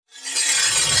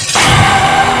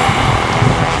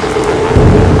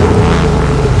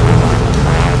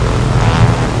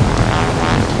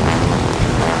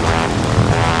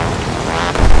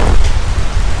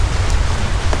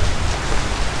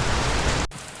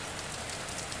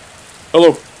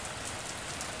Hello.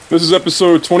 This is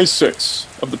episode 26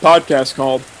 of the podcast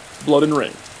called Blood and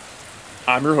Rain.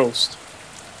 I'm your host,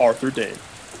 Arthur Dane.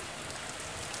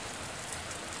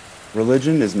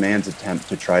 Religion is man's attempt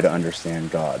to try to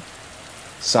understand God.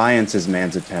 Science is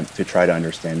man's attempt to try to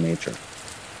understand nature.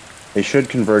 They should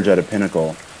converge at a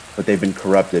pinnacle, but they've been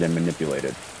corrupted and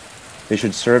manipulated. They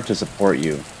should serve to support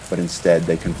you, but instead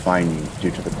they confine you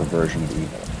due to the perversion of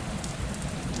evil.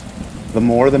 The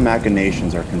more the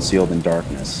machinations are concealed in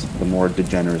darkness, the more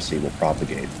degeneracy will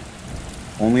propagate.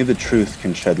 Only the truth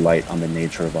can shed light on the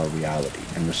nature of our reality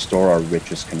and restore our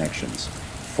richest connections,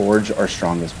 forge our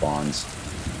strongest bonds.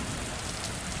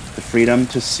 The freedom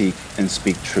to seek and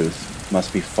speak truth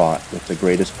must be fought with the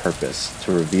greatest purpose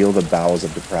to reveal the bowels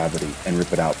of depravity and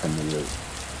rip it out from the root.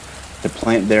 To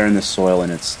plant there in the soil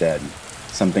in its stead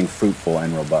something fruitful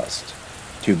and robust.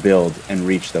 To build and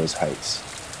reach those heights.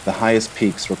 The highest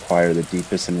peaks require the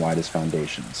deepest and widest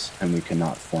foundations, and we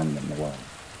cannot form them alone.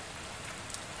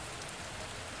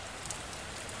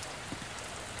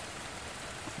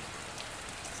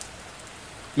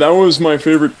 That was my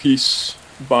favorite piece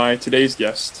by today's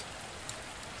guest.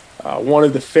 One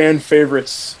of the fan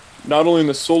favorites, not only in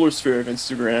the solar sphere of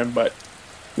Instagram, but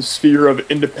the sphere of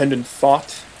independent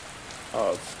thought,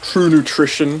 of true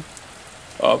nutrition,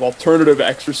 of alternative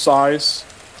exercise,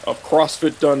 of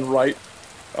CrossFit done right,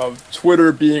 of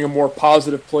Twitter being a more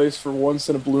positive place for once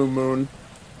in a blue moon.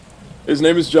 His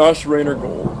name is Josh Rayner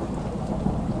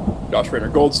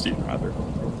Goldstein, rather.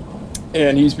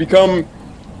 And he's become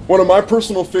one of my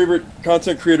personal favorite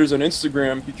content creators on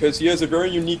Instagram because he has a very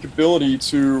unique ability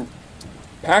to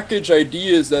package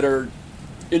ideas that are,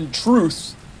 in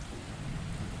truth,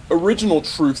 original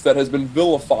truth that has been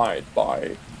vilified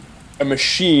by a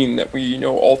machine that we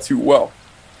know all too well.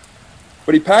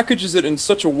 But he packages it in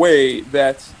such a way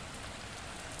that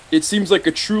it seems like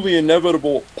a truly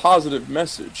inevitable positive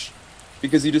message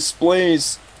because he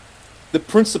displays the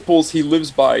principles he lives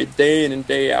by day in and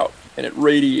day out, and it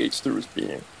radiates through his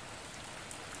being.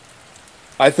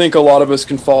 I think a lot of us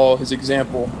can follow his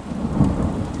example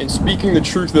in speaking the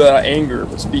truth without anger,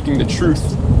 but speaking the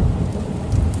truth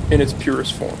in its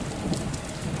purest form.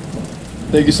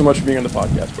 Thank you so much for being on the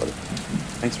podcast, brother.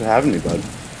 Thanks for having me, bud.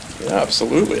 Yeah,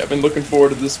 absolutely. I've been looking forward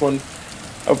to this one.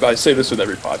 I say this with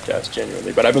every podcast,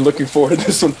 genuinely, but I've been looking forward to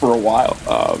this one for a while.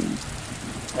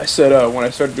 I said when I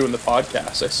started doing the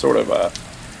podcast, I started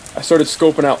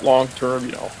scoping out long term,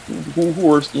 who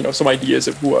were some ideas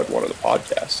of who I'd want on the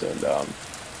podcast, and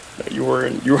you're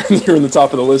in the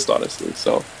top of the list, honestly.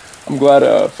 So I'm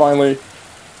glad finally,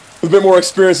 with a bit more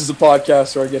experience as a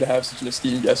podcaster, I get to have such an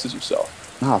esteemed guest as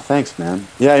yourself. Oh, thanks, man.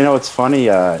 Yeah, it's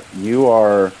funny.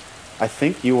 I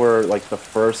think you were like the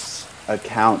first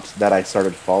account that I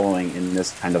started following in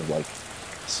this kind of like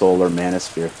solar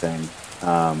manosphere thing.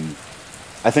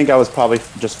 I think I was probably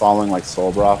just following like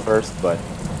Solbra first, but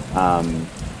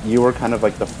you were kind of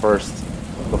like the first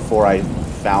before I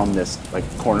found this like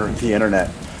corner of the internet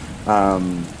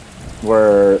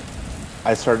where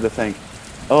I started to think,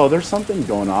 oh, there's something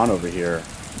going on over here.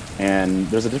 And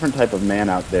there's a different type of man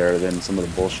out there than some of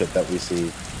the bullshit that we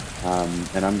see.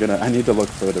 And I need to look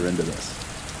further into this.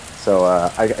 So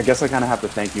I guess I kind of have to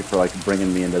thank you for like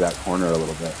bringing me into that corner a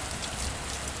little bit.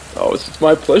 Oh, it's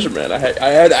my pleasure, man. I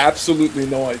had absolutely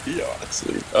no idea,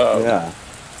 honestly. Yeah.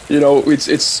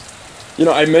 It's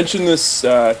I mentioned this,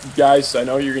 guys. I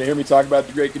know you're gonna hear me talk about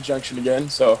the Great Conjunction again.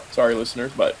 So sorry,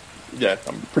 listeners, but yeah,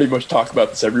 I'm pretty much talking about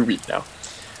this every week now.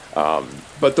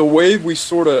 But the way we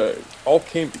sort of all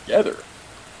came together,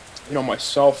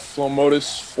 myself, Flo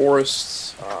Modus,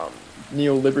 Forrest,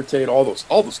 Neo Libertate, all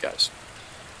those guys,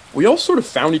 we all sort of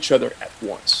found each other at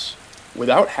once,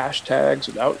 without hashtags,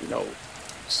 without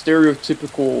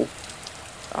stereotypical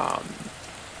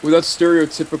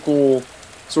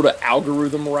sort of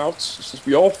algorithm routes. It's just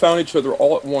we all found each other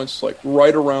all at once, like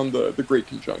right around the Great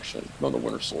Conjunction on the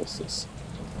winter solstice.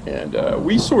 And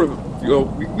we sort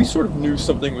of knew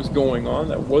something was going on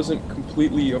that wasn't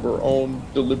completely of our own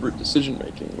deliberate decision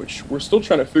making, which we're still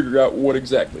trying to figure out what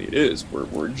exactly it is.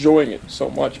 We're enjoying it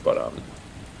so much, but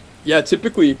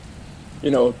typically,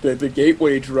 the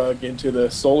gateway drug into the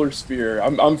solar sphere.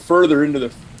 I'm further into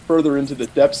the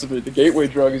depths of it. The gateway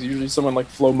drug is usually someone like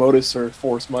Flo Modus or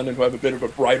Forrest Munden, who have a bit of a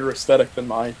brighter aesthetic than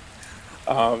mine.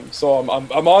 So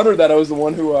I'm honored that I was the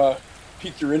one who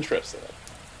piqued your interest in it.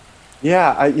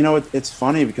 Yeah, it's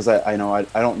funny because I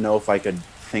don't know if I could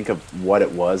think of what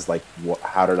it was, like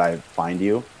how did I find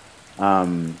you,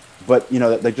 but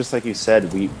like just like you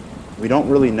said, we don't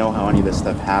really know how any of this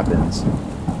stuff happens,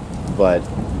 but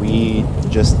we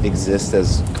just exist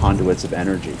as conduits of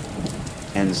energy,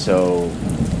 and so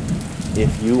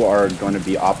if you are going to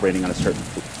be operating on a certain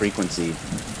frequency,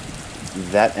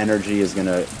 that energy is going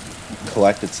to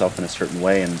collect itself in a certain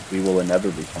way, and we will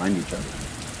inevitably find each other.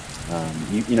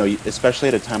 You know, especially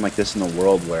at a time like this in the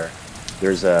world where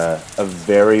there's a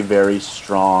very, very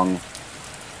strong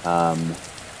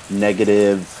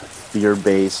negative,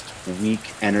 fear-based,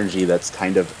 weak energy that's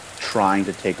kind of trying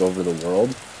to take over the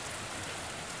world.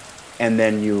 And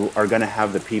then you are going to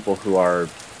have the people who are,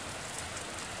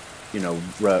 you know,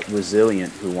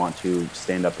 resilient, who want to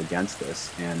stand up against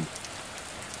this. And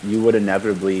you would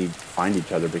inevitably find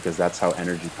each other, because that's how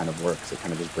energy kind of works. It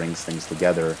kind of just brings things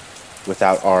together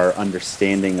without our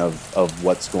understanding of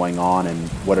what's going on and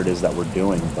what it is that we're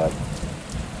doing. But,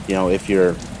 you know, if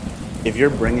you're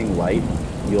bringing light,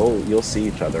 you'll see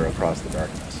each other across the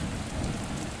darkness.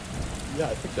 Yeah,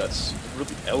 I think that's a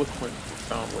really eloquent,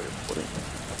 profound way of putting it.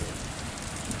 I mean,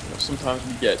 you know, sometimes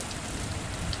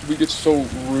we get so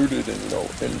rooted in, you know,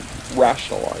 in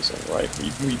rationalizing, right?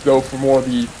 We go for more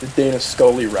the Dana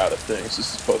Scully route of things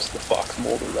as opposed to the Fox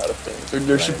Mulder route of things.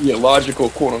 There should be a logical,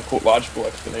 quote unquote, logical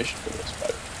explanation for this,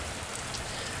 but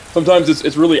sometimes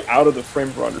it's really out of the frame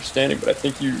of our understanding. But I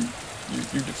think you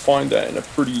define that in a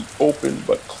pretty open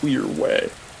but clear way.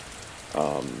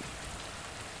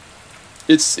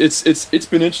 It's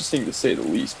been interesting, to say the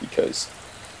least, because,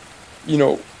 you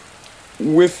know,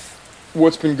 with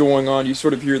what's been going on, you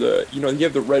sort of hear you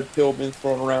have the red pill being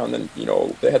thrown around, and, you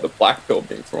know, they had the black pill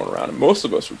being thrown around, and most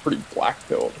of us were pretty black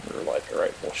pilled. We were like, all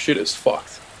right, well, shit is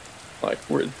fucked. Like,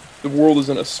 the world is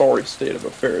in a sorry state of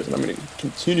affairs, and I'm going to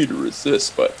continue to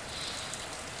resist. But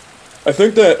I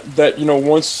think that you know,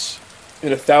 once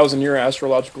in a 1,000-year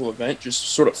astrological event, just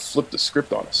sort of flipped the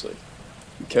script, honestly,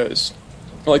 because,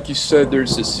 like you said,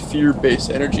 there's this fear-based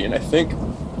energy, and I think.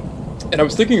 And I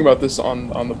was thinking about this on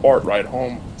the BART ride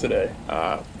home today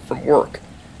from work,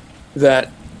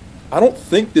 that I don't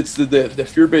think that's the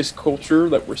fear-based culture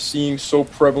that we're seeing so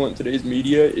prevalent in today's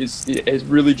media is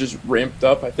really just ramped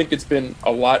up. I think it's been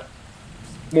a lot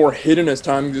more hidden as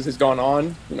time has gone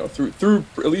on, you know, through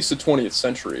at least the 20th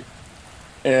century.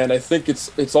 And I think I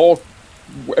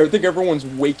think everyone's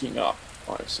waking up,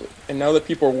 honestly. And now that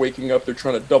people are waking up, they're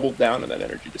trying to double down on that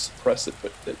energy to suppress it.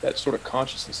 But that sort of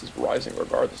consciousness is rising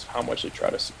regardless of how much they try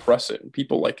to suppress it. And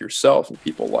people like yourself and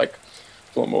people like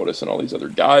Phil Modis and all these other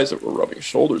guys that we're rubbing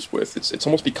shoulders with, it's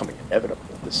almost becoming inevitable,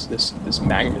 this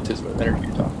magnetism of energy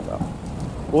you're talking about.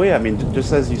 Well, yeah, I mean,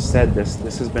 just as you said,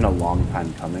 this has been a long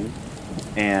time coming.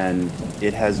 And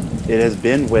it has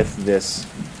been with this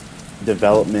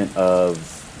development of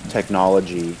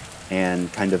technology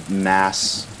and kind of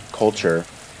mass culture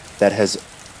that has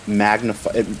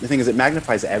magnified. The thing is, it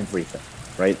magnifies everything,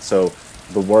 right? So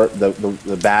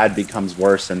the bad becomes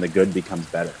worse and the good becomes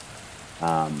better,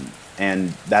 and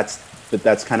that's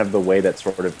kind of the way that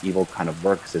sort of evil kind of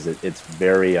works. Is it's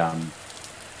very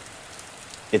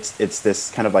it's this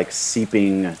kind of like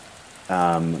seeping,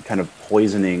 kind of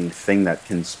poisoning thing that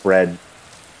can spread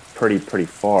pretty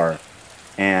far,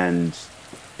 and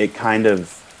it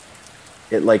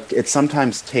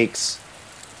sometimes takes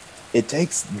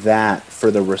that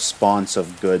for the response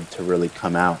of good to really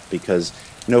come out. Because,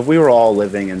 you know, if we were all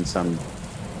living in some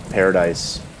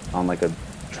paradise on like a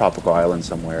tropical island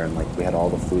somewhere, and like we had all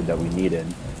the food that we needed,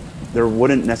 there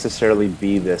wouldn't necessarily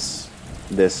be this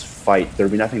fight.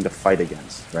 There'd be nothing to fight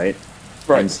against, right?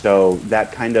 Right. And so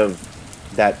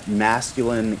that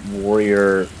masculine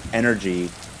warrior energy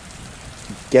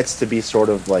gets to be sort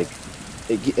of like,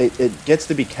 it gets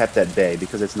to be kept at bay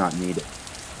because it's not needed.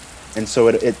 And so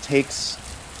it takes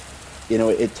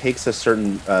a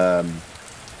certain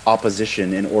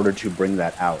opposition in order to bring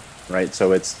that out, right?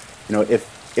 So it's, you know,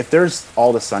 if there's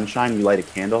all the sunshine, you light a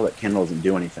candle, that candle doesn't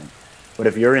do anything. But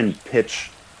if you're in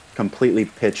completely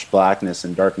pitch blackness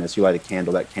and darkness, you light a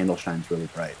candle, that candle shines really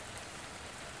bright.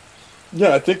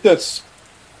 Yeah, I think that's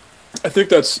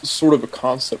sort of a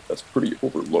concept that's pretty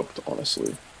overlooked,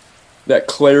 honestly. That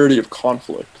clarity of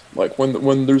conflict, like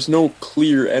when there's no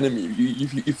clear enemy, you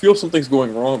feel something's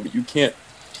going wrong, but you can't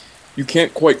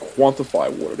quite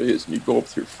quantify what it is. And you go up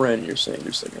to your friend and you're saying,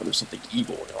 oh, there's something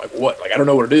evil, and you're like, what? Like, I don't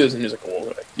know what it is. And he's like,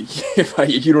 well,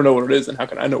 if you don't know what it is, then how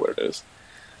can I know what it is?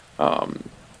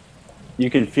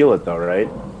 You can feel it though, right?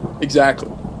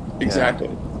 Exactly. Yeah.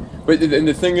 But and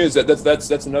the thing is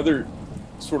that's another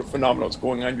sort of phenomenon that's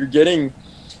going on. You're getting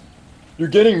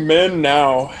men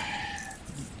now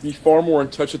be far more in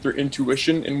touch with their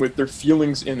intuition and with their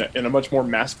feelings in a much more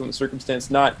masculine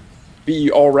circumstance, not be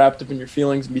all wrapped up in your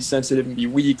feelings and be sensitive and be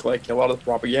weak like a lot of the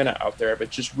propaganda out there, but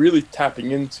just really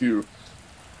tapping into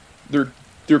their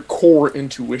core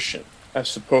intuition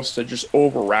as opposed to just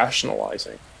over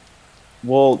rationalizing.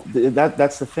 Well,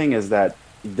 that's the thing, is that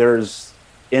there's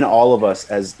in all of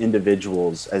us as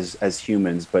individuals, as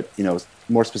humans, but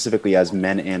more specifically as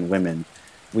men and women,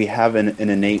 we have an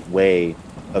innate way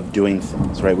of doing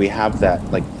things, right? We have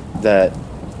that, like, that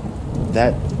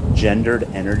that gendered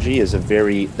energy is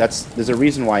there's a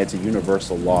reason why it's a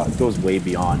universal law. It goes way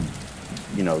beyond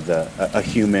a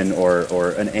human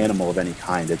or an animal of any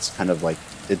kind. It's kind of like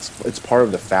it's part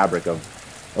of the fabric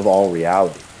of all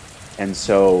reality. And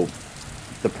so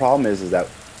the problem is that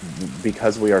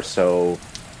because we are so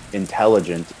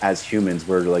intelligent as humans,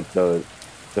 we're like the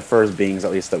first beings,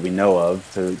 at least that we know of,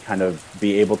 to kind of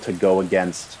be able to go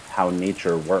against how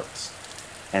nature works.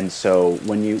 And so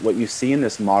what you see in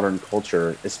this modern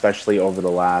culture, especially over the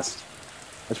last,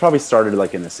 it's probably started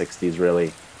like in the 60s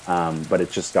really, but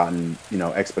it's just gotten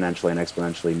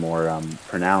exponentially more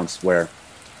pronounced, where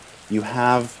you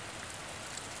have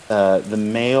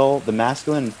the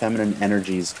masculine and feminine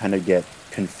energies kind of get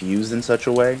confused in such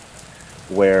a way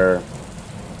where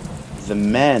the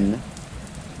men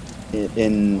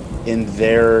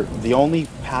the only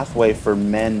pathway for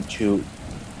men to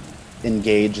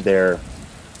engage their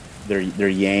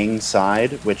yang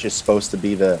side, which is supposed to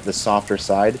be the softer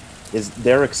side, is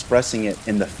they're expressing it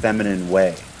in the feminine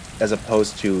way as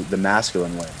opposed to the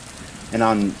masculine way.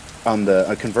 And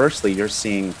conversely, you're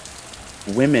seeing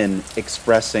women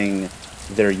expressing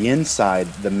their yin side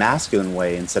the masculine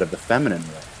way instead of the feminine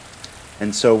way.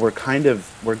 And so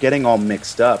we're getting all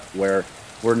mixed up, where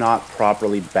we're not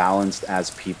properly balanced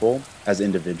as people, as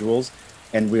individuals,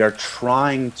 and we are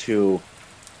trying to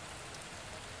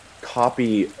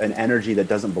copy an energy that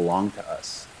doesn't belong to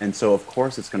us. And so of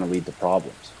course it's going to lead to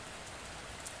problems.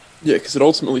 Yeah, because it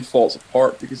ultimately falls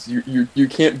apart, because you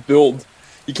can't build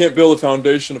a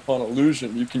foundation upon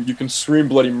illusion. You can scream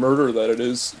bloody murder that it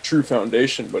is a true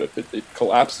foundation, but if it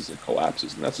collapses, it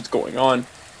collapses, and that's what's going on.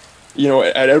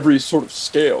 At every sort of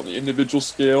scale, the individual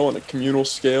scale and a communal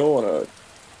scale and a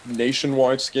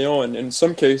nationwide scale, and in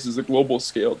some cases a global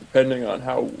scale, depending on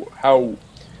how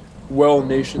well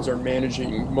nations are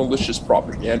managing malicious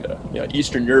propaganda.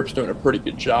 Eastern Europe's doing a pretty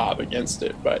good job against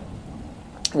it, but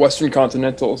Western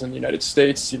continentals and the United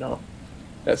States,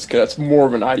 that's more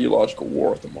of an ideological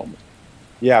war at the moment.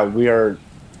 Yeah, we are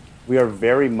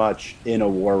very much in a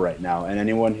war right now, and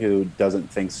anyone who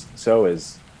doesn't think so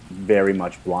is very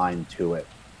much blind to it.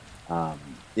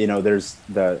 There's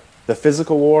the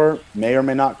physical war may or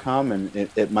may not come, and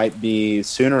it might be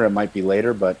sooner, it might be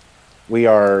later, but we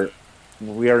are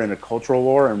in a cultural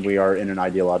war, and we are in an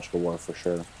ideological war for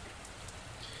sure.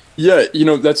 Yeah,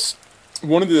 that's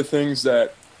one of the things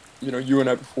that you and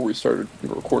I, before we started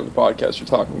recording the podcast, you're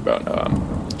talking about.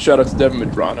 Shout out to Devin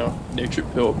Medrano, Nature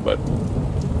Pilled, but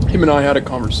him and I had a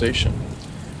conversation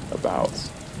about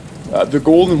the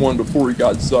Golden One before he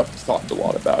got zucked. Talked a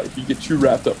lot about if you get too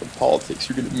wrapped up in politics,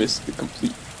 you're going to miss the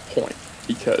complete point,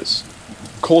 because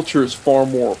culture is far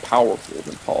more powerful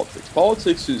than politics.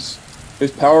 Politics is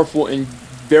powerful in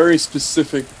very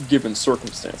specific given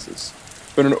circumstances,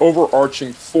 but an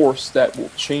overarching force that will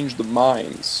change the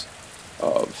minds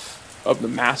of the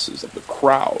masses, of the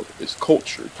crowd, is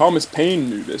culture. Thomas Paine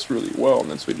knew this really well,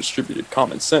 and that's why he distributed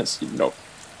common sense. The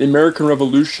American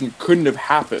Revolution couldn't have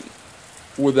happened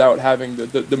without having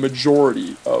the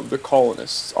majority of the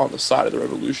colonists on the side of the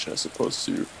revolution, as opposed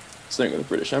to staying with the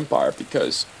British Empire,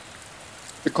 because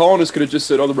the colonists could have just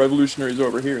said, oh, the revolutionary's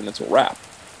over here, and that's a wrap.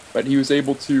 But he was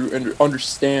able to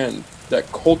understand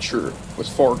that culture was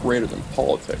far greater than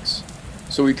politics.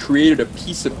 So he created a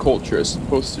piece of culture as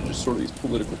opposed to just sort of these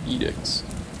political edicts.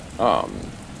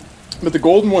 But the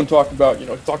Golden One talked about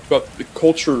the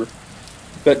culture,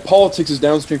 that politics is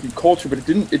downstream from culture, but it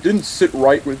didn't sit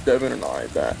right with Devin and I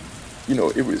that,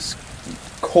 it was,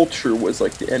 culture was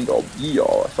like the end all be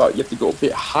all. I thought you have to go a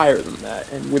bit higher than that.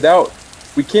 And we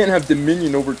can't have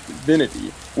dominion over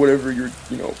divinity, whatever your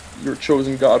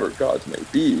chosen god or gods may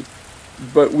be,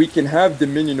 but we can have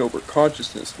dominion over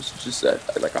consciousness, which is just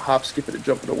like a hop, skip, and a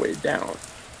jump and a way down.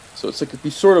 So it's like, it'd be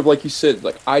sort of like you said,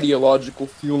 like ideological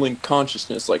fueling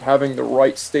consciousness, like having the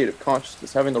right state of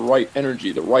consciousness, having the right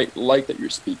energy, the right light that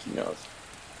you're speaking of.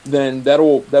 Then that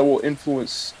will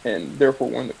influence and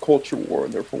therefore win the culture war,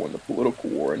 and therefore win the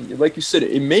political war. And like you said,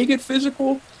 it may get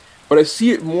physical, but I see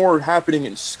it more happening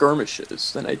in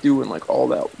skirmishes than I do in like all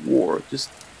that war. Just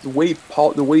the way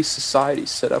society's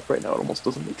set up right now, it almost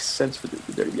doesn't make sense for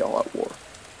there to be all out war.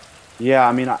 Yeah,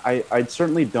 I mean, I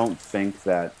certainly don't think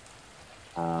that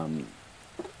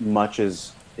much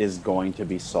is going to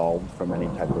be solved from any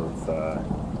type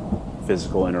of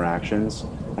physical interactions.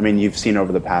 I mean, you've seen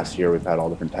over the past year, we've had all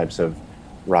different types of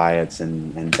riots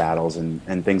and battles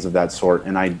and things of that sort.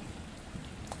 And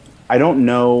I don't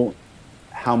know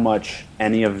how much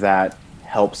any of that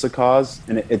helps a cause,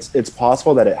 and it's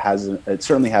possible that it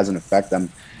certainly has an effect.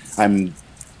 I'm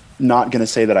not going to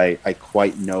say that I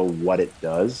quite know what it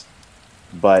does,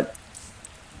 but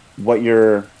what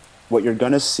you're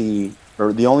going to see,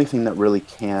 or the only thing that really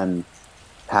can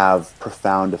have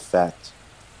profound effect,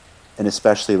 and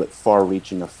especially like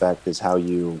far-reaching effect, is how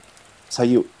you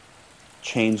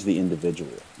change the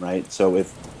individual, right? So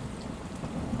if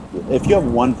you have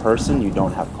one person, you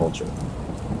don't have culture,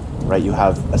 right? You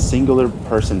have a singular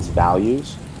person's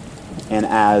values, and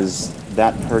as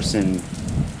that person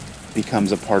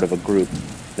becomes a part of a group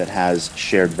that has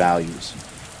shared values,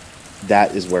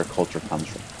 that is where culture comes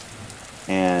from.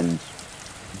 And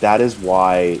that is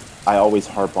why I always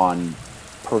harp on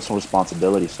personal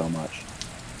responsibility so much,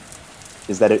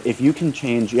 is that if you can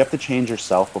change, you have to change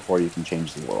yourself before you can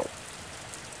change the world.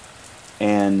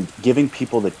 And giving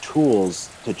people the tools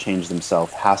to change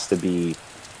themselves has to be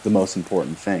the most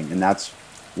important thing. And that's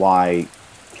why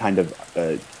kind of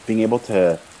being able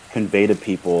to convey to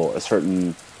people a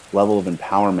certain level of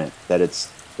empowerment, that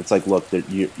it's like, look, that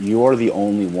you are the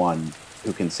only one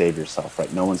who can save yourself,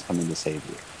 right? No one's coming to save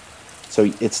you. So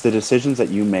it's the decisions that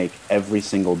you make every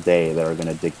single day that are going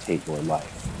to dictate your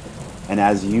life. And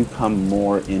as you come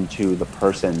more into the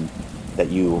person that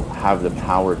you have the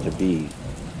power to be,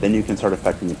 then you can start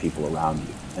affecting the people around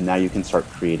you. And now you can start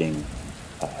creating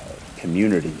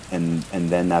community, and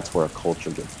then that's where a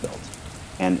culture gets built.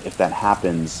 And if that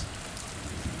happens,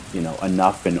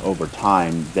 enough and over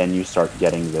time, then you start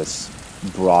getting this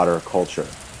broader culture.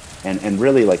 And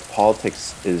really, like,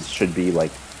 politics should be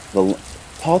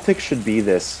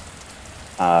this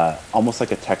almost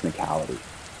like a technicality,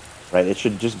 right? It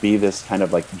should just be this kind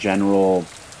of like general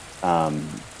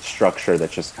structure that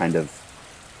just kind of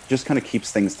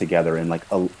keeps things together in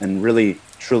and really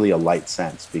truly a light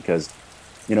sense. Because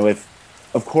if,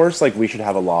 of course, like, we should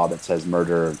have a law that says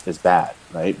murder is bad,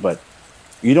 right? But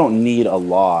you don't need a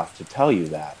law to tell you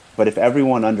that. But if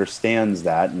everyone understands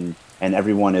that, and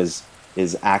everyone is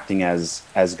acting as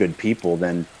good people,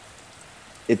 then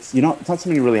it's not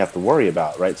something you really have to worry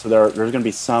about, right? So there's going to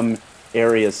be some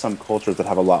areas, some cultures that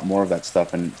have a lot more of that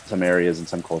stuff, and some areas and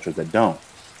some cultures that don't.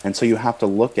 And so you have to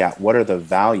look at what are the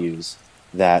values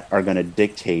that are going to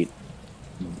dictate,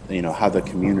 how the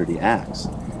community acts.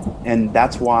 And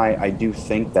that's why I do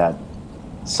think that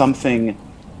something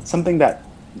that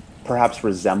perhaps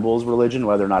resembles religion,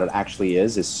 whether or not it actually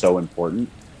is so important.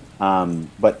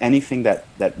 But anything that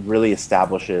really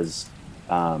establishes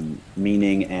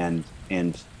meaning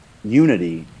and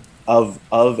unity of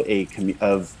a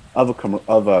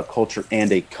culture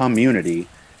and a community,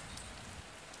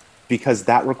 because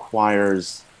that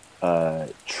requires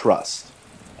trust,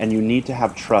 and you need to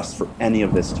have trust for any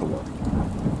of this to work.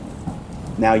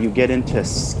 Now you get into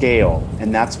scale,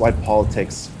 and that's why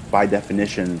politics, by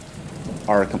definition,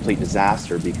 are a complete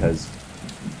disaster, because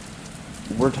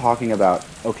we're talking about,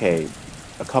 okay,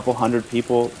 a couple hundred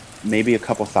people, maybe a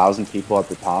couple thousand people at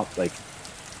the top, like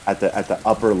at the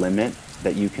upper limit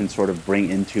that you can sort of bring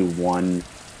into one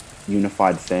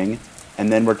unified thing.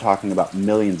 And then we're talking about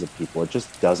millions of people. It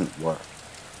just doesn't work.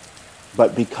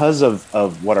 But because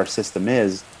of what our system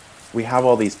is, we have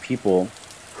all these people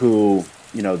who,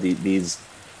 these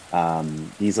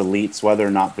elites, whether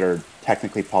or not they're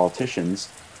technically politicians,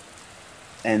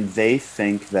 and they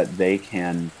think that they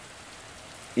can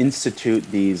institute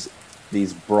these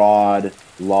broad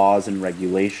laws and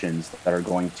regulations that are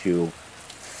going to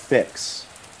fix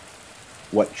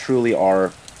what truly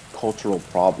are cultural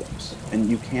problems. And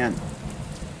you can't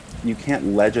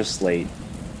legislate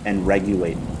and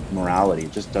regulate morality.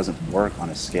 It just doesn't work on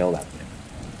a scale that big.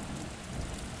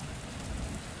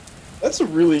 That's a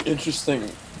really interesting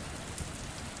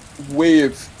way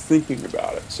of thinking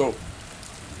about it. So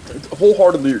I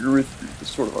wholeheartedly agree with you,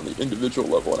 sort of on the individual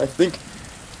level. And I think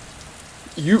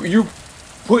you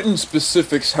put in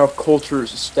specifics how culture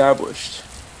is established.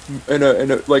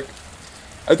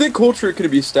 I think culture can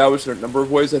be established in a number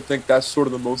of ways. I think that's sort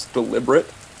of the most deliberate.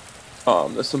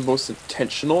 That's the most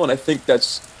intentional. And I think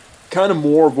that's kind of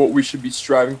more of what we should be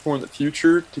striving for in the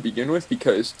future to begin with,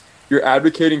 because you're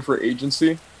advocating for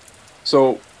agency.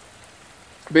 So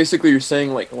basically you're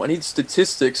saying, like, well, I need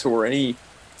statistics or any,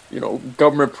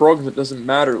 government programs. It doesn't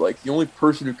matter. Like, the only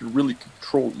person who can really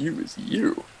control you is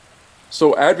you.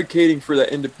 So advocating for that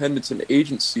independence and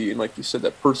agency, and like you said,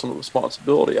 that personal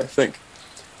responsibility, I think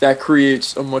that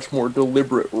creates a much more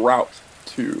deliberate route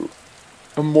to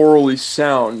a morally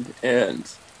sound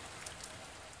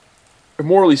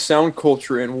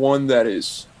culture, and one that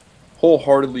is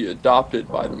wholeheartedly adopted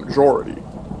by the majority.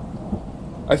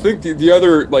 I think the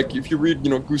other, like, if you read,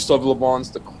 Gustave Le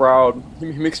Bon's The Crowd, he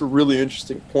makes a really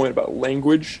interesting point about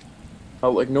language.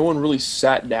 Like no one really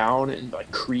sat down and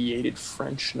like created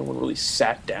French. No one really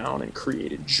sat down and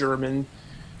created German.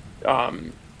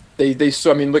 Um, they so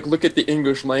I mean, look at the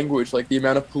English language. Like the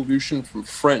amount of pollution from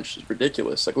French is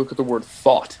ridiculous. Like look at the word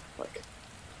thought. Like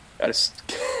that is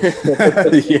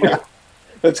Yeah,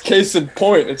 that's case in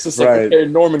point. It's just like right. okay,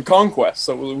 Norman conquest.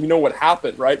 So we know what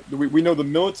happened, right? We know the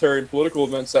military and political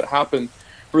events that happened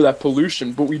for that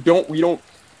pollution, but we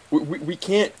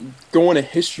can't go in a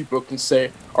history book and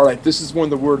say, all right, this is when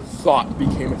the word thought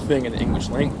became a thing in the English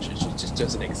language. It just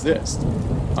doesn't exist.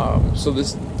 So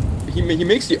this he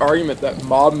makes the argument that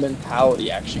mob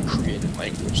mentality actually created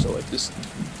language. So like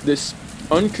this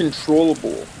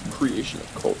uncontrollable creation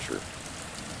of culture,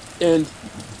 and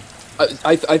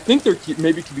I think there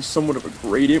maybe could be somewhat of a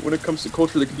gradient when it comes to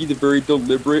culture. There could be the very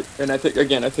deliberate, and I think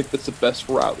that's the best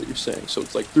route that you're saying. So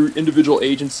it's like through individual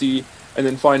agency, and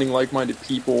then finding like-minded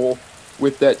people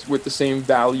with the same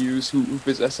values who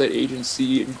possess that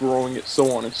agency and growing it,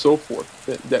 so on and so forth.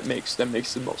 That makes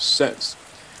the most sense.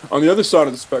 On the other side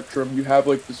of the spectrum, you have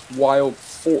like this wild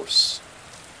force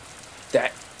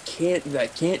that can't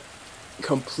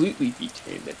completely be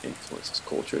tamed and influences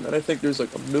culture. And then I think there's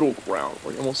like a middle ground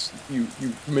where you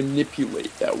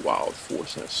manipulate that wild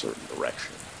force in a certain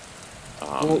direction.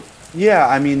 Well, Um, yeah,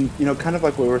 I mean, kind of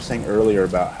like what we were saying earlier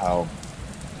about how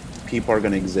people are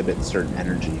going to exhibit certain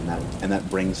energy, and that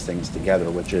brings things together,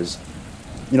 which is,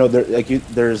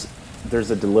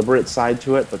 there's a deliberate side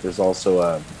to it, but there's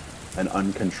also an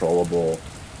uncontrollable,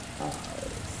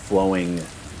 flowing,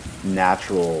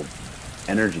 natural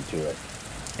energy to it.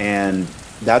 And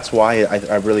that's why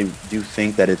I really do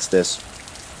think that it's this,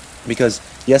 because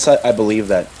yes, I believe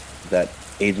that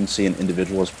agency and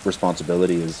individual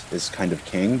responsibility is kind of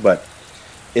king, but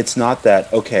it's not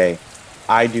that, okay,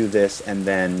 I do this and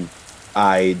then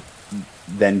I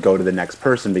then go to the next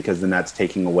person, because then that's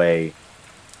taking away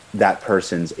that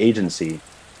person's agency.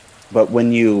 But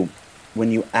when you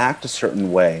act a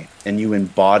certain way and you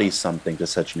embody something to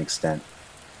such an extent,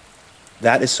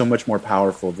 that is so much more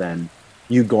powerful than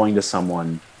you going to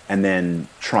someone and then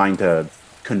trying to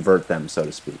convert them, so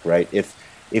to speak, right? If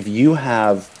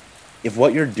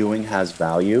what you're doing has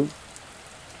value,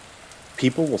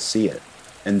 people will see it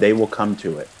and they will come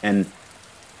to it. And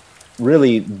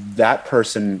really that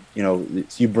person,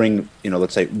 you bring,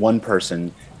 let's say one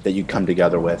person that you come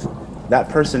together with, that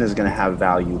person is going to have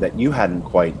value that you hadn't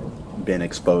quite been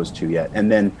exposed to yet.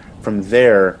 And then from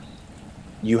there,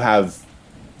 you have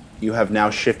now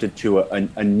shifted to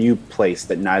a new place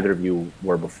that neither of you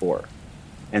were before.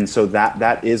 And so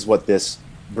that is what this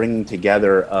bringing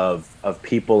together of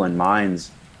people and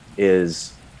minds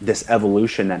is, this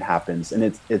evolution that happens. And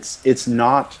it's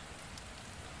not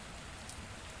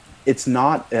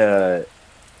a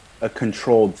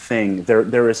controlled thing.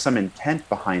 There is some intent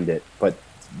behind it, but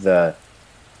the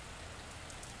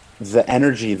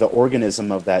energy, the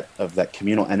organism of that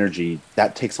communal energy,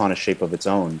 that takes on a shape of its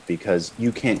own, because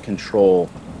you can't control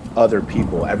other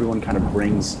people. Everyone kind of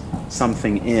brings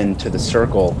something into the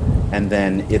circle, and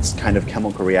then its kind of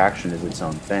chemical reaction is its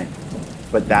own thing.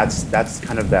 But that's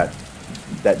kind of that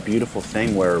beautiful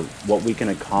thing where what we can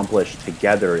accomplish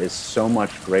together is so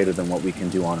much greater than what we can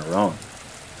do on our own.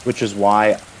 Which is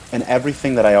why, and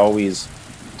everything that I always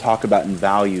talk about in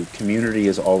value, community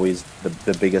is always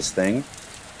the biggest thing.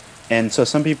 And so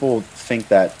some people think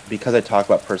that because I talk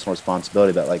about personal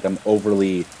responsibility, that like I'm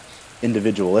overly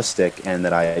individualistic, and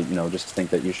that I, just think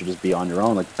that you should just be on your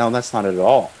own. Like, no, that's not it at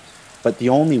all. But the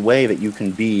only way that you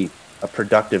can be a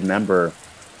productive member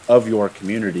of your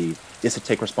community is to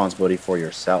take responsibility for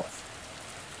yourself.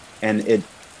 And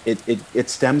it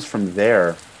stems from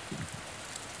there,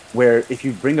 where if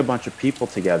you bring a bunch of people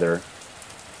together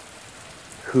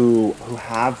who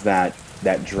have that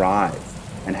drive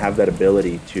and have that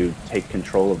ability to take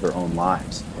control of their own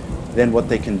lives, then what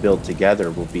they can build together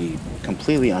will be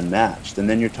completely unmatched. And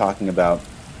then you're talking about,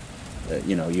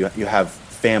 you have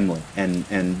family, and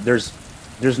there's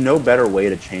no better way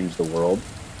to change the world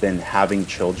than having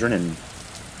children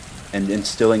and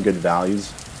instilling good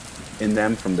values in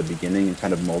them from the beginning and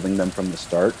kind of molding them from the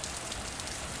start.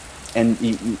 And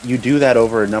you do that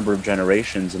over a number of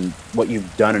generations, and what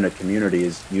you've done in a community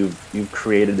is you've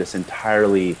created this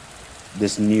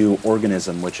new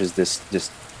organism, which is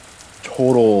this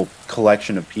total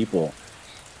collection of people,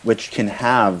 which can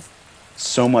have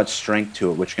so much strength to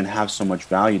it, which can have so much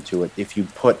value to it, if you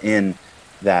put in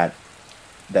that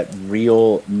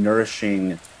real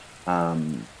nourishing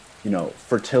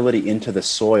fertility into the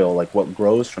soil, like what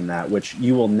grows from that, which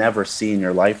you will never see in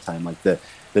your lifetime, like the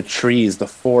trees, the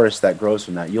forest that grows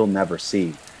from that, you'll never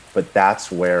see. But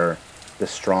that's where the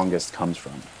strongest comes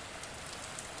from.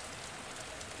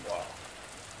 Wow.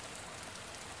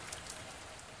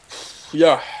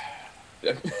 Yeah.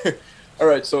 All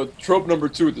right, so trope number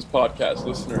 2 with this podcast,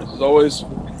 listeners, is always,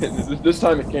 this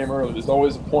time it came early, there's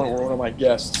always a point where one of my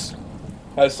guests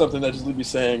has something that just leave me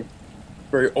saying,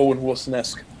 very Owen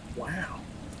Wilson-esque, wow.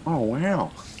 Oh,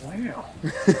 wow. Wow.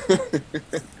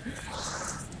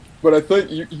 But I think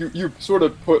you sort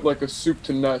of put like a soup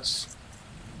to nuts,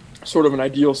 sort of an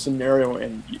ideal scenario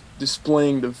in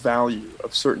displaying the value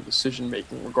of certain decision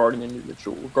making regarding an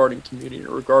individual, regarding community,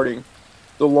 or regarding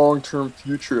the long-term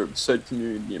future of said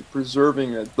community, and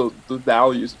preserving the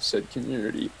values of said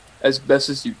community as best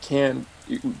as you can.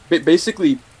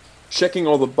 Basically, checking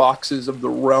all the boxes of the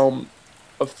realm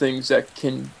of things that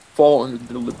can fall under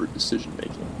deliberate decision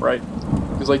making, right?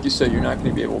 Because, like you said, you're not going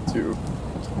to be able to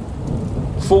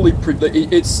fully.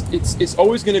 It's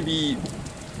always going to be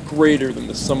greater than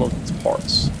the sum of its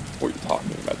parts. What you're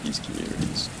talking about these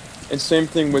communities. And same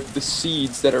thing with the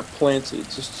seeds that are planted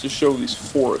just to show these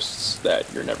forests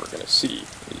that you're never going to see,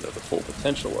 the full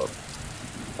potential of.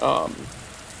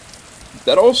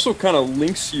 That also kind of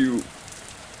links you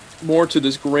more to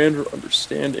this grander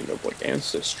understanding of like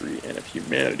ancestry and of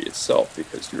humanity itself,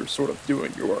 because you're sort of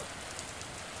doing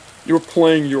you're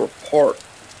playing your part.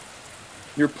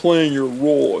 You're playing your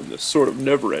role in this sort of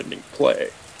never-ending play.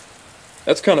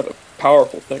 That's kind of a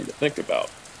powerful thing to think about.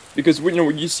 Because when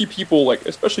you see people, like,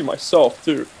 especially myself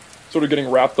too, sort of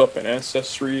getting wrapped up in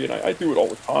ancestry, and I do it all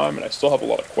the time, and I still have a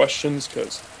lot of questions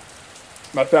because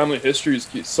my family history is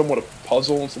somewhat of a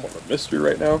puzzle and somewhat of a mystery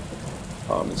right now,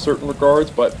 in certain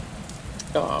regards. But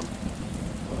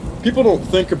people don't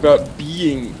think about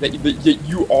being that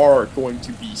you are going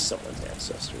to be someone's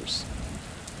ancestors,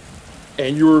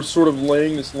 and you're sort of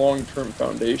laying this long-term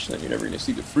foundation that you're never going to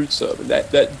see the fruits of, and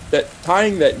that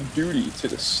tying that duty to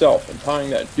the self and tying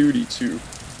that duty to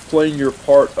playing your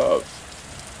part of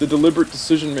the deliberate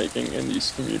decision-making in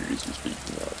these communities you're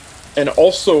speaking of. And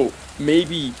also,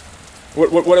 maybe,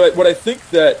 what I think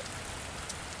that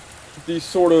these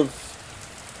sort of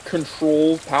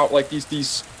control, like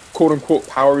these quote-unquote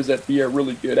powers that be are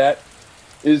really good at,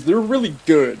 is they're really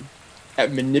good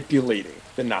at manipulating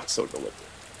the not-so-deliberate.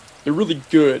 They're really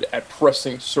good at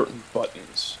pressing certain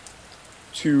buttons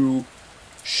to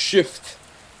shift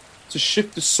the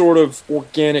sort of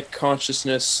organic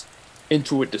consciousness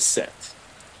into a descent.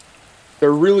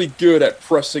 They're really good at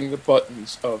pressing the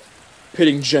buttons of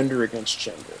pitting gender against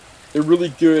gender. They're really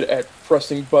good at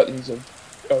pressing buttons of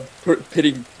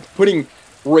putting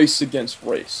race against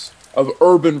race, of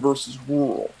urban versus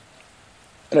rural.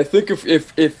 And I think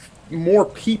if more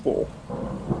people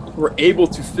were able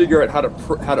to figure out how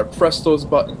to press those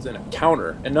buttons and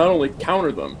counter, and not only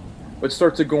counter them, but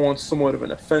start to go on somewhat of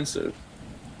an offensive,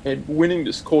 and winning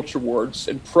this culture wars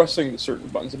and pressing the certain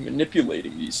buttons and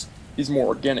manipulating these more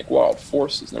organic wild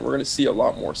forces, then we're going to see a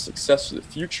lot more success in the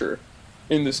future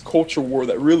in this culture war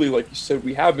that really, like you said,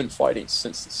 we have been fighting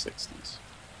since the 60s.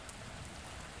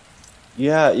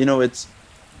 Yeah, it's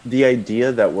the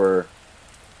idea that we're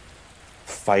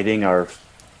fighting our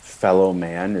fellow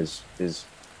man is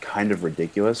kind of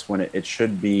ridiculous, when it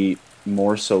should be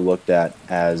more so looked at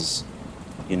as,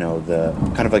 the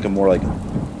kind of like a more like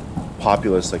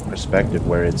populist like perspective,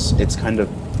 where it's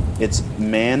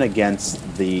man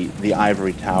against the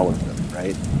ivory tower,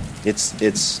 right?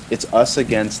 It's us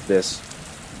against this,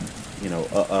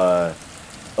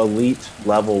 elite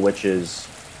level, which is,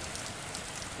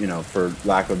 for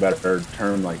lack of a better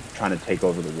term, like trying to take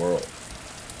over the world.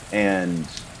 And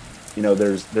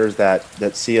there's that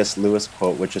C.S. Lewis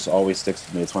quote, which just always sticks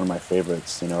with me. It's one of my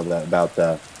favorites. That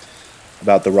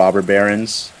about the robber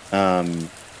barons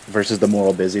versus the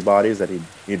moral busybodies, that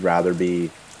he'd rather be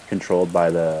controlled by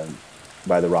the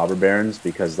robber barons,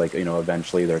 because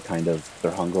eventually their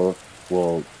hunger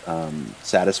will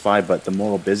satisfy. But the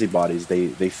moral busybodies, they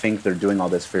think they're doing all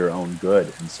this for your own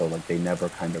good, and so they never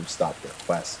kind of stop their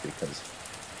quest, because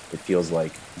it feels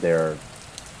like they're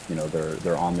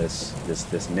on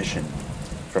this mission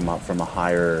from a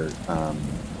higher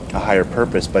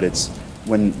purpose. But it's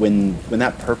when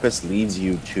that purpose leads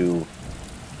you to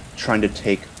trying to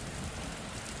take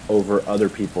over other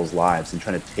people's lives and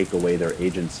trying to take away their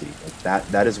agency,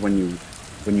 that is when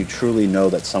you truly know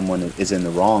that someone is in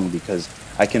the wrong. Because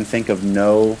I can think of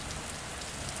no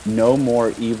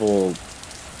more evil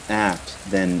act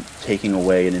than taking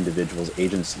away an individual's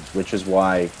agency, which is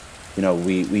why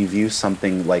we view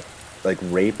something like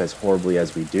rape as horribly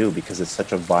as we do, because it's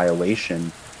such a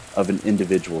violation of an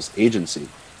individual's agency.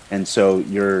 And so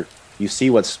you see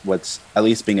what's at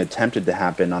least being attempted to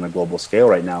happen on a global scale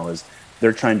right now is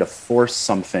they're trying to force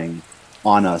something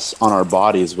on us, on our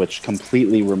bodies, which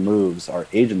completely removes our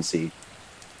agency.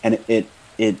 And it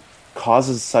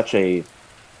causes such a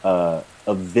a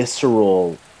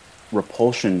visceral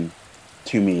repulsion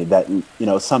to me that,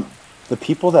 the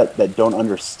people that don't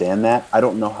understand that, I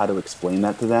don't know how to explain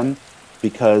that to them,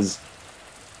 because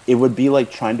it would be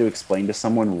like trying to explain to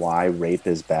someone why rape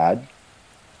is bad.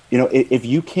 If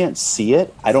you can't see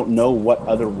it, I don't know what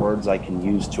other words I can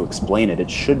use to explain it. It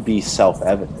should be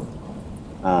self-evident.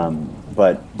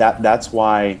 But that's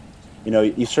why,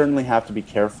 you certainly have to be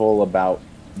careful about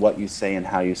what you say and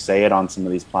how you say it on some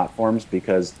of these platforms,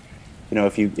 because,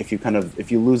 if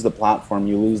you lose the platform,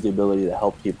 you lose the ability to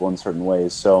help people in certain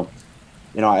ways. So,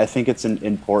 I think it's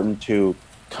important to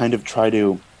kind of try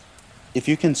to, if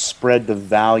you can spread the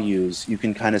values, you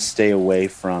can kind of stay away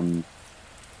from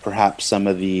perhaps some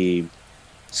of the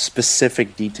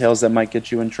specific details that might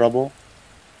get you in trouble.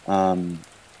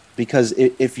 Because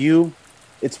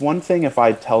it's one thing if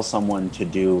I tell someone to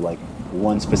do like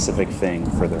one specific thing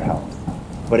for their health,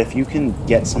 but if you can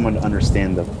get someone to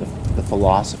understand the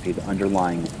philosophy, the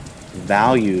underlying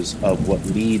values of what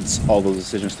leads all those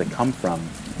decisions to come from,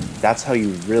 that's how you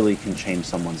really can change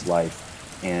someone's life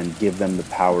and give them the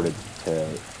power to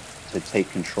take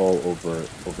control over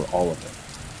all of it.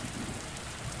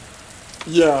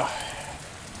 Yeah,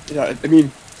 I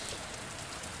mean,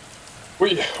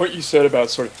 what you said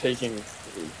about sort of taking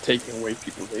away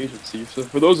people's agency. So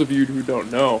for those of you who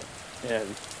don't know, and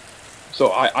so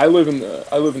I live in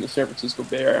the San Francisco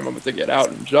Bay Area. I'm about to get out,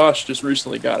 and Josh just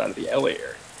recently got out of the LA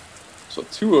area. So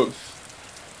two of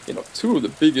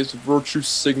the biggest virtue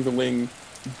signaling,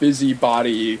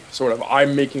 busybody sort of,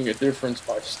 I'm making a difference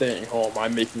by staying home.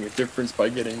 I'm making a difference by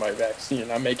getting my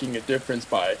vaccine. I'm making a difference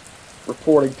by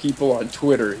reporting people on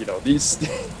Twitter. These,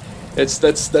 that's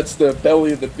the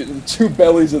belly of the two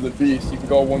bellies of the beast. You can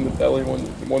call one the belly, one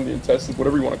the intestines,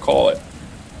 whatever you want to call it.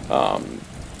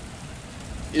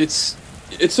 It's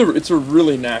a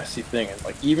really nasty thing, and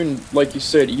even like you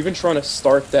said, even trying to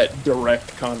start that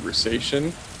direct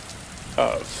conversation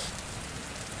of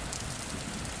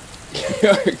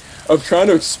of trying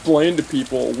to explain to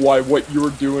people why what you're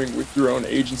doing with your own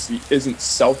agency isn't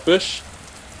selfish.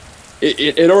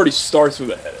 It already starts with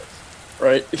a headache,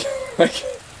 right?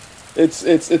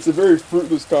 It's a very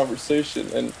fruitless conversation,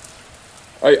 and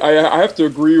I have to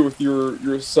agree with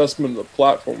your assessment of the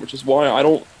platform, which is why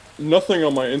nothing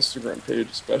on my Instagram page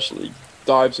especially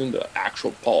dives into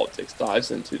actual politics,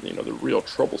 dives into the real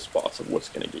trouble spots of what's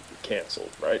going to get you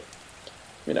canceled, right?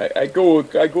 I mean, I go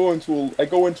into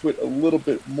it a little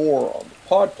bit more on the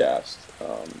podcast,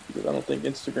 because I don't think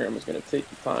Instagram is going to take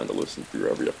the time to listen through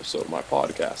every episode of my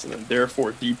podcast and then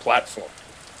therefore deplatform.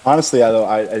 Honestly,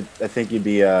 I think you'd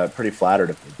be pretty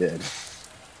flattered if they did.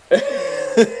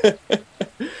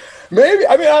 Maybe.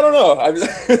 I mean, I don't know.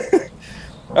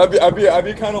 I'd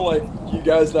be kind of like, you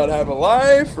guys not have a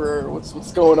life, or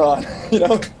what's going on,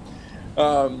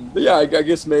 But yeah, I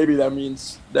guess maybe that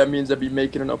means I'd be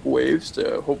making enough waves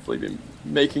to hopefully be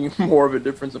making more of a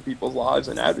difference in people's lives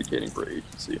and advocating for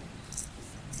agency.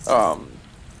 But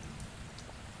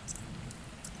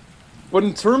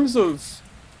in terms of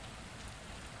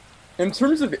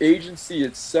agency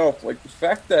itself, like the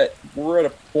fact that we're at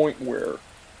a point where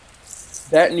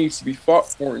that needs to be fought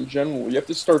for in general, you have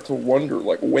to start to wonder,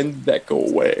 like, when did that go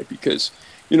away? Because,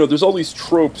 there's all these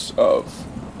tropes of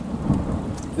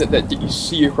that you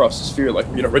see across the sphere, like,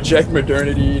 reject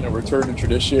modernity, return to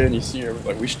tradition. You see,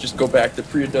 like, we should just go back to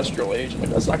pre-industrial age.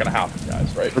 Like, that's not going to happen,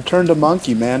 guys, right? Return to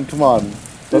monkey, man. Come on.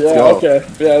 Let's go. Okay.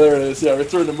 Yeah, there it is. Yeah,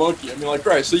 return to monkey. I mean, like,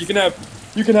 right. So you can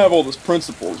have all those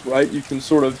principles, right? You can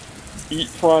sort of eat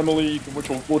primally, which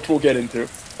we'll get into.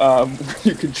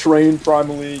 You can train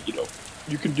primally,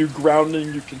 you can do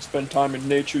grounding, you can spend time in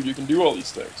nature, you can do all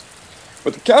these things.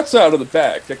 But the cat's out of the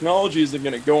bag. Technology isn't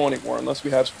going to go anywhere unless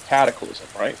we have some cataclysm,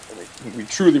 right? We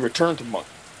truly return to monkey.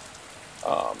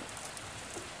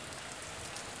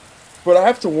 But I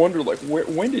have to wonder, like,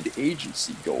 when did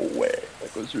agency go away?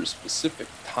 Like, was there a specific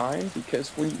time?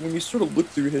 Because when you sort of look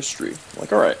through history,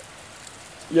 like, all right,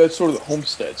 you had sort of the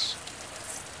homesteads.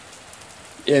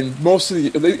 And most of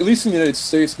at least in the United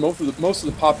States, most of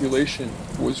the population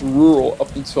was rural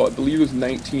up until I believe it was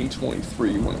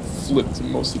 1923 when it flipped to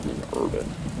mostly being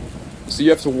urban. So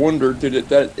you have to wonder, did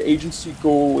that agency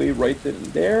go away right then and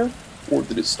there, or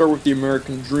did it start with the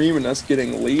American dream and us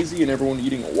getting lazy and everyone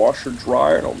eating a washer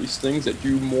dryer and all these things that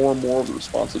do more and more of the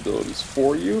responsibilities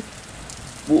for you?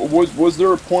 Was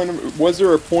there a point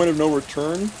of no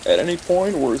return at any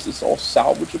point, or is this all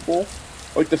salvageable?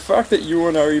 Like, the fact that you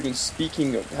and I are even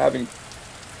speaking of having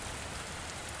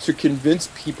to convince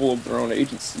people of their own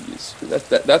agencies,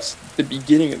 that's the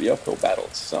beginning of the uphill battle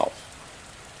itself.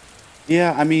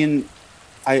 Yeah, I mean,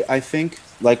 I think,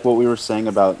 like what we were saying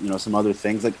about, some other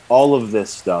things, like all of this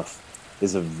stuff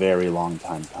is a very long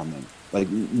time coming. Like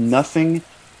nothing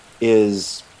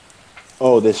is,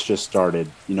 oh, this just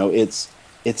started. You know, it's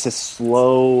a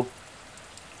slow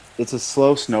it's a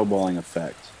slow snowballing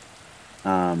effect.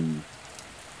 Um,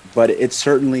 but it's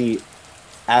certainly,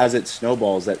 as it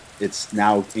snowballs, that it's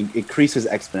now increases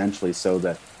exponentially, so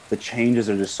that the changes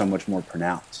are just so much more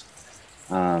pronounced.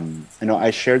 I know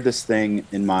I shared this thing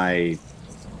in my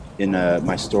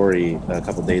story a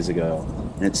couple days ago,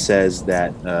 and it says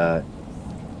that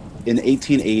in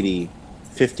 1880,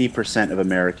 50% of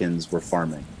Americans were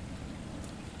farming,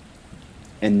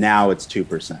 and now it's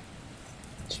 2%.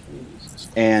 Jesus.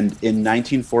 And in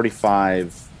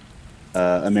 1945,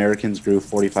 Americans grew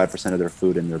 45% of their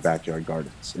food in their backyard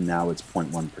gardens, and now it's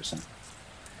 0.1%.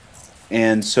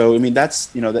 And so, I mean, that's,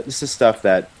 this is stuff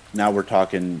that now we're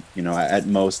talking, at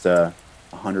most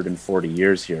 140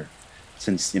 years here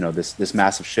since, this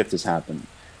massive shift has happened.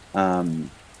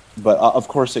 But of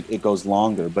course, it goes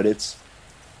longer, but it's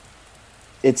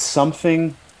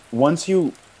something, once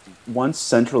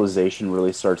centralization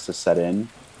really starts to set in,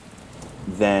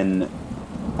 then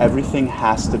everything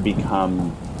has to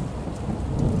become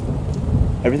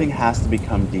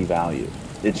devalued.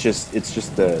 It's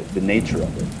just the nature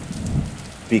of it.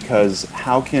 Because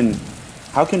how can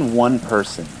one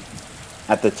person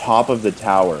at the top of the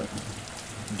tower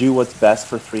do what's best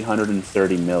for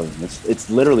 330 million? It's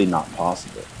literally not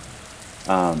possible.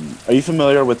 Are you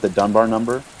familiar with the Dunbar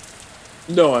number?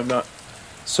 No, I'm not.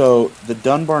 So the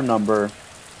Dunbar number,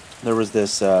 there was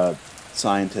this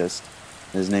scientist,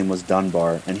 his name was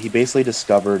Dunbar, and he basically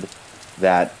discovered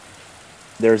that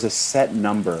there's a set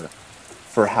number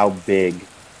for how big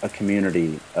a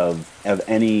community of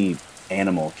any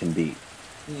animal can be.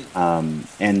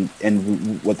 And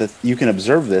you can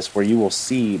observe this, where you will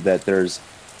see that there's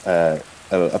a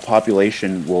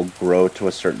population will grow to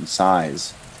a certain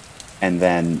size, and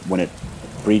then when it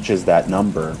breaches that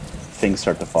number, things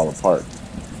start to fall apart.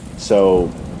 So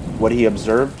what he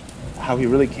observed, how he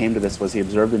really came to this, was he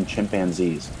observed in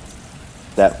chimpanzees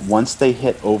that once they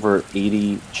hit over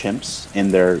 80 chimps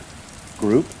in their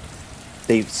group,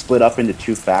 they split up into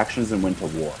two factions and went to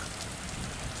war.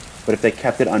 But if they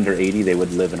kept it under 80, they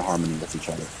would live in harmony with each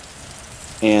other.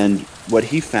 And what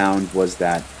he found was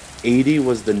that 80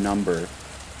 was the number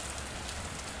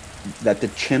that the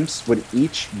chimps would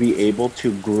each be able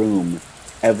to groom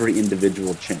every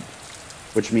individual chimp,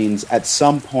 which means at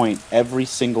some point, every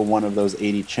single one of those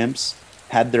 80 chimps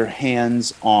had their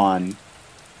hands on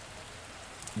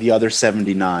the other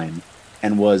 79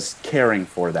 and was caring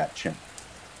for that chimp.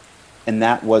 And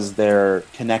that was their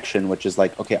connection, which is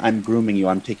like, okay, I'm grooming you,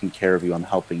 I'm taking care of you, I'm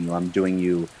helping you, I'm doing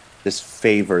you this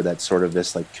favor, that's sort of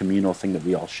this like communal thing that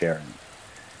we all share in.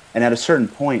 And at a certain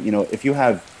point, if you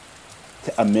have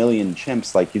a million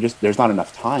chimps, like there's not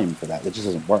enough time for that. It just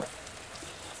doesn't work.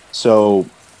 So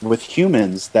with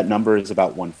humans, that number is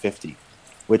about 150,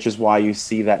 which is why you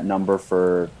see that number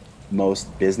for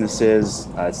most businesses.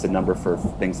 It's the number for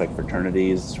things like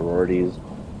fraternities, sororities.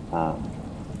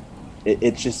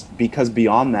 It's just because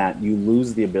beyond that, you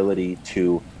lose the ability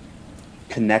to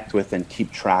connect with and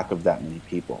keep track of that many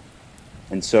people.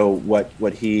 And so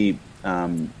what he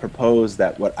proposed,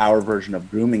 that what our version of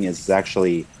grooming is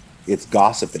actually, it's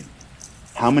gossiping.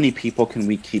 How many people can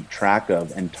we keep track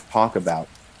of and talk about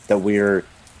that we're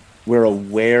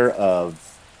aware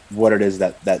of what it is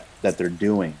that they're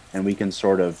doing, and we can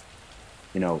sort of,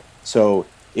 so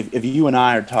if you and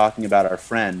I are talking about our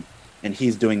friend and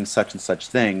he's doing such and such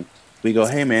thing, we go,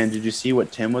 hey man, did you see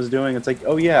what Tim was doing? It's like,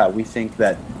 oh yeah, we think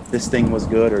that this thing was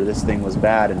good or this thing was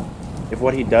bad. And if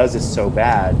what he does is so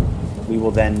bad, we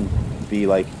will then be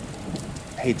like,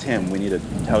 hey Tim, we need to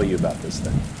tell you about this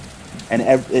thing. And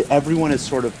everyone is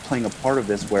sort of playing a part of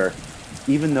this, where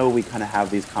even though we kind of have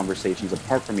these conversations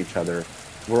apart from each other,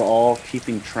 we're all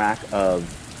keeping track of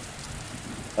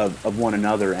one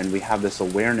another, and we have this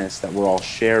awareness that we're all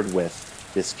shared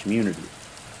with this community.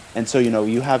 And so,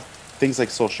 you have things like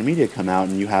social media come out,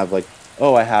 and you have like,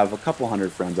 oh, I have a couple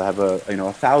hundred friends, I have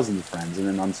 1,000 friends, and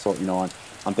then on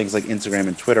things like Instagram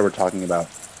and Twitter, we're talking about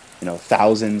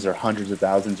thousands or hundreds of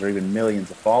thousands or even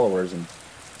millions of followers. And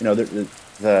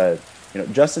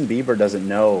Justin Bieber doesn't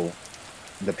know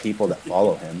the people that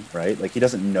follow him, right? Like, he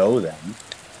doesn't know them,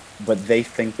 but they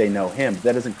think they know him.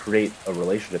 That doesn't create a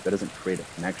relationship. That doesn't create a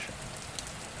connection.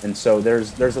 And so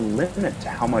there's a limit to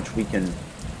how much we can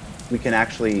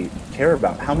actually care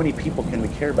about. How many people can we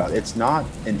care about? It's not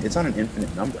an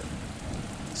infinite number.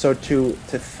 So to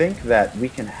think that we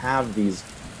can have these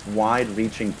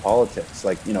wide-reaching politics,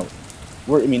 like,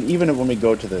 even when we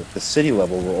go to the city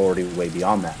level, we're already way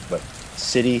beyond that. But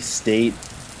city, state,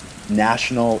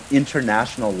 national,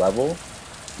 international level,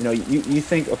 You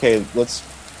think, okay,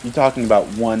 you're talking about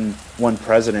one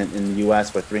president in the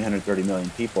US with 330 million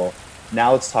people.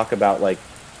 Now let's talk about like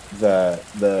the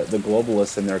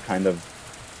globalists and their kind of,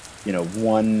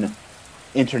 one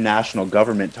international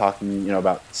government talking,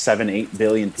 about 7-8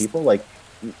 billion people. Like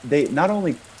they not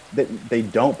only they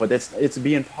don't, but it's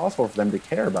be impossible for them to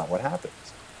care about what happens.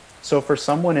 So for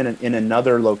someone in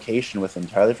another location with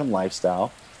entirely different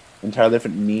lifestyle, entirely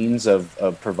different means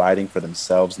of providing for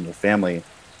themselves and their family,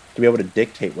 to be able to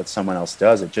dictate what someone else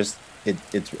does,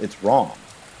 it's wrong.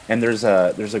 And there's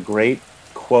a great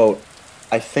quote.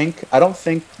 I don't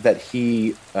think that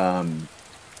he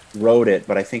wrote it,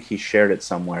 but I think he shared it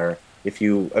somewhere. If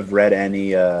you have read any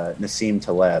Nassim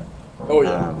Taleb, Oh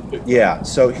yeah. yeah.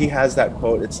 So he has that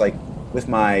quote. It's like, with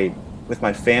my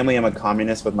family, I'm a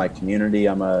communist. With my community,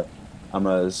 I'm a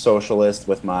socialist.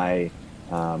 With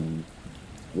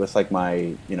like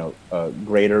my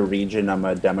greater region, I'm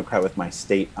a Democrat. With my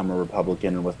state, I'm a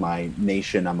Republican. And with my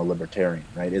nation, I'm a libertarian.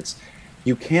 Right?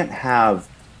 You can't have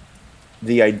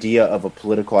the idea of a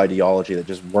political ideology that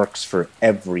just works for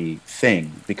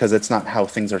everything, because it's not how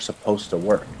things are supposed to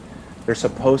work. They're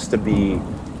supposed to be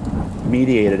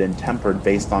mediated and tempered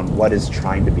based on what is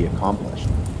trying to be accomplished.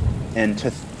 And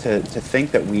to think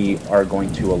that we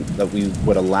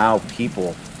would allow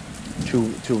people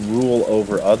to rule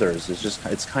over others is just,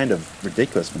 it's kind of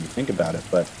ridiculous when you think about it.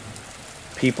 But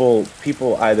people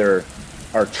either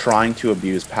are trying to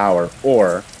abuse power,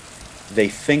 or they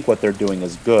think what they're doing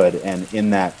is good, and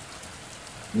in that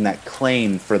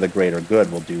claim for the greater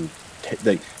good will do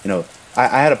I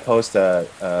had a post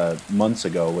months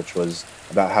ago which was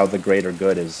about how the greater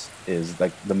good is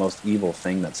like the most evil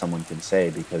thing that someone can say,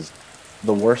 because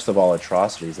the worst of all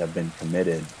atrocities have been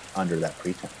committed under that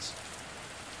pretense.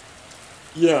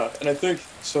 Yeah, and I think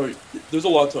so. There's a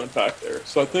lot to unpack there.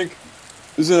 So I think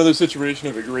this is another situation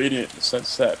of a gradient in the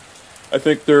sense that I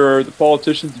think there are the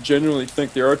politicians that genuinely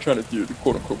think they are trying to do the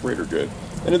quote unquote greater good.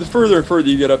 And the further and further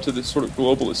you get up to this sort of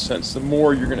globalist sense, the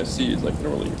more you're going to see is like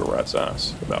nearly a rat's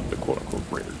ass about the quote unquote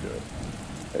greater good.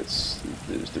 There's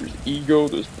ego,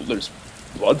 there's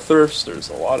bloodthirst, there's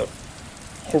a lot of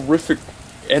horrific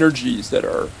energies that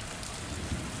are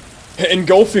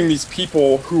engulfing these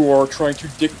people who are trying to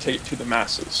dictate to the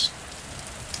masses.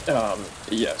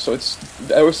 Yeah, so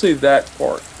I would say that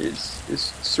part is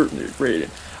certainly a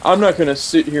gradient. I'm not going to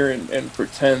sit here and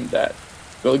pretend that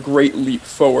the great leap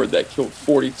forward that killed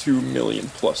 42 million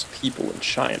plus people in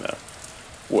China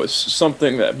was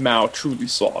something that Mao truly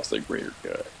saw as the greater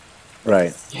good.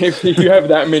 Right. If you have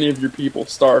that many of your people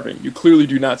starving, you clearly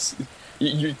do not.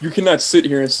 You cannot sit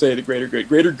here and say the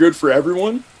greater good for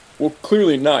everyone. Well,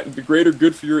 clearly not. The greater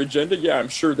good for your agenda. Yeah, I'm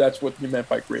sure that's what you meant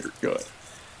by greater good.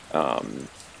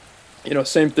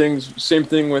 Same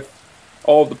thing with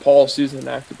all of the policies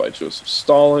enacted by Joseph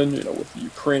Stalin, with the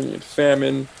Ukrainian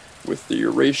famine, with the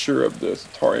erasure of the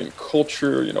Tatarian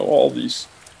culture, all these.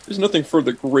 There's nothing for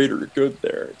the greater good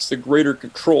there. It's the greater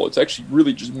control. It's actually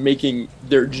really just making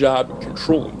their job and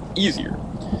controlling easier.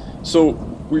 So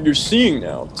what you're seeing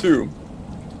now, too,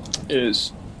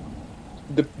 is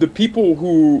the people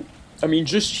who,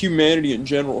 just humanity in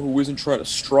general, who isn't trying to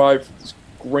strive for this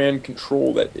grand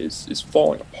control that is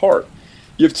falling apart.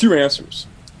 You have two answers.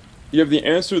 You have the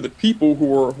answer of the people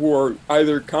who are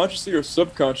either consciously or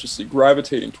subconsciously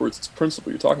gravitating towards this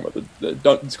principle you're talking about.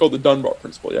 It's called the Dunbar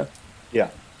principle, yeah? Yeah.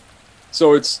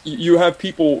 So you have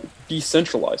people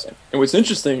decentralizing. And what's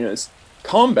interesting is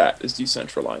combat is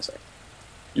decentralizing.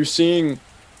 You're seeing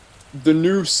the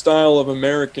new style of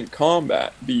American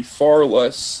combat be far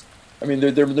less.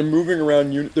 They're moving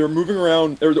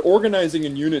around. They're organizing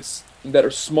in units that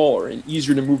are smaller and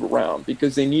easier to move around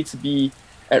because they need to be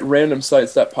at random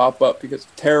sites that pop up because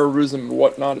of terrorism and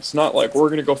whatnot. It's not like we're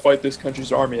going to go fight this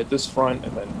country's army at this front,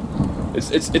 and then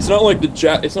it's not like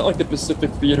the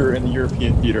Pacific theater and the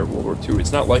European theater of World War II.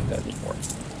 It's not like that anymore.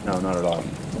 No, not at all.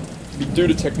 Due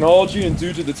to technology and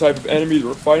due to the type of enemy that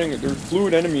we're fighting, they're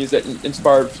fluid enemies that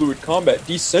inspired fluid combat,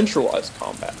 decentralized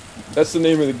combat. That's the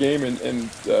name of the game in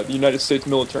the United States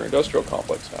military-industrial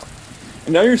complex now.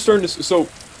 And now you're starting to. So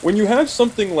when you have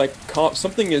something like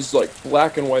something as like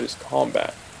black and white as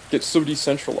combat gets so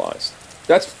decentralized,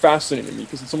 that's fascinating to me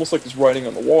because it's almost like this writing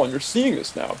on the wall. And you're seeing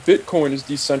this now. Bitcoin is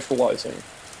decentralizing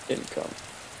income.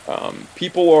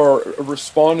 People are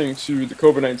responding to the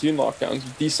COVID-19 lockdowns,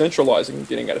 decentralizing and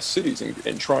getting out of cities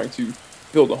and trying to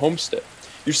build a homestead.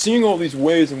 You're seeing all these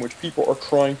ways in which people are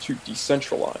trying to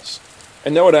decentralize.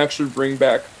 And that would actually bring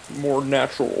back more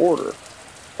natural order.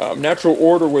 Natural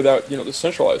order without, the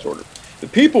centralized order. The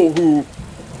people who,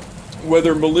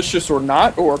 whether malicious or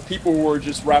not, or people who are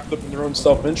just wrapped up in their own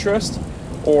self-interest,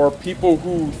 or people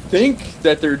who think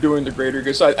that they're doing the greater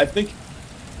good. So I think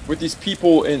with these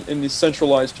people in these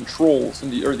centralized controls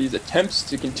or these attempts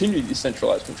to continue these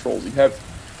centralized controls, you have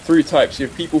three types. You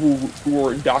have people who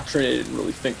are indoctrinated and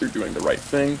really think they're doing the right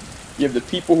thing. You have the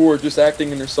people who are just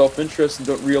acting in their self-interest and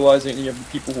don't realize it, and you have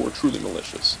the people who are truly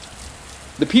malicious.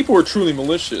 The people who are truly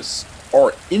malicious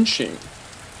are inching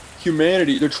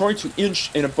humanity. They're trying to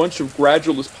inch in a bunch of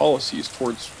gradualist policies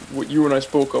towards what you and I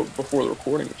spoke of before the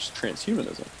recording, which is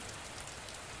transhumanism.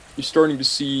 You're starting to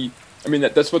see, I mean,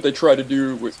 that's what they tried to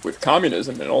do with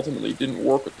communism, and ultimately didn't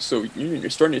work with the Soviet Union.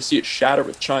 You're starting to see it shatter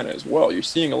with China as well. You're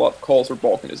seeing a lot of calls for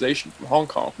balkanization from Hong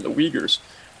Kong, from the Uyghurs,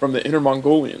 from the Inner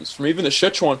Mongolians, from even the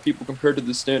Sichuan people compared to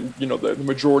the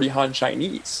majority Han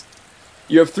Chinese.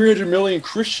 You have 300 million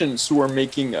Christians who are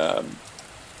making the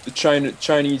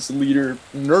Chinese leader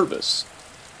nervous.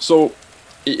 So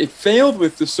it failed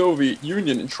with the Soviet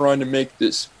Union in trying to make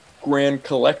this grand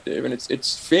collective, and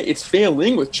it's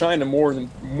failing with China more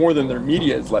than their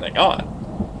media is letting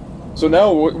on. So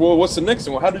now, well, what's the next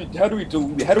thing? Well, how do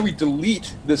we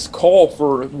delete this call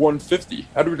for 150?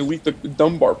 How do we delete the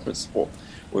Dunbar principle?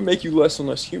 We make you less and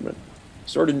less human.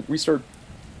 We start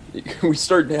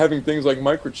having things like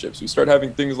microchips. We start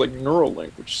having things like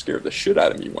Neuralink, which scared the shit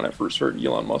out of me when I first heard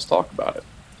Elon Musk talk about it.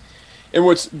 And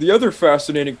what's the other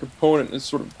fascinating component in this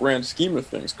sort of grand scheme of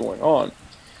things going on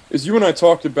is you and I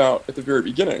talked about at the very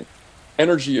beginning,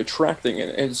 energy attracting,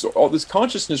 and so all this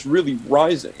consciousness really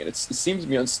rising, and it seems to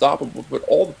be unstoppable, but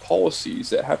all the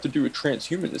policies that have to do with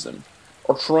transhumanism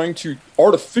are trying to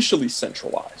artificially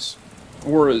centralize,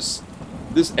 whereas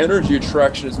this energy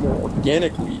attraction is more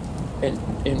organically and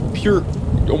pure,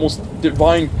 almost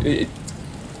divinely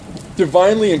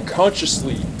and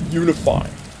consciously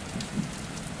unifying.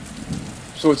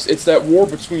 So it's that war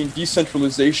between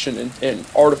decentralization and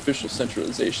artificial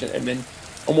centralization, and then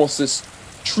almost this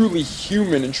truly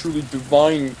human and truly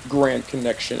divine grand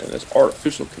connection and this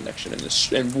artificial connection,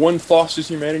 and one fosters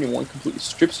humanity and one completely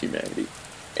strips humanity.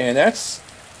 And that's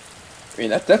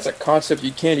a concept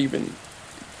you can't even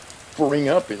bring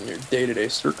up in your day-to-day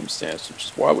circumstance, which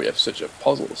is why we have such a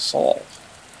puzzle to solve.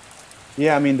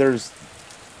 Yeah, I mean,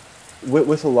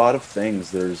 with a lot of things,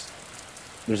 there's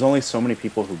only so many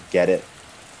people who get it.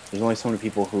 There's only so many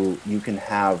people who you can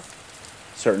have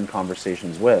certain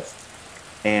conversations with,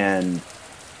 and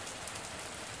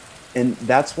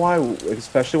that's why,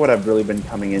 especially what I've really been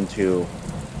coming into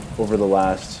over the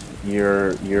last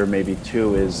year maybe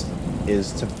two, is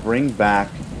to bring back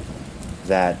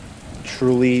that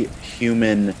truly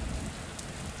human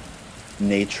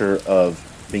nature of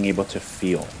being able to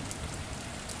feel.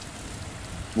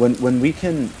 When we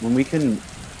can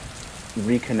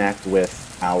reconnect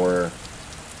with our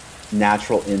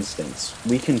natural instincts,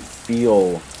 we can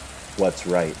feel what's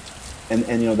right, and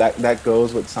that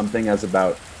goes with something as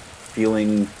about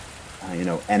feeling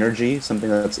energy, something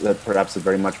that perhaps is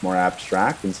very much more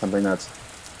abstract, and something that's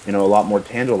a lot more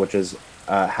tangible, which is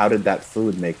how did that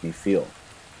food make me feel.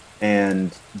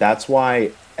 And that's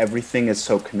why everything is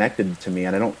so connected to me,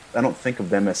 and I don't think of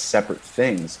them as separate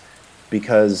things,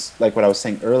 because like what I was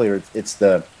saying earlier, it's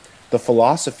the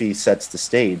philosophy sets the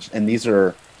stage, and these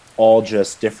are all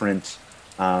just different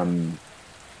conduits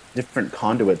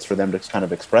for them to kind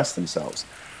of express themselves.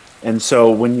 And so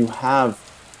when you have,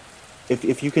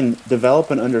 if you can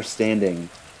develop an understanding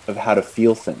of how to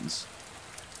feel things,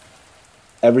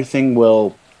 everything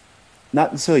will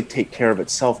not necessarily take care of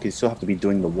itself, because you still have to be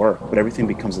doing the work, but everything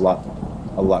becomes a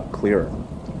lot clearer.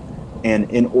 And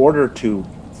in order to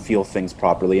feel things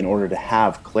properly, in order to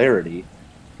have clarity,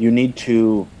 you need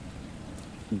to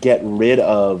get rid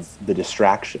of the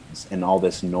distractions and all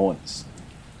this noise.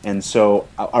 And so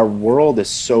our world is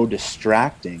so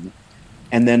distracting,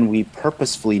 and then we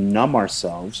purposefully numb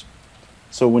ourselves.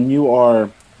 So when you are,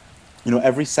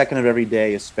 every second of every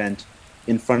day is spent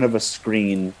in front of a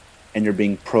screen, and you're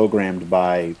being programmed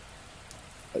by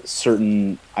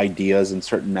certain ideas and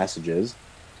certain messages,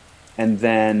 and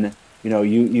then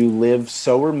you live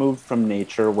so removed from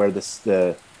nature, where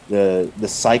the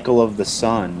cycle of the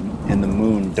sun and the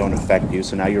moon don't affect you,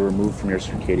 so now you're removed from your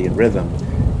circadian rhythm,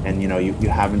 and you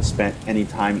haven't spent any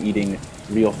time eating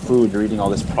real food. You're eating all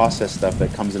this processed stuff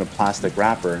that comes in a plastic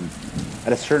wrapper, and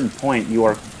at a certain point you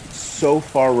are so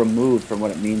far removed from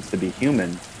what it means to be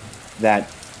human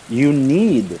that you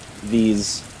need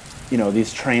these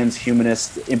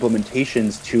transhumanist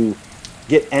implementations to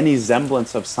get any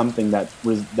semblance of something that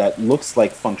looks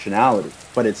like functionality,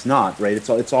 but it's not, right?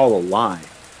 It's all a lie.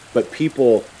 But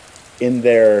people, in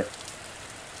their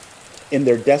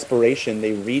desperation,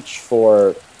 they reach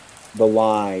for the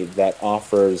lie that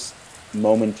offers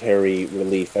momentary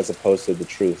relief as opposed to the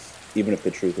truth, even if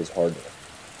the truth is harder.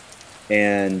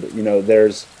 And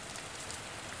there's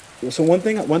so one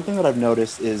thing that I've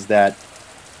noticed is that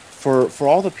for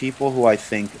all the people who I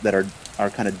think that are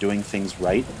kind of doing things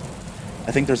right,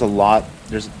 I think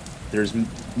there's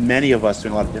many of us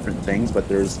doing a lot of different things, but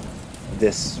this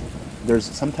there's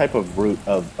some type of root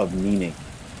of meaning.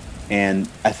 And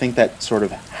I think that sort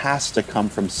of has to come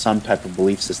from some type of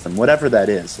belief system, whatever that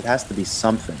is. It has to be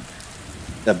something,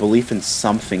 that belief in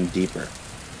something deeper.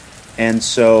 And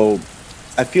so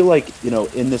I feel like,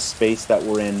 in this space that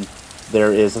we're in,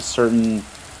 there is a certain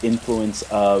influence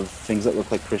of things that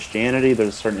look like Christianity. There's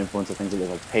a certain influence of things that look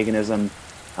like paganism.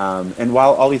 And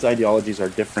while all these ideologies are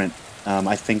different,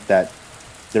 I think that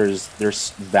there's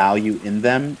value in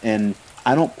them. And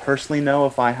I don't personally know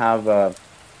if I have a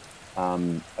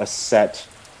set,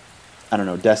 I don't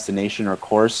know, destination or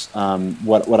course.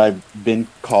 What I've been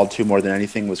called to more than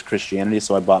anything was Christianity.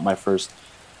 So I bought my first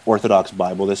Orthodox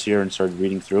Bible this year and started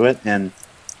reading through it. And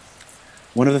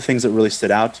one of the things that really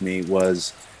stood out to me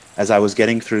was, as I was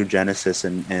getting through Genesis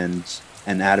and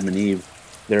Adam and Eve,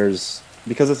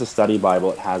 because it's a study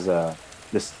Bible, it has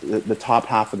the top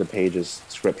half of the page is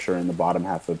scripture and the bottom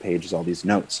half of the page is all these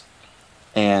notes.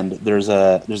 And there's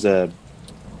a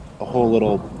whole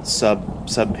little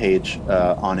sub page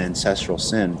on ancestral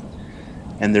sin,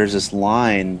 and there's this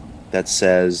line that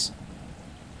says,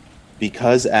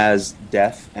 "Because as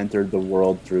death entered the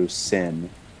world through sin,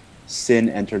 sin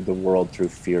entered the world through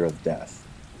fear of death."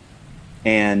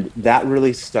 And that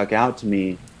really stuck out to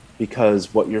me,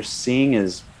 because what you're seeing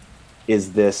is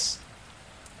this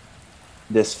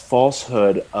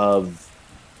falsehood of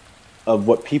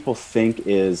what people think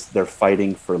is they're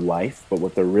fighting for life, but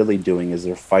what they're really doing is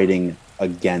they're fighting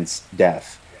against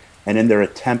death. And in their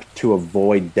attempt to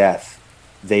avoid death,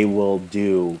 they will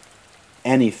do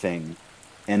anything.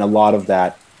 And a lot of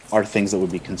that are things that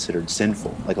would be considered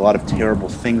sinful. Like, a lot of terrible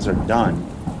things are done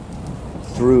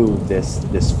through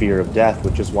this fear of death,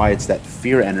 which is why it's that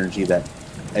fear energy that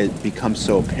it becomes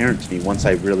so apparent to me once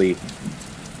I really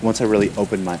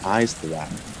opened my eyes to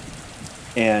that.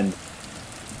 And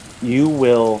you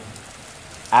will,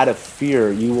 out of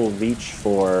fear, you will reach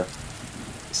for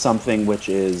something which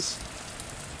is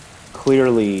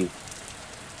clearly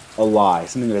a lie,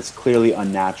 something that's clearly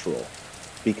unnatural,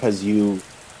 because you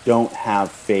don't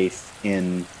have faith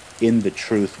in the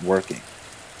truth working.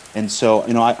 And so,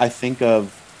 I think a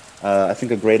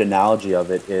great analogy of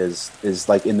it is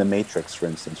like in the Matrix, for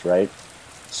instance, right?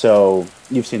 So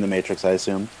you've seen the Matrix, I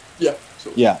assume. Yeah.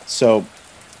 Yeah. So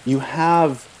you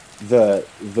have the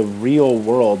real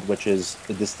world, which is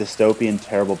this dystopian,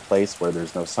 terrible place where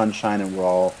there's no sunshine, and we're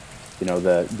all,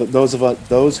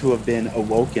 those who have been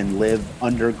awoken live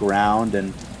underground,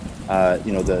 and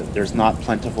there's not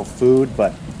plentiful food,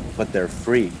 but they're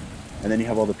free. And then you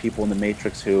have all the people in the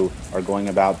Matrix who are going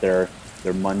about their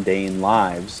mundane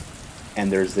lives,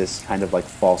 and there's this kind of like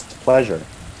false pleasure.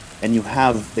 And you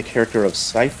have the character of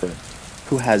Cypher,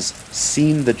 who has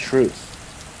seen the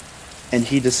truth, and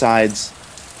he decides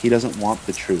he doesn't want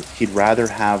the truth. He'd rather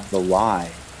have the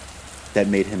lie that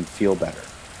made him feel better,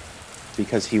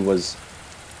 because he was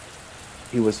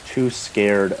too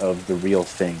scared of the real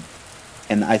thing.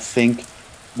 And I think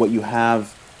what you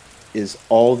have is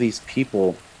all these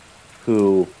people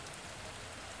who,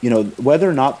 whether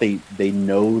or not they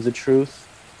know the truth,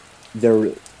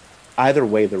 they're either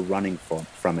way, they're running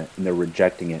from it, and they're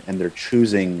rejecting it, and they're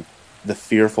choosing the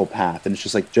fearful path. And it's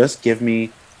just like, just give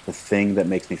me the thing that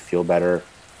makes me feel better.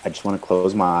 I just want to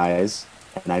close my eyes,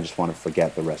 and I just want to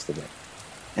forget the rest of it.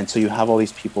 And so you have all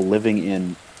these people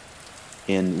living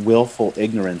in willful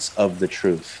ignorance of the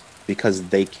truth, because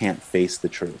they can't face the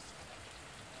truth.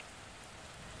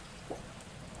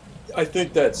 I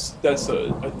think that's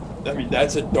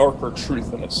a darker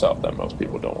truth in itself that most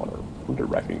people don't want to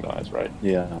recognize, right?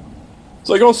 Yeah. It's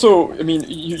like, also,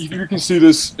 you can see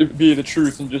this be the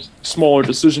truth in just smaller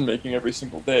decision making every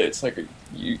single day. It's like,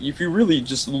 if you really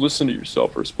just listen to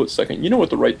yourself for a split second, you know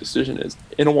what the right decision is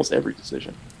in almost every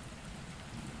decision.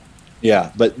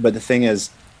 Yeah, but the thing is,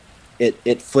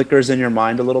 it flickers in your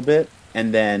mind a little bit,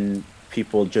 and then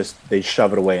people they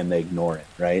shove it away and they ignore it,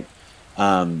 right?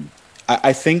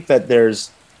 I think that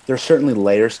there's certainly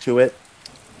layers to it.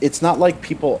 It's not like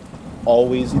people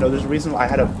always, there's a reason. I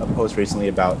had a post recently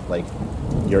about like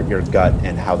your gut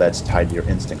and how that's tied to your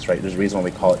instincts, right? There's a reason why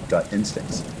we call it gut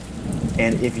instincts.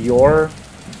 And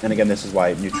and again, this is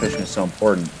why nutrition is so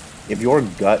important. If your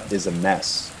gut is a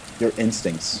mess, your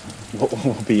instincts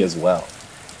will be as well.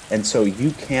 And so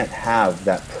you can't have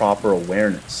that proper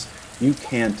awareness. You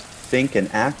can't think and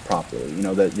act properly.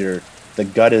 That the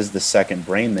gut is the second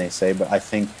brain, they say, but I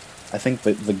think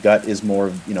that the gut is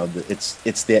more,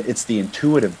 it's the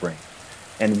intuitive brain.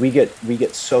 And we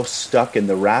get so stuck in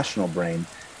the rational brain,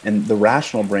 and the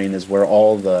rational brain is where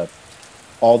all the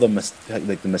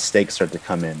mistakes start to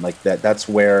come in. Like that's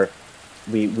where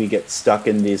we get stuck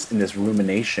in this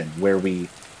rumination where we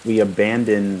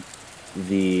abandon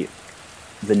the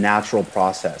natural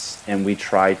process, and we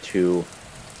try to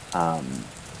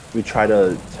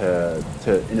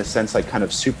in a sense like kind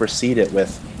of supersede it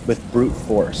with brute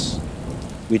force.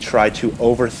 We try to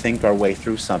overthink our way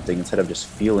through something instead of just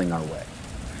feeling our way.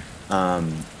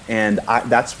 And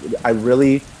I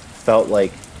really felt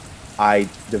like I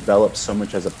developed so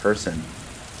much as a person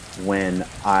when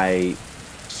I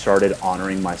started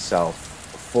honoring myself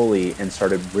fully and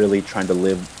started really trying to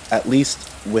live, at least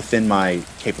within my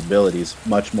capabilities,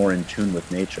 much more in tune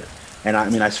with nature. And I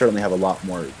mean, I certainly have a lot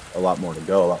more to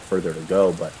go, a lot further to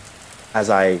go. But as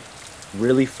I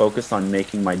really focused on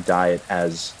making my diet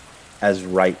as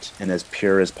right and as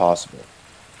pure as possible,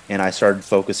 and I started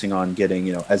focusing on getting,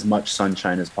 as much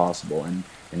sunshine as possible and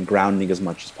grounding as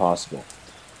much as possible,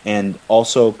 and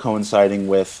also coinciding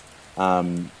with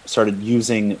started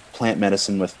using plant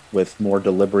medicine with more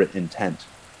deliberate intent,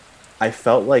 I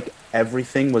felt like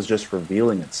everything was just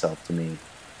revealing itself to me,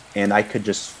 and I could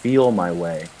just feel my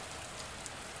way.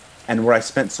 And where I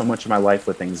spent so much of my life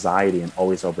with anxiety and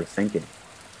always overthinking,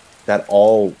 that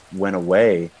all went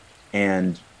away.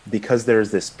 And because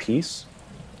there's this peace,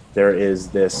 there is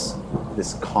this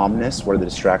calmness where the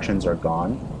distractions are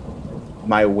gone,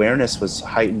 my awareness was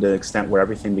heightened to an extent where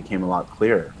everything became a lot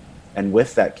clearer. And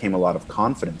with that came a lot of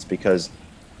confidence, because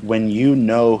when you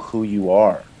know who you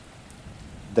are,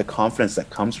 the confidence that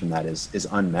comes from that is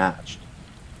unmatched.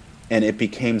 And it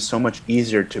became so much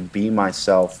easier to be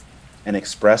myself and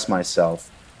express myself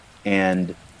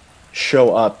and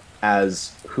show up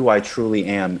as who I truly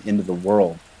am into the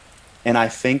world. And I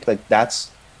think like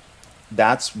that's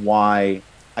why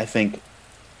I think,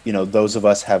 those of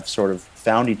us have sort of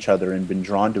found each other and been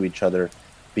drawn to each other,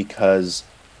 because,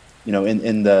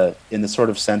 in the sort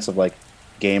of sense of like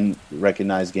game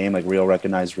recognize game, like real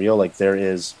recognize real, like there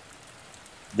is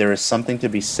something to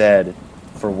be said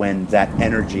for when that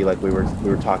energy, like we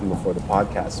were talking before the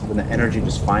podcast, when the energy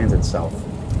just finds itself,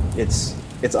 it's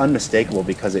unmistakable,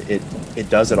 because it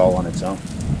does it all on its own.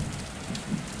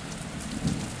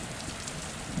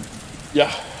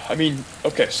 Yeah, I mean,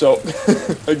 okay, so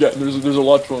again, there's a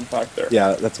lot to unpack there.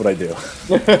 Yeah, that's what I do.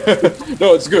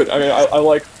 No, it's good. I mean, I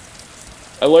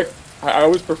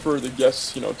always prefer the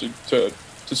guests,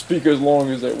 to speak as long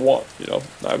as they want.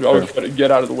 I always try to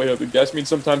get out of the way of the guest. I mean,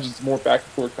 sometimes it's more back and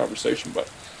forth conversation, but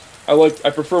I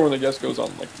prefer when the guest goes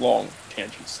on like long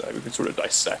tangents that we can sort of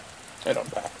dissect and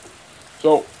unpack.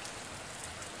 So,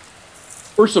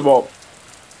 first of all,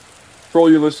 for all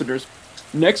your listeners,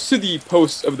 next to the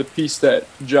post of the piece that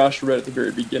Josh read at the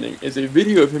very beginning is a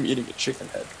video of him eating a chicken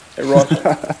head, a raw chicken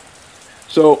head.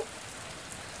 So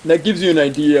that gives you an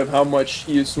idea of how much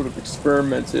he has sort of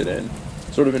experimented and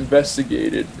sort of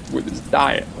investigated with his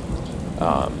diet.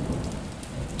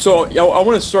 So I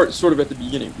want to start sort of at the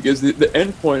beginning, because the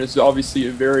end point is obviously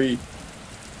a very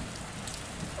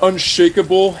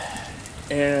unshakable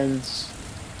and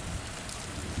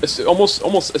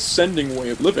almost ascending way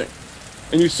of living.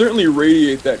 And you certainly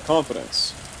radiate that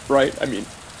confidence, right? I'm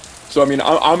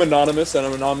anonymous, and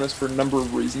I'm anonymous for a number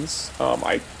of reasons.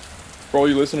 For all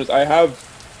you listeners, I have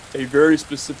a very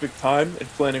specific time in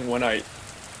planning when I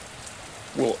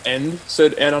will end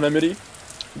said anonymity,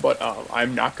 but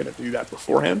I'm not going to do that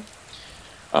beforehand.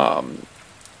 But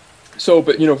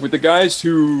with the guys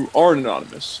who aren't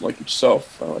anonymous, like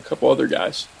yourself, a couple other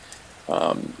guys,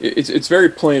 it's very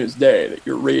plain as day that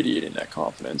you're radiating that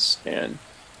confidence. And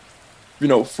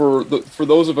for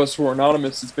those of us who are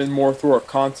anonymous, it's been more through our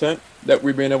content that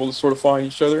we've been able to sort of find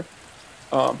each other.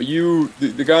 But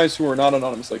the guys who are not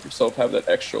anonymous like yourself have that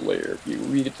extra layer of you.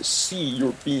 We get to see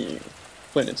your being,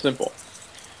 plain and simple.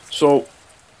 So,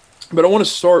 but I want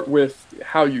to start with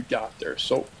how you got there.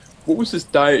 So, what was this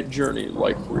diet journey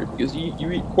like for you? Because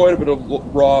you eat quite a bit of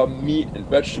raw meat and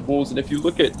vegetables, and if you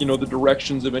look at the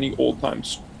directions of any old-time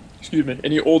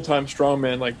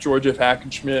strongman like George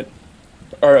Hackenschmidt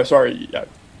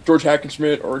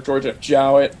or George F.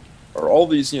 Jowett, or all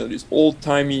these these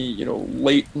old-timey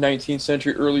late 19th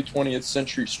century, early 20th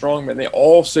century strongmen, they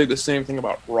all say the same thing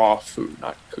about raw food,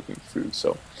 not cooking food.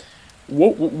 So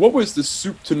what was the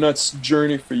soup to nuts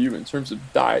journey for you in terms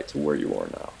of diet to where you are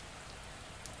now?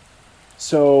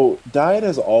 So diet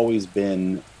has always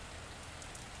been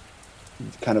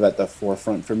kind of at the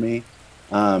forefront for me.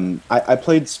 I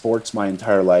played sports my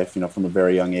entire life, from a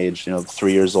very young age.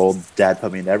 3 years old, dad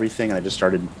put me into everything, and I just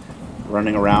started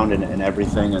running around and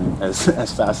everything, and as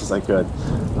fast as I could.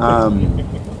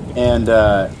 And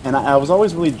I was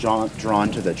always really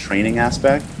drawn to the training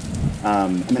aspect. I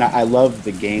mean, I loved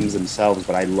the games themselves,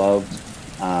 but I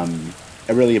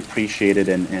really appreciated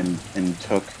and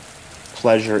took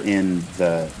pleasure in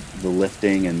the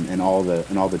lifting and all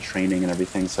the training and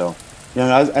everything. So, you know,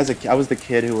 I was the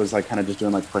kid who was like kind of just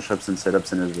doing like push-ups and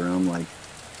sit-ups in his room, like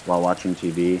while watching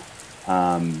TV.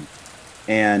 Um,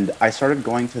 and I started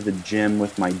going to the gym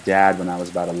with my dad when I was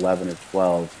about 11 or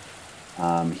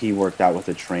 12. He worked out with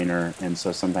a trainer, and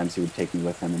so sometimes he would take me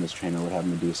with him, and his trainer would have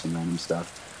me do some random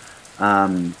stuff.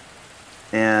 Um,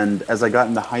 and as I got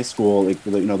into high school,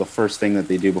 you know, the first thing that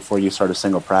they do before you start a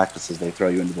single practice is they throw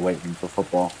you into the weight room for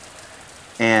football.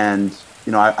 And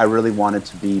you know, I really wanted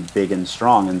to be big and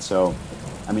strong, and so,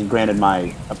 I mean, granted,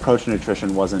 my approach to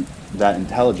nutrition wasn't that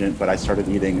intelligent, but I started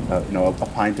eating, you know, a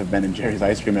pint of Ben and Jerry's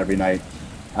ice cream every night,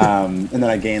 and then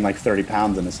I gained like 30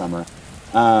 pounds in the summer.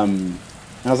 And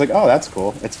I was like, oh, that's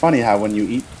cool. It's funny how when you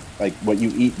eat, like what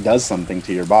you eat does something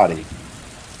to your body.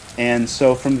 And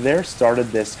so from there started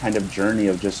this kind of journey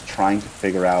of just trying to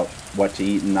figure out what to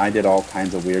eat. And I did all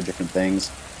kinds of weird different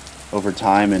things over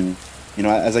time. And, you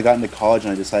know, as I got into college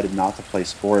and I decided not to play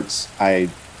sports, I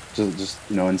just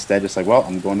you know, instead just like, well,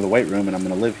 I'm going to the weight room and I'm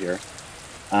going to live here.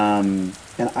 And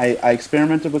I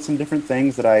experimented with some different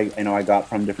things that you know, I got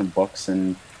from different books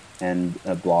and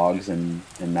blogs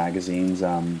and magazines.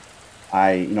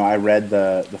 You know, I read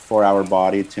the 4 Hour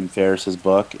Body, Tim Ferriss's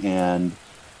book, and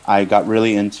I got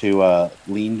really into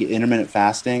intermittent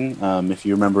fasting. If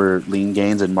you remember Lean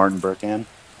Gains and Martin Burkhan.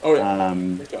 Oh yeah.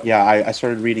 Yeah, I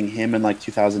started reading him in like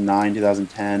 2009,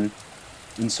 2010.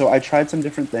 And so I tried some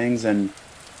different things. And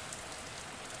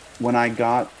when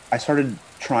I started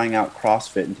trying out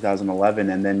CrossFit in 2011,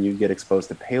 and then you get exposed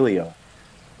to paleo.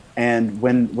 And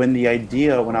when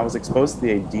I was exposed to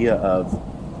the idea of,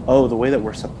 oh, the way that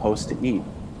we're supposed to eat,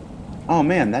 oh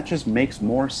man, that just makes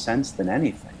more sense than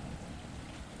anything.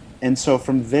 And so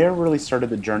from there really started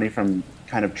the journey from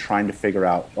kind of trying to figure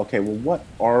out, okay, well, what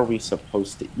are we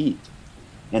supposed to eat?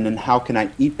 And then how can I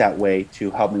eat that way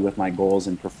to help me with my goals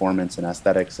and performance and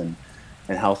aesthetics and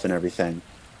health and everything?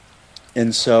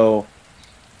 And so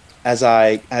as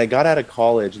I got out of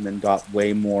college and then got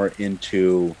way more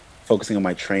into focusing on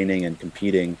my training and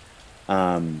competing,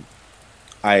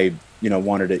 I, you know,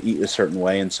 wanted to eat a certain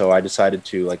way. And so I decided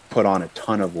to like put on a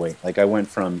ton of weight. Like I went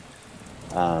from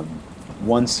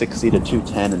 160 to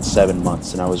 210 in 7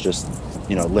 months. And I was just,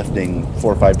 you know, lifting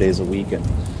 4 or 5 days a week. And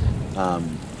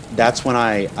that's when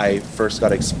I first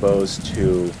got exposed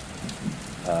to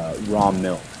raw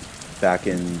milk back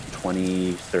in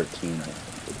 2013, I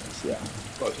think it was. Yeah.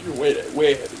 Oh, so you're way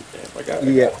ahead of the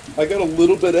game. I got a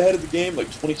little bit ahead of the game. Like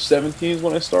 2017 is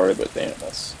when I started, but damn,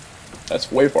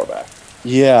 that's way far back.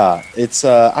 Yeah, it's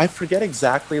I forget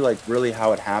exactly like really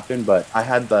how it happened, but I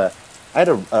had a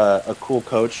cool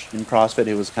coach in CrossFit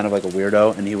who was kind of like a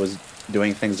weirdo, and he was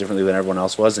doing things differently than everyone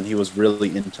else was, and he was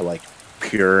really into like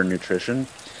pure nutrition.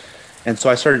 And so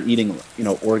I started eating, you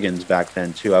know, organs back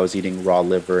then too. I was eating raw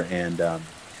liver, and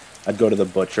I'd go to the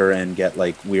butcher and get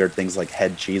like weird things like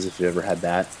head cheese. If you ever had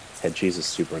that, head cheese is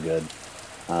super good.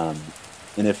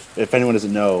 And if anyone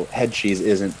doesn't know, head cheese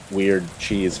isn't weird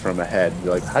cheese from a head.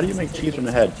 You're like, how do you make cheese from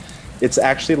a head? It's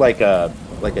actually like a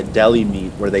deli meat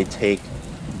where they take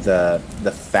the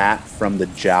fat from the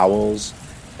jowls,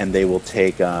 and they will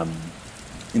take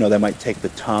you know, they might take the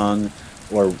tongue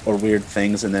or weird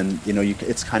things, and then, you know,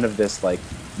 it's kind of this like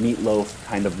meatloaf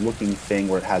kind of looking thing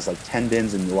where it has like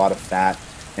tendons and a lot of fat,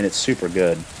 and it's super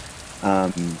good.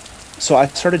 So I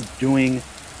started doing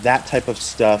that type of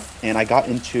stuff, and I got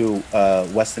into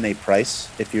Weston A. Price,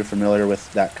 if you're familiar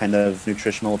with that kind of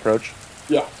nutritional approach.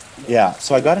 Yeah,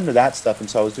 so I got into that stuff, and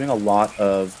so I was doing a lot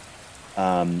of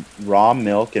raw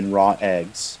milk and raw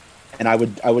eggs, and I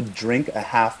would drink a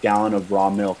half gallon of raw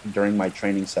milk during my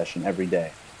training session every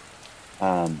day.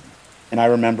 And I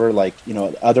remember, like, you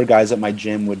know, other guys at my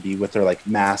gym would be with their like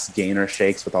mass gainer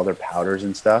shakes with all their powders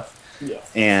and stuff. Yeah.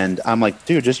 And I'm like,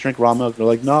 dude, just drink raw milk. They're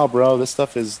like, no, bro, this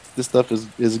stuff is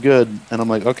good. And I'm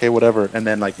like, okay, whatever. And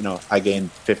then, like, you know, I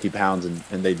gained 50 pounds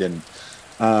and they didn't.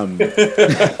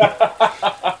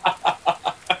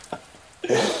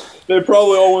 They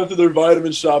probably all went to their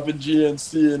vitamin shop at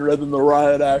GNC and read them the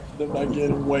riot act for them not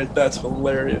gaining weight. That's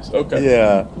hilarious. Okay.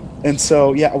 Yeah. And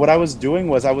so, yeah, what I was doing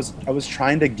was I was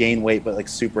trying to gain weight, but like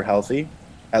super healthy,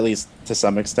 at least to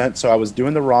some extent. So I was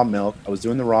doing the raw milk, I was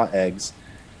doing the raw eggs,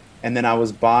 and then I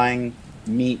was buying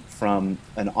meat from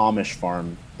an Amish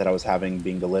farm that I was having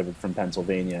being delivered from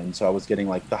Pennsylvania. And so I was getting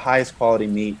like the highest quality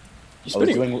meat. You're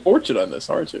spending a fortune on this,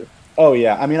 aren't you? Oh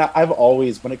yeah. I mean, I've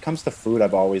always, when it comes to food,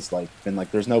 I've always like been like,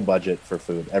 there's no budget for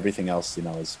food. Everything else, you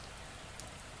know,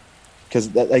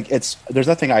 because like there's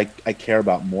nothing I care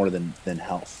about more than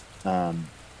health. And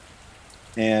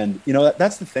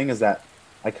that's the thing, is that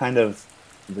I kind of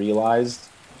realized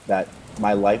that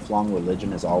my lifelong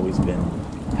religion has always been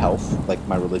health. Like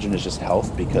my religion is just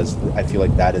health, because I feel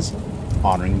like that is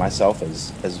honoring myself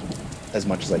as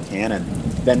much as I can. And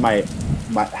then my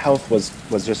health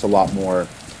was just a lot more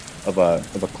of a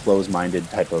closed-minded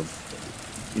type of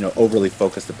overly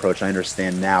focused approach. I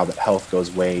understand now that health goes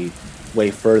way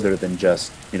further than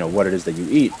just what it is that you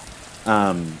eat.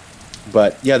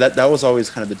 But yeah, that was always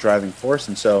kind of the driving force.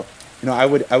 And so I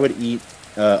would eat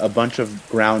a bunch of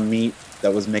ground meat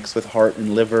that was mixed with heart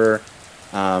and liver,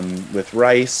 with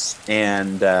rice,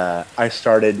 and I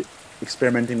started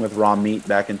experimenting with raw meat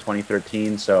back in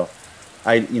 2013. So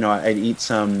I'd eat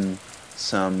some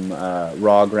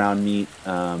raw ground meat.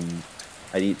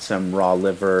 I'd eat some raw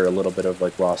liver, a little bit of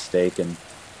like raw steak, and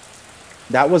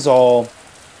that was all,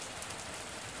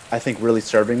 I think, really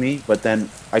serving me. But then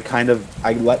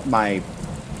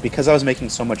because I was making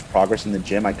so much progress in the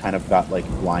gym, I kind of got like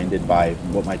blinded by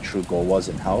what my true goal was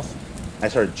in health. I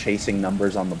started chasing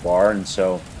numbers on the bar, and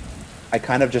so I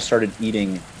kind of just started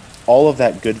eating all of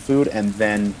that good food, and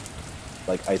then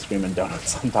like ice cream and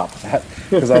donuts on top of that,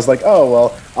 because I was like, oh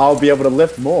well, I'll be able to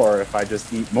lift more if I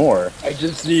just eat more. I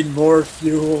just need more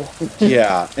fuel.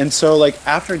 Yeah. And so like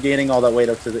after gaining all that weight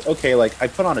up to okay, like I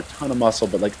put on a ton of muscle,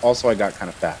 but like also I got kind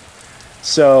of fat.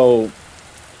 So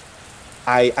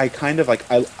I kind of like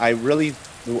I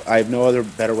have no other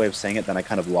better way of saying it than I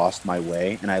kind of lost my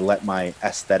way, and I let my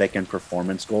aesthetic and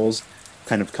performance goals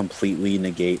kind of completely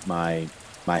negate my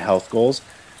health goals.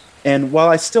 And while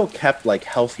I still kept like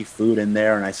healthy food in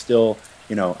there, and I still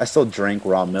drank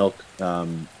raw milk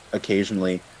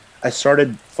occasionally, I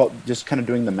started just kind of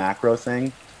doing the macro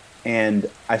thing, and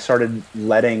I started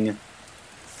letting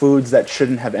foods that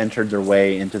shouldn't have entered their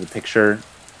way into the picture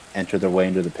enter their way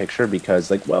into the picture,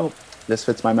 because like, well, this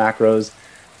fits my macros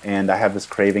and I have this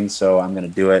craving, so I'm going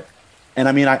to do it. And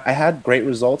I mean, I had great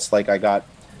results. Like I got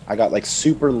like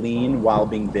super lean while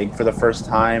being big for the first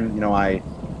time.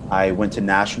 I went to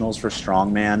nationals for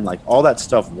strongman, like all that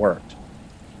stuff worked.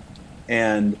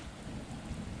 And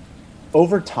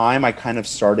over time, I kind of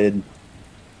started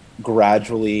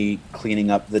gradually cleaning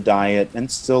up the diet,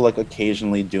 and still like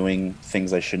occasionally doing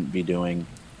things I shouldn't be doing.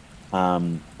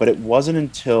 But it wasn't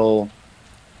until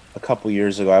a couple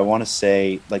years ago, I want to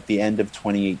say like the end of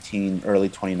 2018, early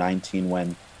 2019,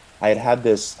 when I had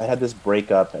this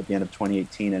breakup at the end of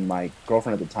 2018, and my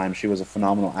girlfriend at the time, she was a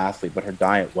phenomenal athlete, but her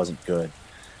diet wasn't good,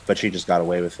 but she just got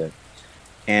away with it.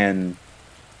 And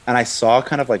I saw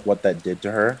kind of like what that did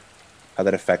to her, how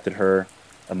that affected her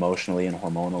emotionally and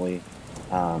hormonally.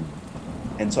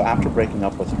 And so after breaking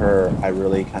up with her, I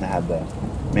really kind of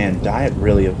had diet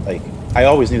really, like, I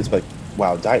always knew this, but like,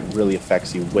 wow, diet really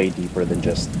affects you way deeper than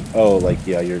just, oh, like,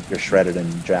 yeah, you're shredded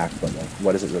and jacked, but like,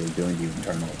 what is it really doing to you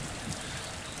internally?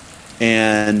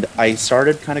 And I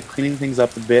started kind of cleaning things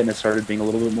up a bit, and I started being a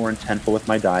little bit more intentful with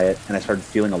my diet, and I started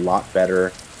feeling a lot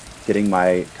better,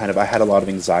 I had a lot of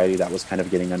anxiety that was kind of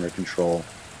getting under control.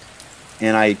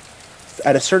 And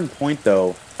at a certain point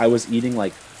though, I was eating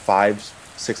like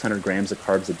 500-600 grams of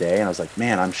carbs a day, and I was like,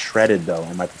 man, I'm shredded though,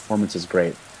 and my performance is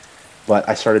great. But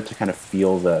I started to kind of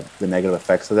feel the negative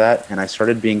effects of that, and I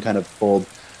started being kind of pulled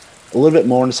a little bit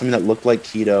more into something that looked like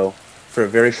keto for a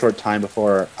very short time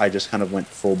before I just kind of went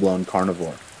full-blown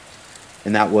carnivore.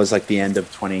 And that was like the end of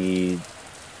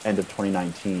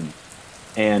 2019.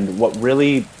 And what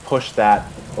really pushed that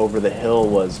over the hill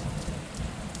was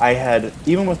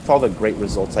even with all the great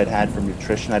results I'd had from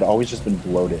nutrition, I'd always just been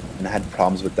bloated, and I had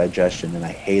problems with digestion, and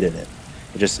I hated it.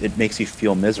 It makes you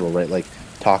feel miserable, right? Like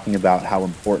talking about how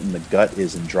important the gut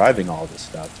is in driving all this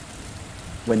stuff.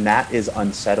 When that is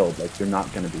unsettled, like, you're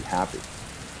not going to be happy.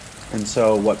 And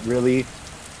so what really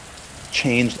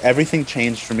everything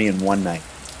changed for me in one night.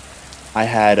 I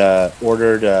had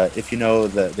ordered, if you know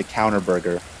the Counter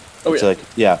Burger. Oh, it's yeah. Like,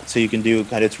 yeah, so you can do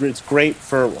it's great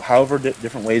for however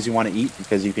different ways you want to eat,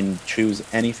 because you can choose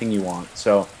anything you want.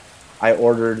 So I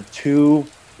ordered 2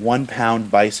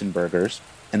 1-pound bison burgers,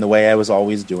 and the way I was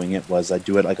always doing it was I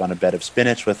do it like on a bed of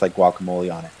spinach with like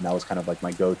guacamole on it, and that was kind of like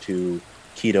my go-to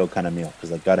keto kind of meal,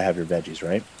 because like, gotta have your veggies,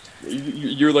 right?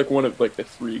 You're like one of like the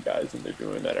 3 guys in there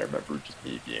doing that. I remember just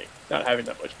me not having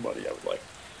that much money. I was like,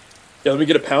 yeah, let me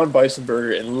get a pound bison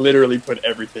burger and literally put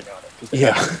everything on it.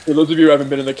 Yeah. For those of you who haven't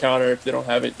been in the Counter, if they don't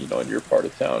have it, in your part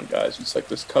of town, guys, it's like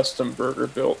this custom burger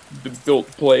built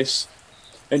place,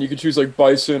 and you can choose like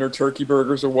bison or turkey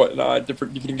burgers or whatnot.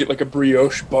 Different. You can get like a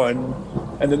brioche bun,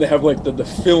 and then they have like the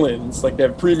fill-ins. Like they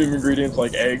have premium ingredients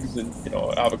like eggs and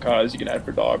avocados you can add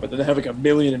for dog, but then they have like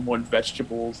 1,000,001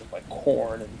 vegetables and like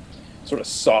corn and sort of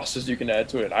sauces you can add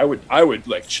to it. I would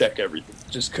like check everything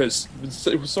just because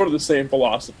it was sort of the same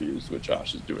philosophy as what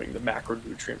Josh is doing, the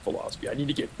macronutrient philosophy. I need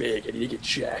to get big, I need to get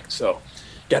jacked, so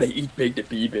got to eat big to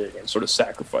be big, and sort of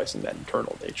sacrificing that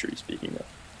internal nature he's speaking of.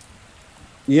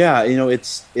 Yeah,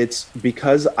 it's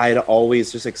because I'd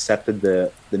always just accepted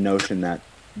the notion that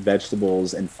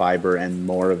vegetables and fiber and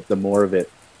more of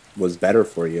it was better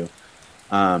for you.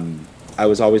 I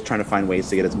was always trying to find ways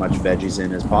to get as much veggies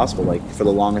in as possible. Like for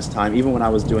the longest time, even when I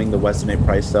was doing the Weston A.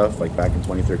 Price stuff, like back in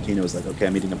 2013, it was like, okay,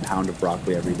 I'm eating a pound of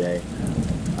broccoli every day.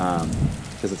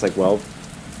 Because it's like, well,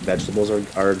 vegetables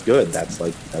are good. That's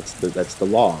the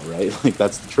law, right? Like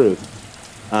that's the truth.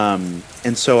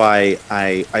 And so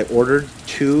I ordered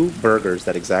 2 burgers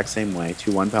that exact same way,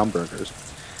 2 1-pound burgers.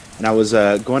 And I was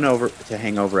going over to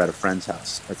hang over at a friend's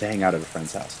house, or to hang out at a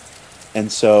friend's house. And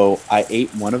so I ate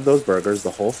one of those burgers,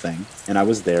 the whole thing, and I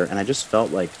was there, and I just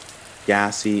felt like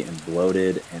gassy and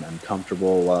bloated and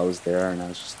uncomfortable while I was there. And I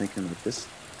was just thinking, like,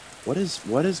 what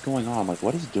is going on? Like,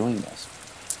 what is doing this?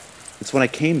 It's when I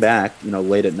came back,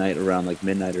 late at night, around like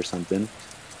midnight or something.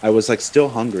 I was like still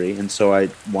hungry, and so I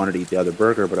wanted to eat the other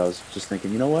burger, but I was just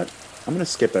thinking, you know what? I'm gonna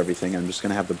skip everything. I'm just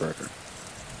gonna have the burger.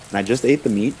 And I just ate the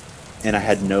meat, and I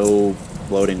had no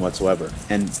bloating whatsoever.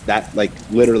 And that, like,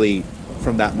 literally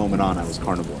from that moment on, I was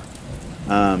carnivore.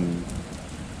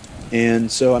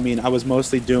 And so, I mean, I was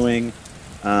mostly doing,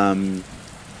 burger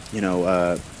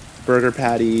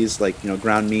patties, like,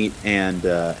 ground meat and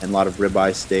a lot of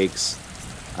ribeye steaks.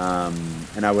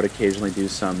 And I would occasionally do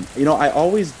some, I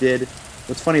always did,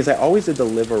 what's funny is I always did the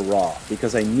liver raw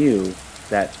because I knew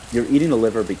that you're eating the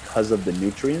liver because of the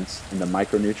nutrients and the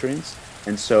micronutrients.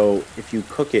 And so if you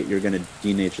cook it, you're going to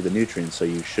denature the nutrients, so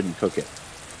you shouldn't cook it.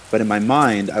 But in my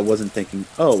mind, I wasn't thinking,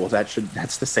 oh, well, that's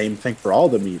the same thing for all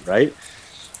the meat, right?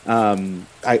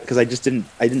 Because I didn't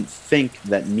think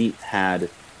that meat had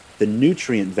the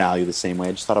nutrient value the same way.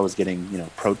 I just thought I was getting,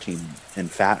 protein and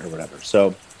fat or whatever.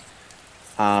 So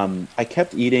I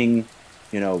kept eating,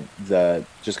 the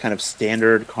just kind of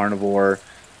standard carnivore,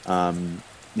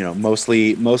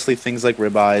 mostly things like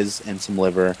ribeyes and some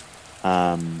liver.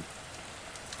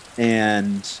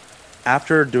 And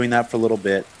after doing that for a little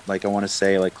bit, like I want to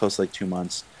say like close to like 2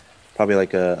 months, probably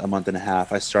like a month and a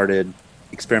half, I started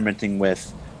experimenting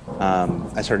with,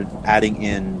 I started adding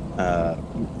in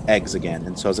eggs again.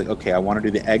 And so I was like, okay, I want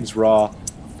to do the eggs raw,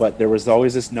 but there was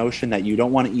always this notion that you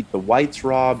don't want to eat the whites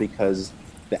raw because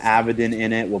the avidin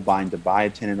in it will bind to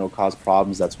biotin and it'll cause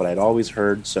problems. That's what I'd always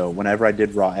heard. So whenever I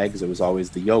did raw eggs, it was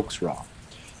always the yolks raw.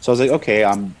 So I was like, okay,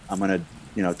 I'm going to,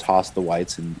 toss the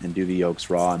whites and do the yolks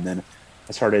raw. And then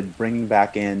I started bringing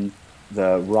back in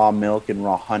the raw milk and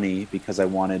raw honey because I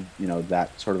wanted,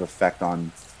 that sort of effect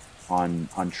on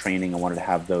training. I wanted to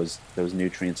have those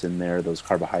nutrients in there, those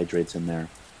carbohydrates in there.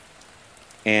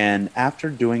 And after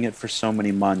doing it for so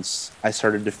many months, I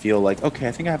started to feel like, okay,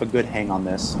 I think I have a good hang on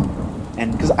this.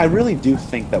 And because I really do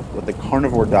think that what the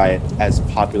carnivore diet, as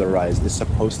popularized, is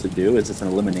supposed to do is it's an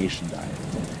elimination diet.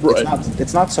 Right.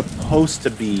 It's not supposed to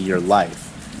be your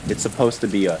life. It's supposed to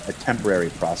be a temporary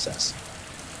process.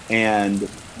 And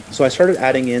so I started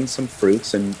adding in some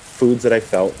fruits and foods that I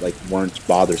felt like weren't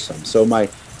bothersome. So my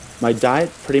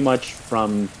diet pretty much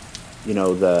from,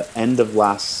 the end of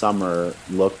last summer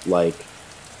looked like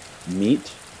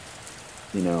meat,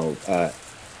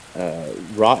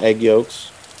 raw egg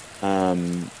yolks,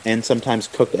 and sometimes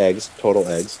cooked eggs, total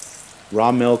eggs,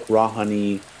 raw milk, raw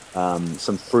honey,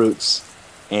 some fruits,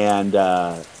 and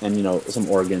some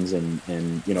organs and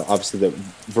obviously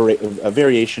a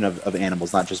variation of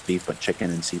animals, not just beef but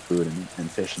chicken and seafood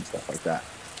and fish and stuff like that.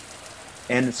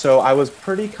 And so I was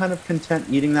pretty kind of content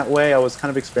eating that way. I was kind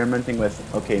of experimenting with,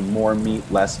 okay, more meat,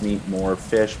 less meat, more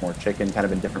fish, more chicken, kind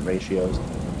of in different ratios.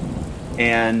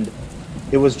 And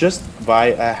it was just by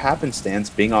a happenstance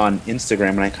being on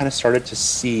Instagram, and I kind of started to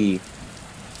see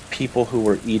people who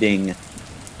were eating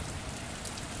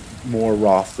more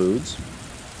raw foods.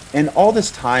 And all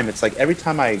this time, it's like every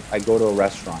time I go to a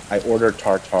restaurant, I order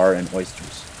tartare and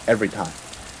oysters every time.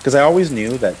 Because I always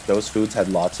knew that those foods had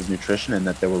lots of nutrition and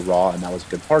that they were raw, and that was a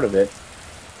good part of it.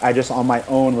 I just on my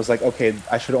own was like, okay,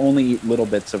 I should only eat little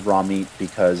bits of raw meat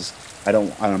because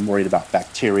I'm worried about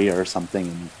bacteria or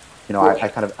something. And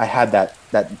I had that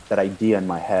idea in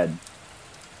my head.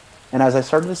 And as I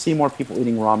started to see more people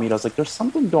eating raw meat, I was like, there's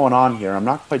something going on here. I'm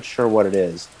not quite sure what it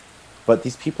is, but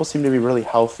these people seem to be really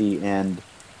healthy, and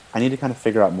I need to kind of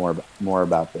figure out more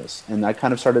about this. And I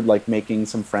kind of started like making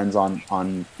some friends on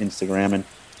Instagram,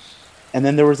 and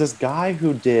then there was this guy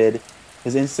who did,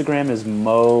 his Instagram is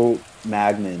Mo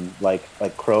Magnin, like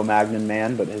Cro-Magnon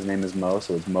man, but his name is Mo,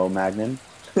 so it's Mo Magnin.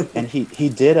 And he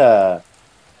did a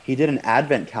he did an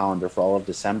advent calendar for all of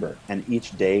December, and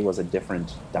each day was a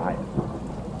different diet.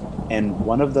 And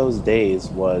one of those days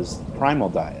was primal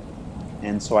diet.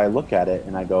 And so I look at it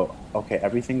and I go, okay,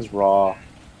 everything's raw.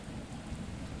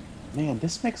 Man,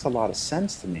 this makes a lot of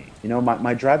sense to me.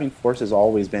 My driving force has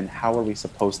always been, how are we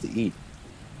supposed to eat?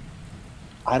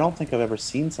 I don't think I've ever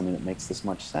seen something that makes this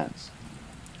much sense.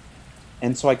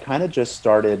 And so I kind of just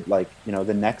started, like,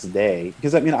 the next day,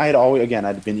 because I mean, I had always, again,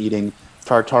 I'd been eating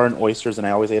tartar and oysters, and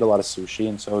I always ate a lot of sushi.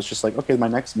 And so I was just like, okay, my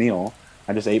next meal,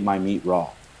 I just ate my meat raw,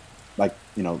 like,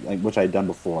 like, which I had done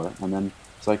before. And then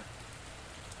it's like,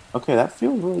 okay, that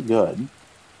feels really good.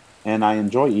 And I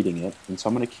enjoy eating it. And so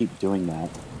I'm going to keep doing that.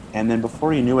 And then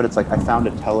before you knew it, it's like I found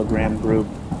a Telegram group,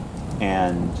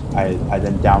 and I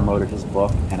then downloaded his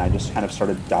book, and I just kind of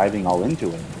started diving all into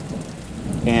it.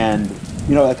 And,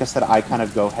 like I said, I kind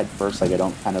of go head first. Like, I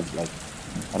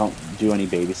don't do any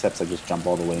baby steps. I just jump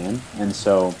all the way in. And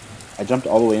so I jumped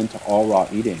all the way into all raw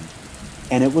eating.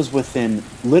 And it was within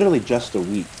literally just a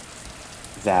week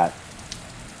that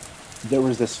there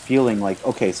was this feeling like,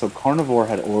 okay, so carnivore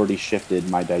had already shifted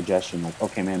my digestion. Like,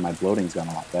 okay, man, my bloating's gone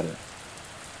a lot better.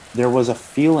 There was a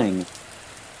feeling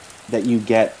that you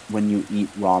get when you eat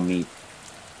raw meat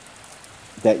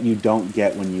that you don't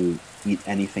get when you eat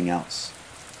anything else.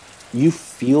 You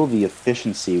feel the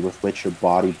efficiency with which your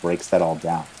body breaks that all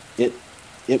down.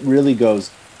 It really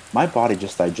goes, my body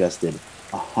just digested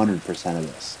 100% of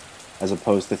this, as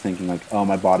opposed to thinking like, oh,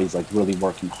 my body's like really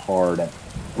working hard at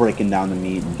breaking down the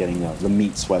meat and getting the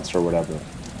meat sweats or whatever.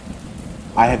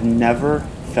 I have never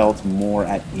felt more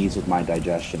at ease with my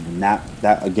digestion. And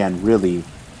that again, really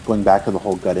going back to the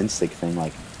whole gut instinct thing,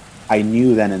 like I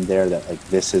knew then and there that like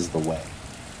this is the way.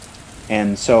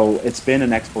 And so it's been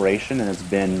an exploration, and it's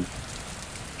been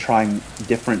trying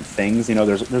different things.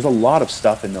 There's a lot of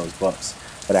stuff in those books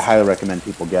that I highly recommend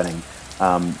people getting.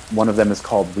 One of them is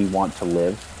called We Want to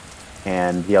Live,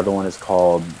 and the other one is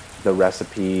called The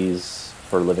Recipes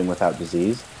for Living Without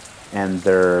Disease. And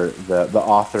the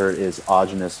author is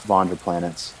Aajonus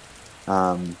Vonderplanitz,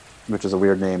 which is a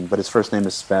weird name, but his first name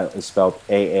is spelled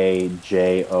Aajonus.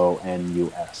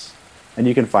 And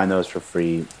you can find those for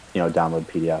free, download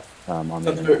PDF on the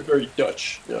That's internet. very, very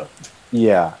Dutch. Yeah.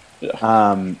 Yeah.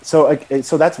 Yeah.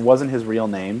 So that wasn't his real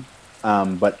name,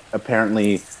 but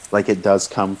apparently, like,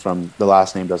 the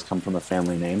last name does come from a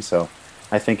family name. So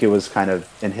I think it was kind of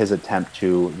in his attempt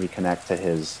to reconnect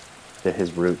to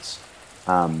his roots.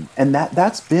 And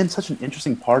that's been such an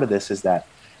interesting part of this, is that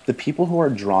the people who are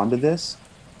drawn to this,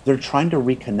 they're trying to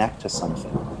reconnect to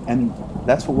something. And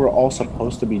that's what we're all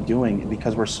supposed to be doing,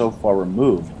 because we're so far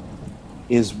removed,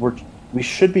 is we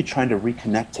should be trying to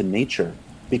reconnect to nature.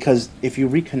 Because if you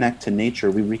reconnect to nature,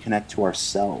 we reconnect to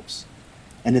ourselves.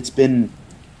 And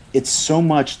it's so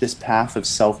much this path of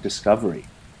self-discovery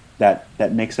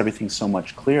that makes everything so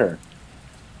much clearer.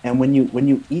 And when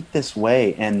you eat this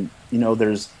way, and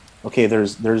there's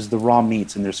the raw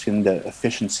meats, and there's feeling the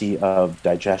efficiency of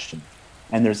digestion,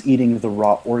 and there's eating the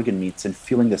raw organ meats and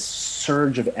feeling this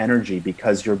surge of energy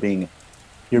because you're being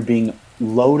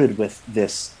loaded with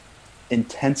this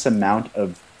intense amount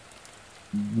of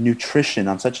nutrition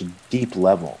on such a deep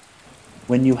level.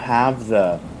 When you have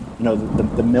the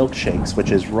milkshakes,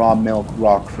 which is raw milk,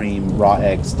 raw cream, raw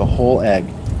eggs, the whole egg,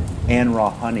 and raw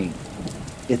honey,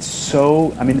 it's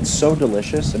so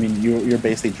delicious. I mean, you're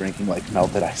basically drinking like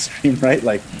melted ice cream, right?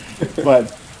 Like,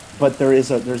 but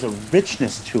there's a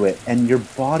richness to it, and your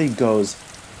body goes,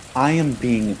 I am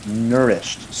being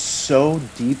nourished so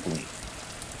deeply.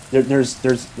 There's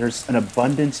an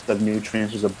abundance of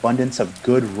nutrients. There's abundance of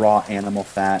good raw animal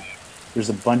fat. There's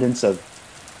abundance of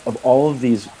all of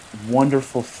these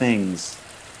wonderful things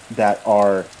that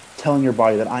are telling your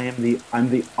body that I'm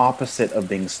the opposite of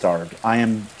being starved. I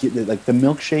am like, the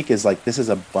milkshake is like, this is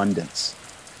abundance.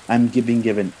 I'm being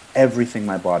given everything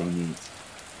my body needs.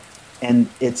 And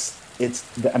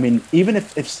I mean, even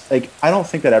if like, I don't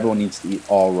think that everyone needs to eat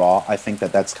all raw. I think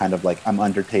that that's kind of like, I'm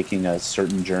undertaking a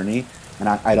certain journey, and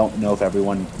I don't know if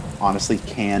everyone honestly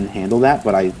can handle that,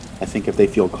 but I think if they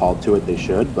feel called to it, they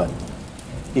should. But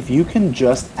if you can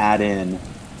just add in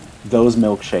those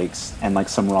milkshakes and like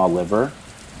some raw liver,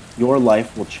 your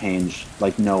life will change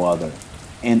like no other.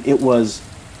 And it was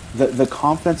the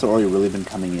confidence had already really been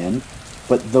coming in,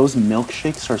 but those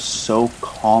milkshakes are so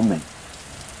calming.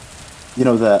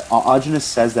 The Aajonus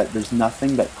says that there's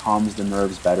nothing that calms the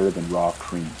nerves better than raw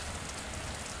cream.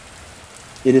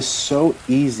 It is so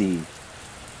easy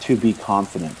to be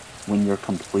confident when you're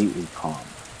completely calm,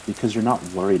 because you're not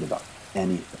worried about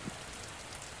anything.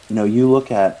 You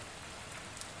look at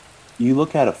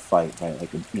a fight, right?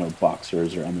 Like,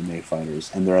 boxers or MMA fighters,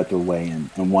 and they're at their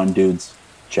weigh-in, and one dude's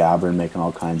jabbering, making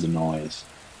all kinds of noise.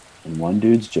 And one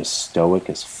dude's just stoic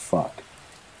as fuck.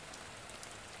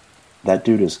 That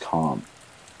dude is calm.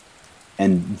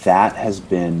 And that has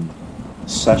been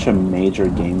such a major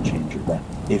game changer, that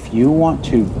if you want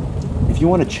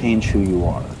to change who you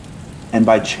are, and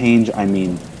by change I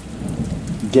mean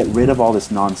get rid of all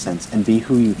this nonsense and be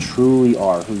who you truly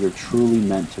are, who you're truly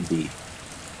meant to be.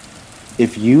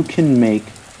 If you can make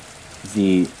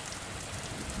the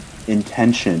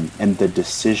intention and the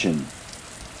decision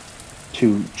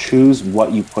to choose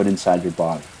what you put inside your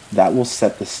body, that will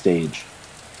set the stage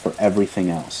for everything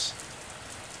else.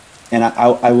 And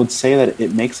I would say that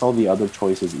it makes all the other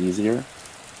choices easier,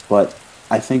 but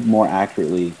I think more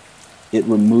accurately, it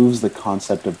removes the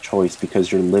concept of choice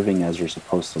because you're living as you're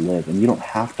supposed to live, and you don't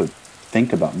have to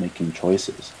think about making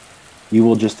choices. You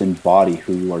will just embody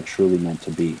who you are truly meant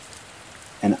to be.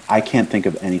 And I can't think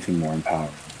of anything more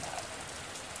empowering.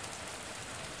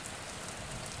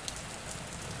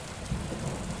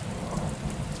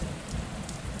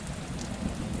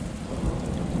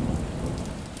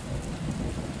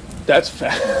 That's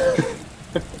fact.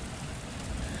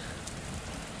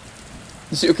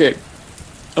 See, okay,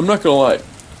 I'm not gonna lie.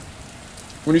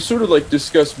 When you sort of like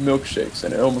discuss milkshakes,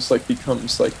 and it almost like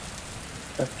becomes like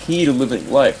a key to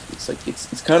living life, it's like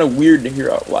it's kind of weird to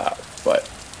hear out loud, but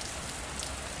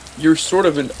you're sort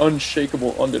of an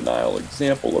unshakable, undeniable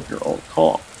example of your own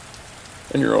calm,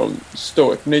 and your own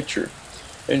stoic nature,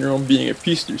 and your own being at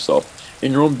peace with yourself,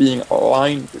 and your own being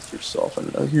aligned with yourself, and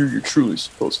who you're truly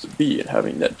supposed to be, and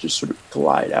having that just sort of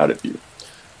glide out of you.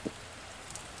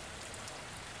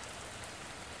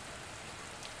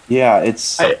 Yeah,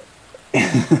 it's this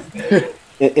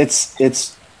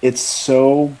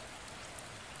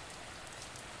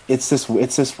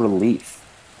relief.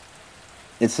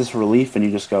 It's this relief, and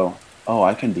you just go, oh,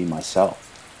 I can be myself.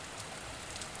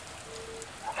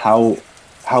 How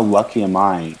lucky am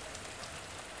I?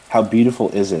 How beautiful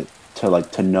is it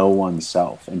to know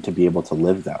oneself and to be able to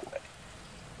live that way?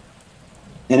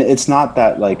 And it's not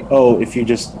that like, oh, if you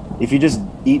just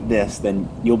eat this, then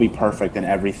you'll be perfect and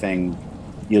everything,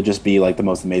 you'll just be like the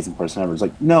most amazing person ever. It's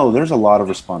like, no, there's a lot of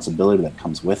responsibility that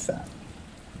comes with that.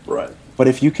 Right. But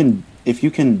if you can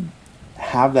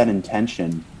have that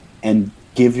intention and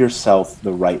give yourself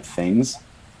the right things,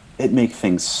 it makes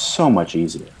things so much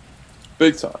easier.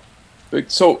 Big time.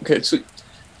 So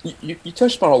you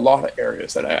touched upon a lot of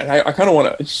areas that I kind of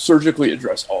want to surgically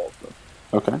address all of them.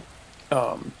 Okay.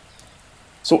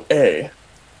 So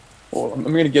I'm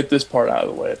going to get this part out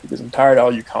of the way because I'm tired of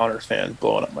all you Conor fans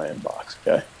blowing up my inbox,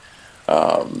 okay?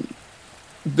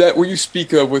 That where you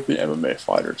speak of with the MMA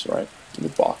fighters, right? And the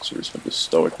boxers with the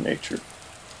stoic nature,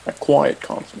 that quiet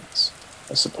confidence,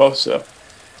 as opposed to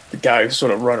the guy who's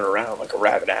sort of running around like a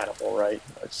rabid animal, right?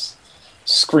 It's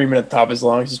screaming at the top of his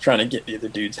lungs, he's trying to get the other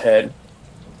dude's head.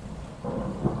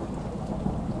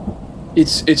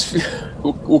 It's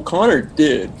what Conor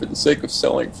did for the sake of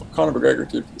selling. Conor McGregor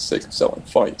did for the sake of selling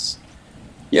fights.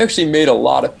 He actually made a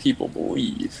lot of people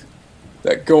believe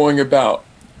that going about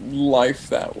life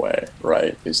that way,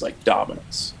 right, is like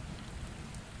dominance.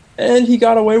 And he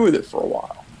got away with it for a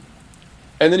while.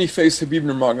 And then he faced Khabib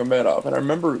Nurmagomedov, and I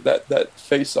remember that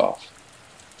face-off.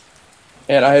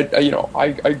 And I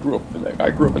grew up in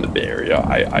the Bay Area.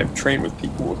 I've trained with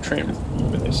people who have trained with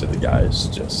Khabib, and they said the guy is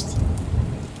just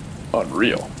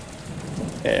unreal.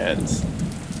 And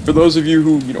for those of you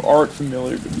who aren't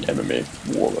familiar with the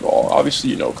MMA world at all, obviously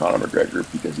you know Conor McGregor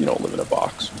because you don't live in a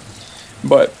box.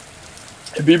 But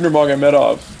Khabib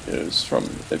Nurmagomedov is from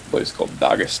a place called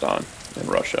Dagestan in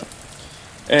Russia,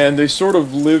 and they sort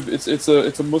of live. It's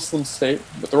a Muslim state,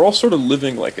 but they're all sort of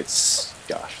living like it's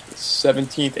the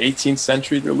 17th, 18th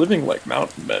century. They're living like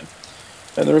mountain men.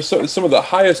 And there are some of the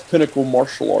highest pinnacle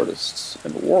martial artists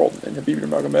in the world, and Khabib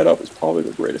Nurmagomedov is probably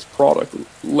the greatest product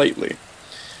lately.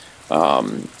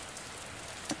 And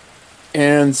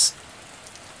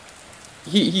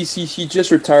he just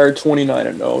retired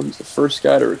 29-0. He's the first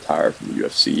guy to retire from the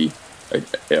UFC,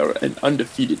 an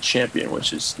undefeated champion,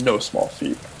 which is no small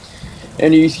feat.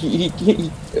 And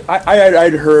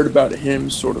I'd heard about him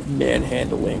sort of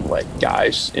manhandling like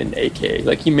guys in AK.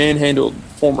 Like he manhandled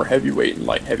former heavyweight and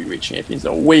light heavyweight champions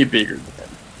that are way bigger than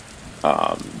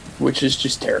him, which is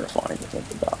just terrifying to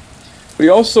think about. But he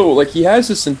also, he has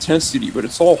this intensity, but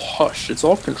it's all hushed, it's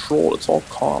all controlled, it's all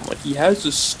calm. Like he has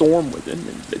this storm within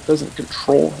him that doesn't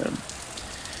control him.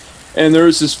 And there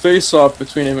was this face-off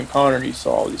between him and Conor, and he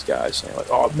saw all these guys saying, like,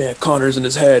 oh, man, Conor's in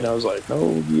his head. And I was like,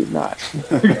 no, he is not.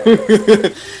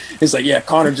 It's like, yeah,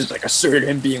 Conor just, asserted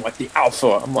him being, the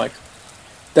alpha. I'm like,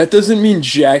 that doesn't mean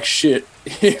jack shit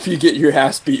if you get your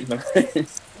ass beat in the ring.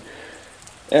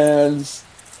 And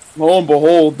lo and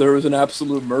behold, there was an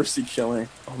absolute mercy killing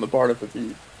on the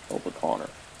Bardavid over Connor.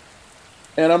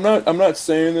 And I'm not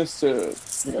saying this to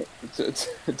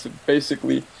to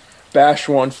basically bash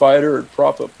one fighter or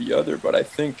prop up the other, but I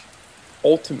think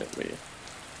ultimately,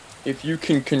 if you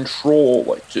can control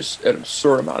like just an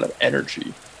absurd amount of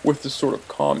energy with the sort of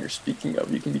calm you're speaking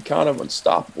of, you can be kind of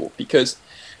unstoppable. Because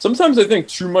sometimes I think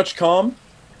too much calm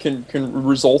can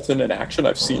result in an action.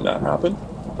 I've seen that happen.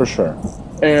 For sure.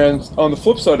 And on the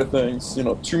flip side of things,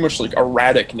 too much like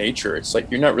erratic nature, it's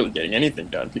like you're not really getting anything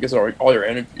done because all your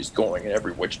energy is going in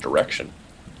every which direction.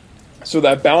 So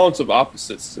that balance of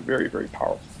opposites is a very, very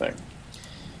powerful thing.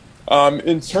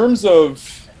 In terms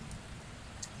of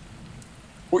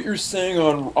what you're saying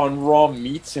on raw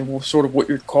meats and sort of what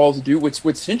you're called to do,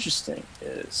 what's interesting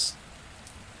is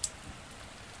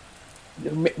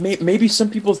maybe some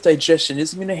people's digestion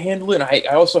isn't going to handle it. And I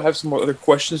also have some other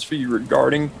questions for you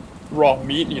regarding raw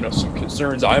meat. Some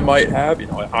concerns I might have.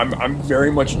 I'm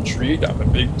very much intrigued. I'm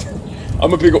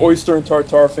a big oyster and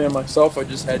tartare fan myself. I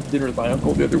just had dinner with my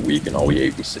uncle the other week, and all we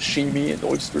ate was sashimi and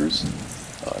oysters.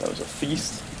 That was a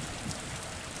feast.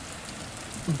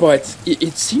 But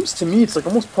it seems to me it's like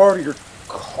almost part of your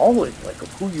calling, like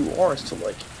of who you are, is to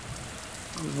like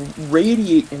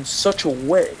radiate in such a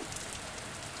way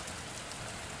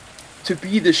to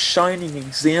be the shining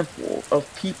example of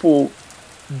people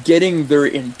getting their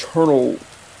internal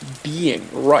being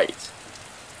right.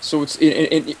 So it's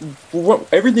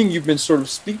everything you've been sort of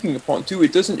speaking upon too.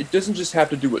 It doesn't just have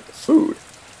to do with the food,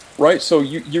 right? So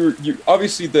you're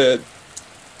obviously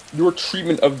your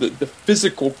treatment of the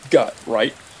physical gut,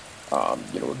 right?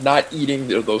 Not eating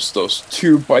those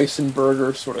two bison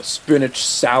burger sort of spinach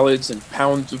salads and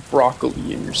pounds of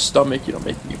broccoli in your stomach,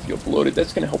 making you feel bloated.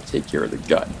 That's going to help take care of the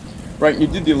gut, right? You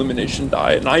did the elimination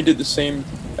diet, and I did the same.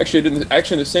 Actually, in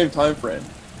the same time frame,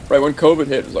 right when COVID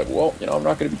hit. It was like, well, I'm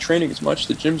not going to be training as much.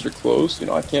 The gyms are closed.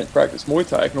 I can't practice Muay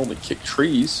Thai. I can only kick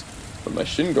trees with my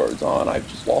shin guards on. I've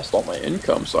just lost all my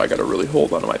income, so I got to really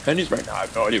hold on to my pennies right now. I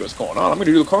have no idea what's going on. I'm going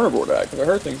to do the carnivore diet because I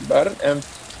heard things about it, and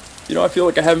I feel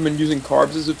like I haven't been using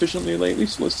carbs as efficiently lately.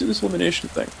 So let's do this elimination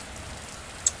thing.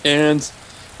 And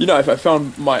I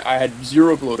found I had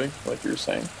zero bloating, like you were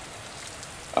saying.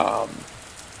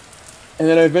 And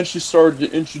then I eventually started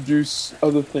to introduce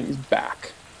other things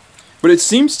back. But it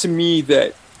seems to me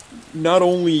that not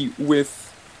only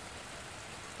with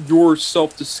your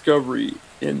self-discovery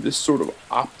in this sort of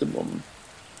optimum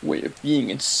way of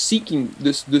being and seeking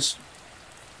this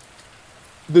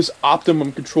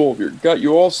optimum control of your gut,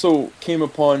 you also came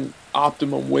upon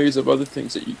optimum ways of other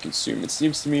things that you consume. It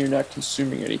seems to me you're not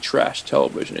consuming any trash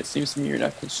television. It seems to me you're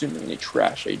not consuming any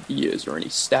trash ideas or any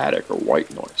static or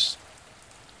white noise.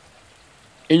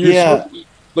 And you're sort of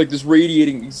like this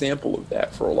radiating example of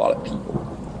that for a lot of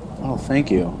people. Oh,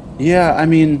 thank you. Yeah, I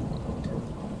mean,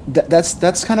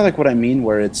 that's kind of like what I mean,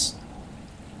 where it's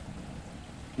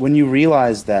when you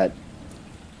realize that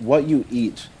what you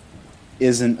eat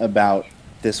isn't about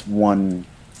this one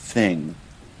thing.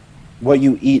 What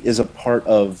you eat is a part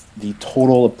of the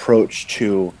total approach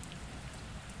to,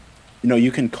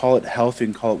 you can call it health, you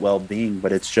can call it well-being,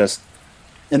 but it's just,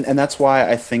 and that's why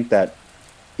I think that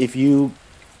if you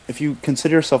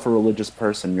consider yourself a religious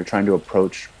person, you're trying to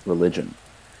approach religion,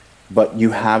 but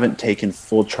you haven't taken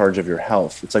full charge of your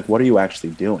health. It's like, what are you actually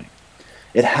doing?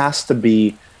 It has to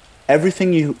be,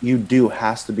 everything you do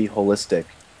has to be holistic,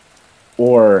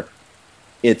 or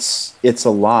it's a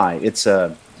lie. It's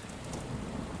a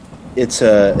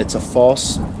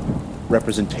false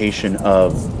representation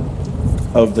of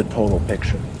the total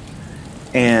picture.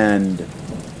 And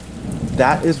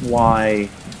that is why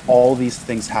all these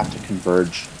things have to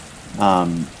converge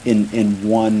in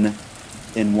one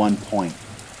point.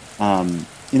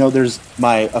 There's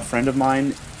a friend of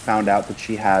mine found out that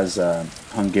she has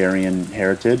Hungarian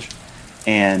heritage,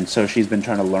 and so she's been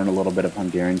trying to learn a little bit of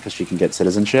Hungarian because she can get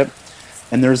citizenship.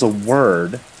 And there's a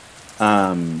word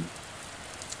that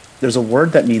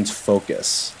means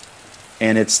focus,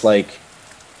 and it's like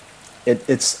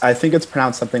it's I think it's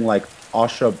pronounced something like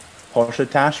Asha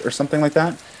Poshatash or something like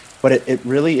that. But it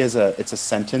really is it's a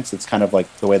sentence. It's kind of like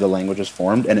the way the language is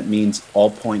formed, and it means all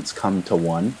points come to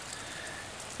one.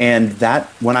 And that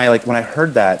when I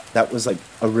heard that was like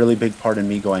a really big part in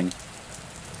me going,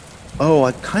 oh,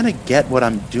 I kind of get what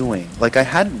I'm doing. Like, I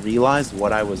hadn't realized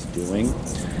what I was doing,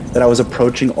 that I was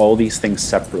approaching all these things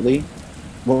separately.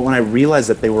 Well, when I realized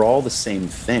that they were all the same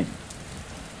thing,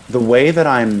 the way that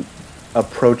I'm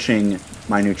approaching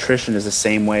my nutrition is the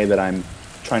same way that I'm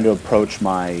trying to approach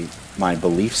my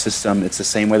belief system. It's the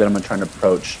same way that I'm trying to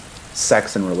approach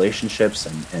sex and relationships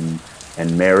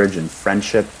and marriage and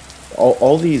friendship.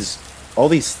 All these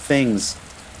things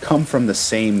come from the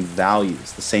same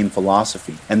values, the same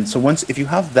philosophy. And so if you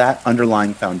have that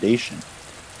underlying foundation,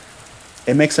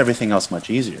 it makes everything else much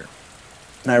easier.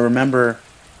 And I remember,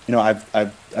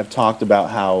 I've talked about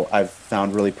how I've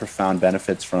found really profound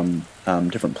benefits from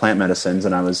different plant medicines.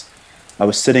 And I was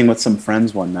sitting with some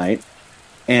friends one night,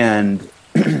 and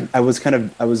I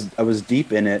was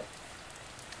deep in it,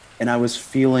 and I was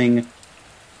feeling,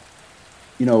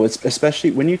 it's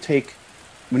especially when you take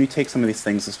some of these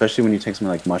things, especially when you take something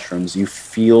like mushrooms, you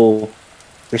feel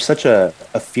there's such a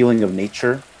feeling of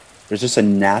nature. There's just a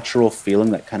natural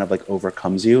feeling that kind of like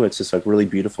overcomes you. It's just a really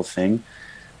beautiful thing.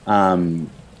 And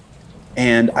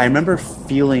I remember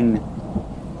feeling,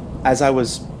 as I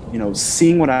was,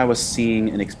 seeing what I was seeing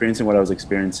and experiencing what I was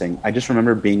experiencing, I just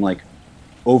remember being like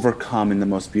overcome in the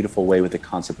most beautiful way with the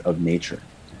concept of nature.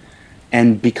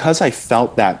 And because I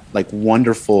felt that like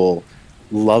wonderful,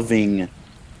 loving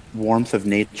warmth of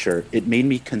nature, it made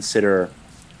me consider,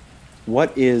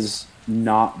 what is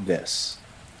not this?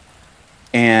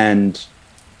 And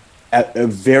a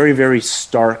very, very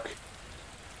stark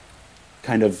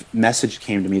kind of message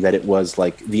came to me that it was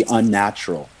like the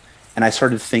unnatural. And I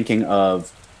started thinking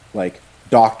of like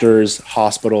doctors,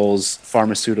 hospitals,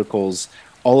 pharmaceuticals,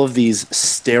 all of these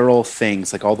sterile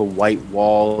things, like all the white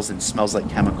walls and smells like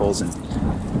chemicals. And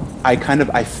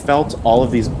I felt all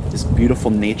of this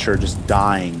beautiful nature just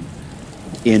dying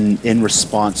in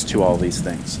response to all these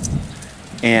things.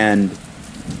 And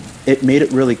it made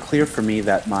it really clear for me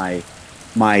that my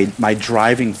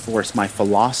driving force, my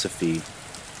philosophy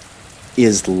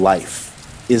is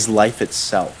life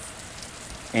itself.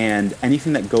 And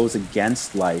anything that goes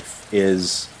against life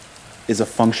is a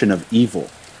function of evil.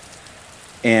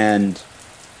 And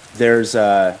there's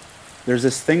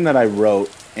this thing that I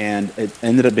wrote, and it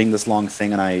ended up being this long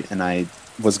thing, and I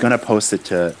was going to post it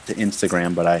to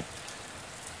Instagram, but I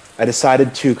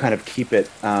decided to kind of keep it,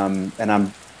 and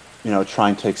I'm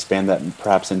trying to expand that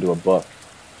perhaps into a book.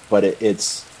 But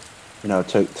it's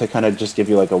to kind of just give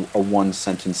you like a one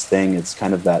sentence thing. It's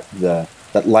kind of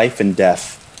that life and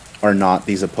death are not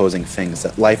these opposing things,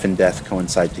 that life and death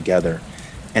coincide together,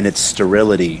 and it's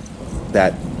sterility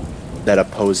that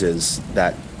opposes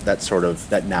that sort of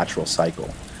that natural cycle.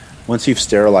 Once you've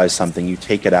sterilized something, you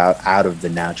take it out of the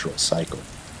natural cycle.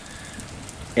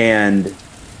 And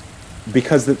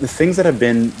because the things that have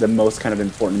been the most kind of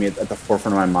important to me at the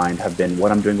forefront of my mind have been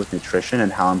what I'm doing with nutrition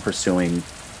and how I'm pursuing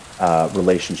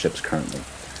relationships currently.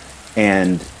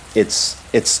 And it's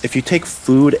if you take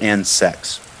food and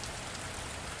sex,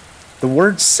 the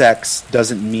word sex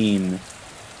doesn't mean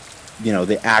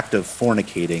the act of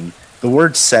fornicating. The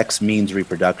word sex means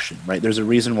reproduction, right? There's a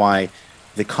reason why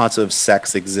the concept of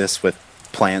sex exists with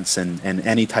plants and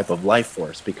any type of life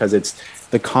force, because it's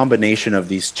the combination of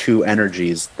these two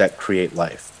energies that create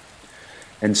life.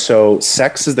 And so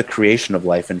sex is the creation of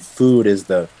life, and food is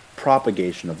the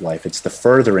propagation of life. It's the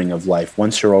furthering of life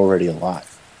once you're already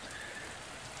alive.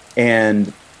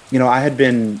 And I had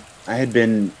been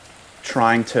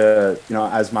trying to,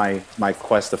 as my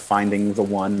quest of finding the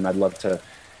one, I'd love to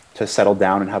settle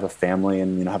down and have a family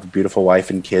and have a beautiful wife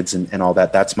and kids and all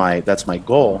that. That's my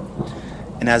goal.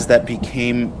 And as that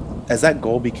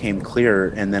goal became clearer,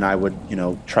 and then I would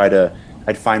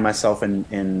I'd find myself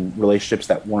in relationships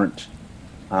that weren't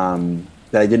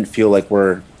that I didn't feel like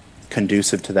were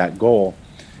conducive to that goal,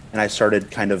 and I took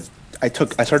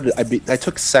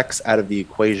sex out of the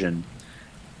equation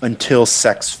until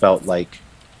sex felt like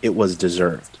it was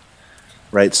deserved,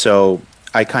 right? So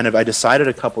I decided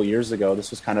a couple years ago,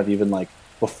 this was kind of even like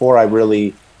before I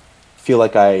really feel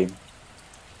like I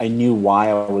knew why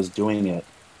I was doing it.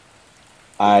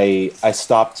 I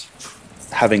stopped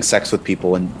having sex with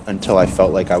people until I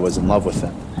felt like I was in love with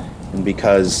them. And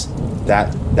because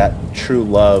that true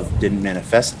love didn't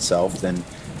manifest itself, then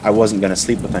I wasn't going to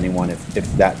sleep with anyone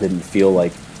if that didn't feel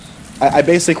like... I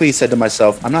basically said to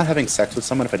myself, I'm not having sex with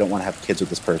someone if I don't want to have kids with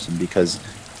this person, because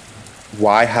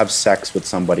why have sex with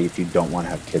somebody if you don't want to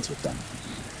have kids with them?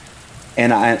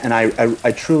 And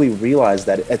I truly realized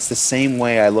that it's the same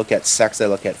way I look at sex, I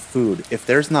look at food. If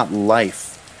there's not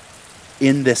life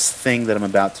in this thing that I'm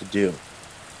about to do,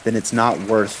 then it's not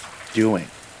worth doing.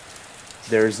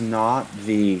 There's not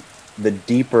the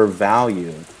deeper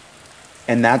value,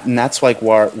 and that's like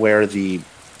where the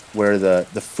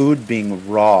food being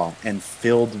raw and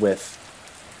filled with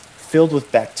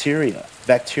bacteria.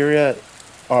 Bacteria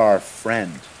are our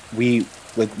friend. We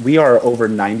are over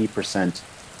 90%.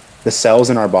 The cells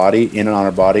in our body, in and on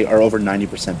our body, are over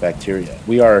 90% bacteria.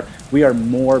 We are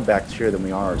more bacteria than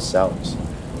we are ourselves.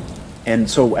 And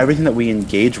so everything that we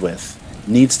engage with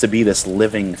needs to be this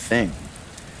living thing.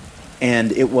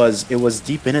 And it was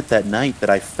deep in it that night that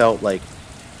I felt like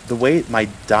the way my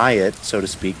diet, so to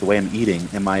speak, the way I'm eating,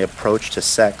 and my approach to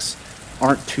sex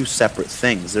aren't two separate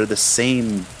things. They're the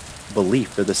same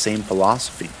belief. They're the same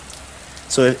philosophy.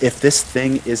 So if this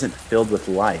thing isn't filled with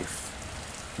life,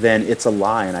 then it's a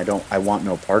lie, and I want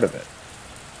no part of it.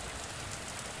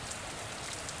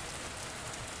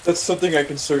 That's something I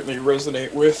can certainly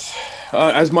resonate with.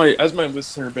 As my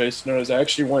listener base knows, I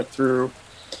went through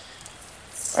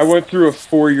a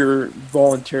 4-year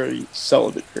voluntary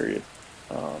celibate period.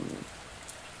 Um,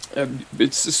 and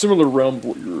it's a similar realm to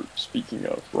what you're speaking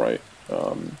of, right?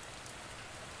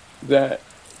 That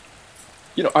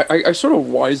I sort of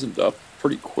wisened up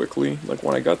pretty quickly. Like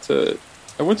when I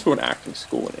went to an acting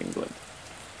school in England,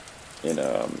 and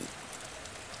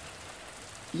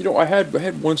I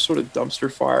had one sort of dumpster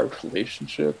fire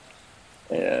relationship,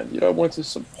 and I went to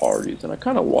some parties, and I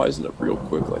kind of wisened up real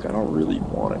quick. Like I don't really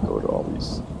want to go to all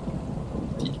these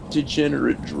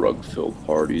degenerate drug-filled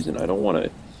parties, and I don't want to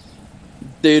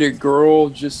date a girl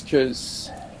just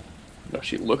because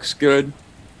she looks good.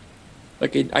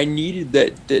 Like I needed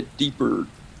that deeper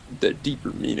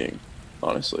meaning,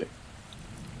 honestly,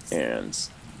 and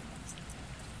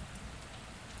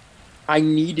I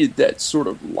needed that sort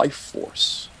of life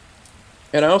force.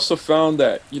 And I also found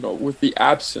that, with the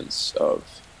absence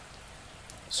of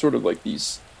sort of like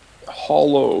these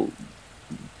hollow,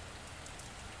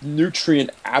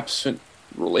 nutrient absent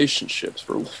relationships,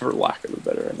 for lack of a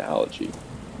better analogy,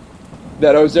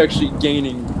 that I was actually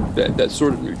gaining that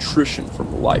sort of nutrition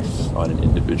from life on an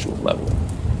individual level.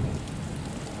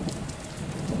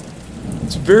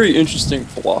 It's a very interesting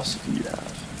philosophy you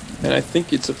have. And I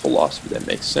think it's a philosophy that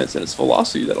makes sense, and it's a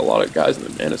philosophy that a lot of guys in the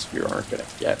manosphere aren't going to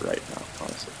get right now,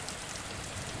 honestly.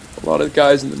 A lot of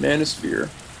guys in the manosphere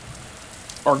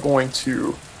are going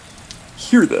to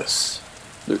hear this.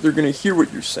 They're going to hear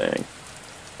what you're saying,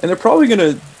 and they're probably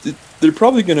going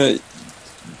to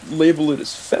label it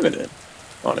as feminine,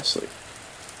 honestly.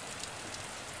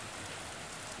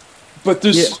 But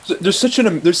there's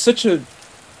such a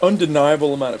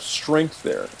undeniable amount of strength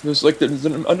there. There's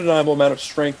an undeniable amount of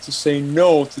strength to say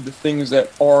no to the things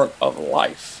that aren't of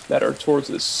life, that are towards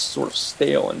this sort of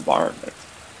stale environment,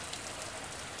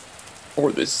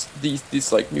 or this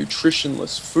like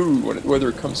nutritionless food, whether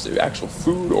it comes to actual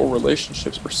food or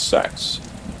relationships or sex.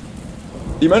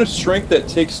 The amount of strength that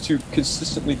takes to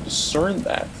consistently discern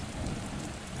that,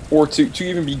 or to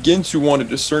even begin to want to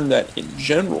discern that in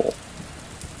general,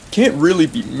 can't really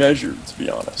be measured, to be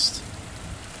honest.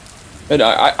 And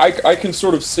I can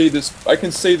sort of say this. I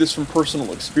can say this from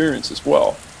personal experience as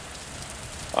well.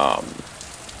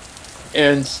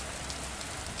 And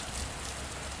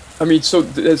I mean, so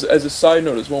as a side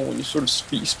note as well, when you sort of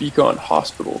speak on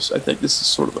hospitals, I think this is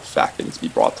sort of a fact that needs to be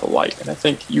brought to light. And I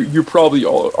think you're probably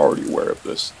all already aware of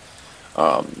this.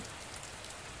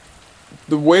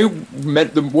 The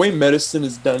way medicine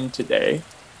is done today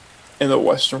in the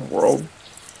Western world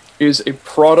is a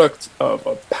product of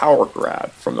a power grab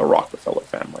from the Rockefeller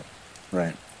family.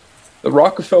 Right. The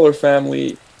Rockefeller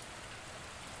family,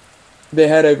 they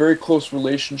had a very close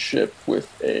relationship with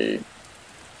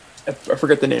I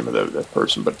forget the name of the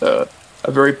person, but a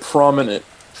very prominent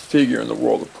figure in the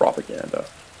world of propaganda.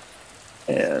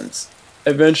 And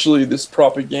eventually this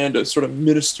propaganda sort of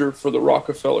minister for the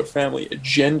Rockefeller family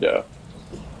agenda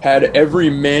had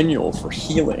every manual for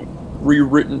healing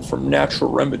rewritten from natural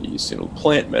remedies,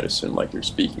 plant medicine like you're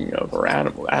speaking of, or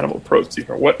animal protein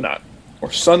or whatnot,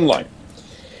 or sunlight.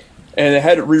 And it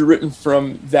had it rewritten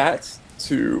from that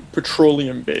to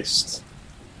petroleum-based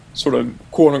sort of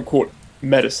quote-unquote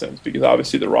medicines, because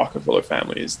obviously the Rockefeller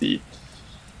family is the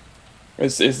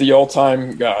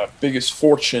all-time biggest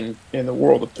fortune in the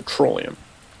world of petroleum.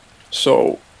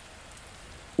 So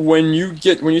when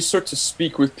you start to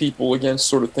speak with people against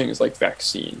sort of things like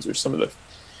vaccines or some of the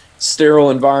sterile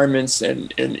environments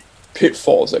and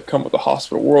pitfalls that come with the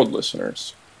hospital world,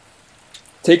 listeners,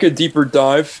 take a deeper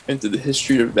dive into the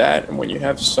history of that. And when you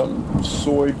have some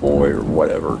soy boy or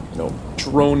whatever,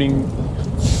 droning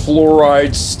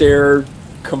fluoride stare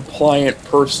compliant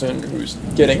person who's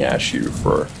getting at you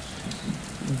for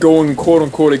going quote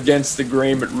unquote against the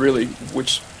grain, but really,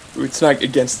 which it's not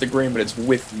against the grain, but it's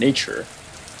with nature,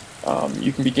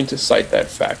 you can begin to cite that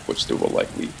fact, which they will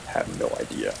likely have no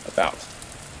idea about.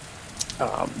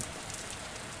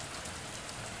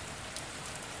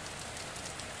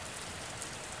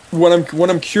 What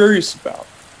I'm curious about.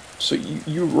 So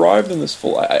you arrived in this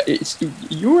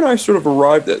you and I sort of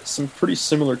arrived at some pretty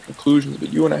similar conclusions,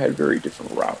 but you and I had very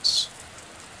different routes.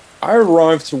 I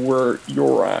arrived to where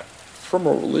you're at from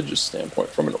a religious standpoint,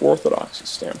 from an orthodoxy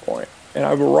standpoint, and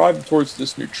I've arrived towards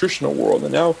this nutritional world,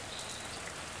 and now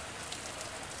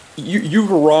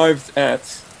you've arrived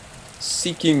at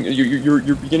seeking,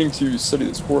 you're beginning to study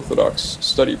this Orthodox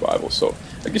study Bible. So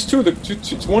I guess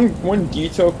one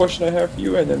detailed question I have for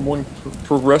you, and then one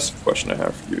progressive question I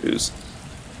have for you is,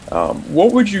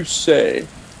 what would you say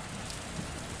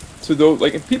to those,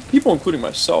 like people, including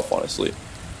myself, honestly,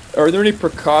 are there any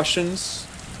precautions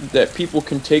that people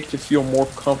can take to feel more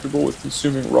comfortable with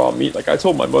consuming raw meat? Like I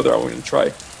told my mother I wanted to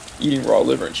try eating raw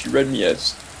liver, and she read me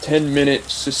as 10-minute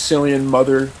Sicilian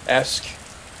mother-esque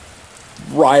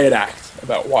riot act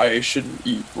about why I shouldn't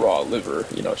eat raw liver.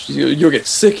 You know, you'll get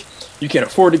sick. You can't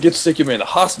afford to get sick. You'll be in the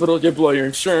hospital. You'll blow your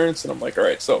insurance. And I'm like, all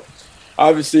right. So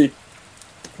obviously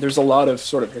there's a lot of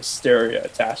sort of hysteria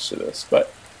attached to this,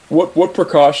 but what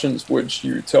precautions would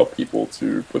you tell people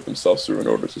to put themselves through in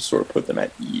order to sort of put them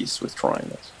at ease with trying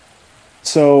this?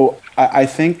 So I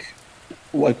think,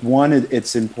 like, one,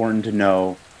 it's important to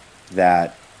know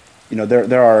that, you know,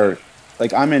 there are,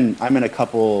 like, I'm in a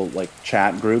couple like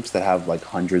chat groups that have like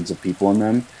hundreds of people in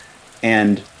them,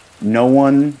 and no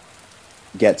one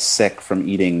gets sick from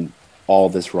eating all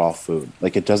this raw food.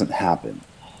 Like, it doesn't happen.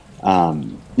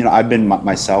 You know, I've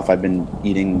been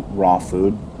eating raw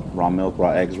food, raw milk,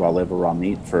 raw eggs, raw liver, raw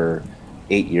meat for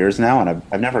 8 years now, and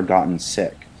I've never gotten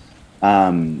sick.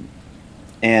 And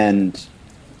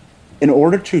in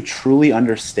order to truly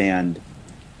understand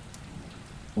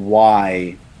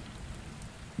why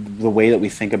the way that we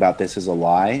think about this is a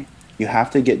lie, you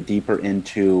have to get deeper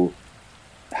into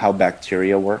how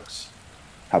bacteria works,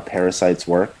 how parasites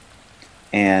work.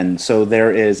 And so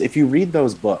there is, if you read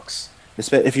those books,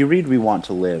 if you read We Want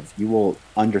to Live, you will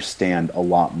understand a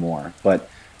lot more. But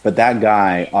that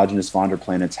guy, Augenis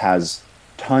Vonderplanitz, has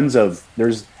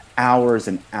there's hours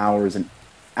and hours and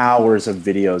hours of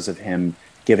videos of him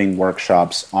giving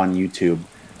workshops on YouTube.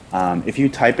 If you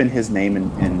type in his name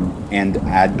and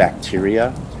add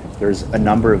bacteria, there's a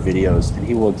number of videos, and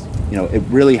he will, you know, it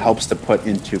really helps to put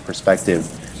into perspective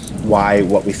why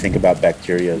what we think about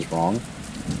bacteria is wrong.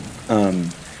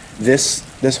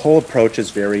 This whole approach is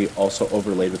very also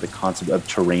overlaid with the concept of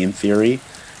terrain theory,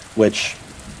 which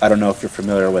I don't know if you're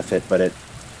familiar with it, but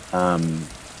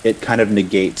it kind of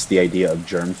negates the idea of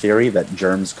germ theory, that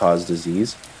germs cause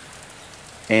disease.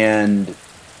 And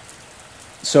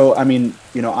so, I mean,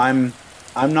 you know,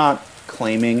 I'm not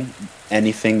claiming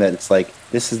anything that it's like,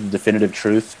 this is the definitive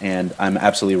truth and I'm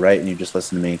absolutely right and you just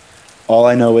listen to me. All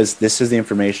I know is this is the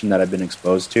information that I've been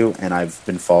exposed to, and I've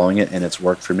been following it, and it's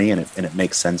worked for me, and it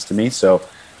makes sense to me. So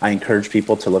I encourage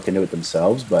people to look into it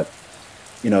themselves. But,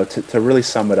 you know, to really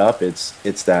sum it up,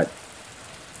 it's that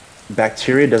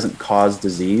bacteria doesn't cause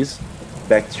disease.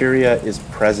 Bacteria is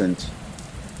present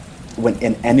when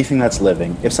in anything that's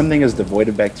living. If something is devoid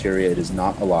of bacteria, it is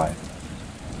not alive.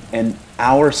 And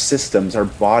our systems, our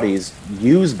bodies,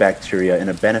 use bacteria in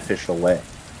a beneficial way.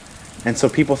 And so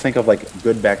people think of like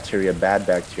good bacteria, bad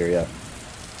bacteria.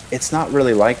 It's not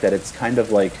really like that. It's kind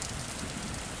of like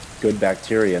good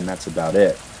bacteria, and that's about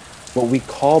it. What we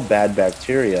call bad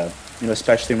bacteria, you know,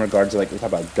 especially in regards to, like, we talk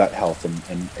about gut health and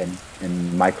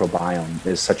microbiome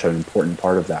is such an important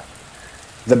part of that.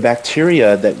 The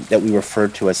bacteria that we refer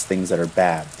to as things that are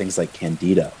bad, things like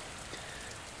Candida,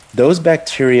 those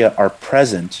bacteria are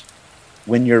present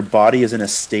when your body is in a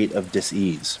state of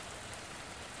dis-ease.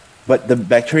 But the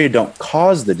bacteria don't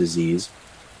cause the disease.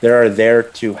 They are there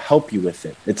to help you with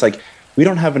it. It's like we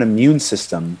don't have an immune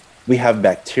system. We have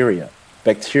bacteria.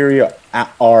 Bacteria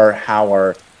are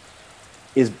how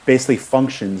is basically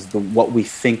functions what we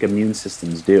think immune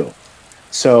systems do.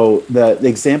 So the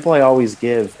example I always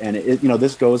give, and you know,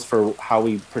 this goes for how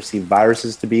we perceive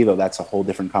viruses to be, though that's a whole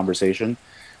different conversation.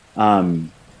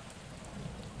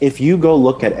 If you go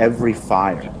look at every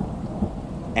fire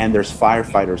and there's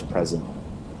firefighters present,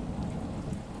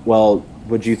 well,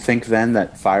 would you think then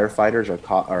that firefighters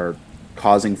are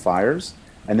causing fires,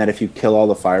 and that if you kill all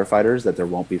the firefighters that there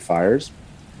won't be fires?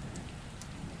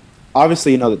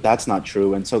 Obviously, you know that that's not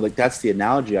true. And so, like, that's the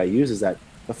analogy I use, is that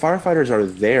the firefighters are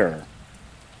there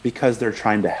because they're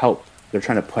trying to help. They're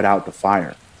trying to put out the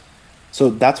fire.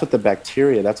 So that's what the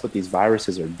bacteria, that's what these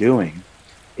viruses are doing,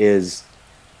 is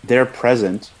they're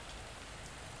present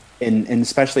in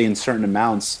especially in certain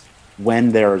amounts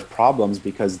when there's problems,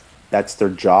 because that's their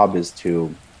job, is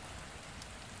to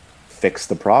fix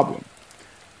the problem.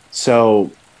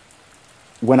 So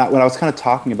when I was kind of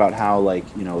talking about how, like,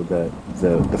 you know,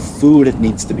 the food, it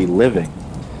needs to be living.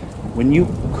 When you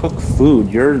cook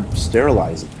food, you're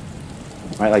sterilizing,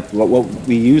 right? Like what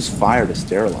we use fire to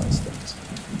sterilize things.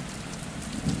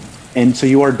 And so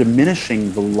you are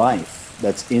diminishing the life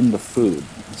that's in the food.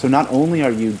 So not only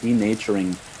are you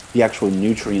denaturing the actual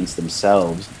nutrients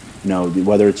themselves, you know,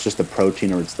 whether it's just the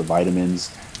protein or it's the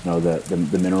vitamins, you know,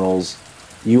 the minerals,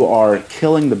 You are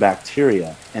killing the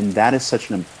bacteria, and that is such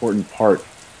an important part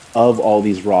of all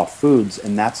these raw foods,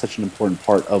 and that's such an important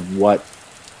part of what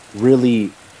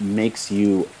really makes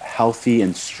you healthy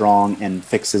and strong and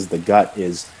fixes the gut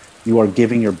is you are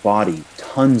giving your body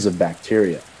tons of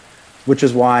bacteria, which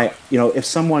is why, if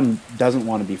someone doesn't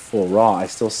want to be full raw, I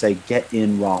still say get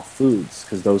in raw foods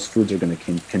because those foods are going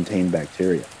to contain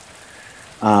bacteria.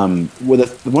 One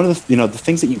of the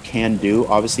things that you can do,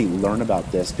 obviously learn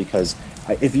about this because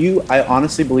I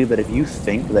honestly believe that if you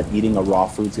think that eating a raw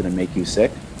food is going to make you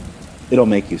sick, it'll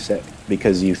make you sick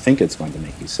because you think it's going to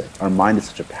make you sick. Our mind is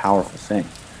such a powerful thing.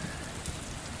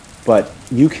 But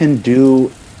you can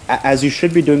do, as you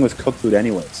should be doing with cooked food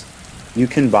anyways, you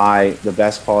can buy the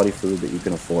best quality food that you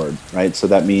can afford, right? So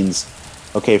that means,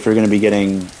 okay, if you're going to be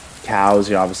getting cows,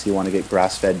 you obviously want to get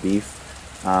grass-fed beef.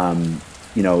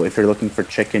 If you're looking for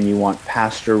chicken, you want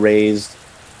pasture-raised,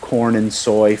 corn and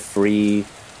soy-free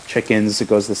chickens. It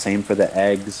goes the same for the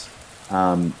eggs.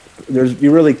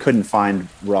 You really couldn't find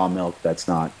raw milk that's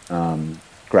not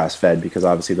grass-fed because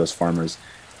obviously those farmers,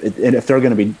 and if they're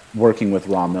going to be working with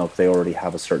raw milk, they already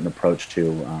have a certain approach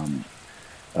to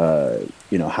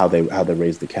how they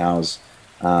raise the cows.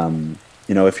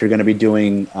 If you're going to be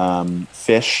doing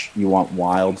fish, you want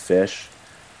wild fish,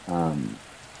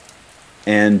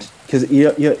 and because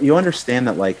you understand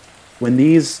that like when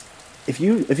these, if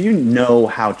you know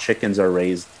how chickens are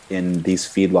raised in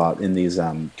these in these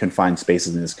confined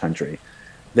spaces in this country,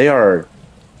 they are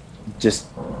just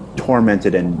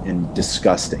tormented and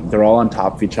disgusting. They're all on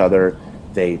top of each other.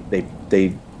 They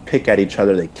pick at each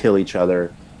other. They kill each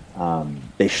other.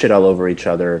 They shit all over each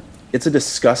other. It's a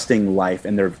disgusting life,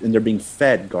 and they're being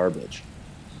fed garbage.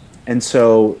 And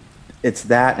so it's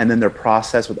that, and then they're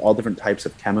processed with all different types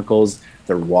of chemicals.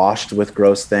 They're washed with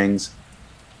gross things.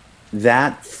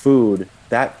 That food,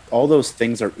 all those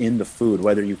things are in the food,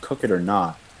 whether you cook it or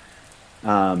not.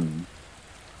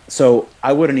 So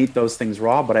I wouldn't eat those things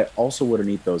raw, but I also wouldn't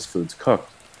eat those foods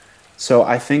cooked. So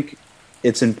I think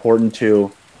it's important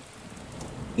to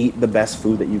eat the best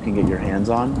food that you can get your hands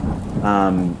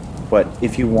on. But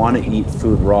if you want to eat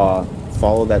food raw,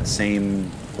 follow that same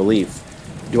belief.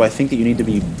 Do I think that you need to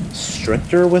be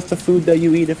stricter with the food that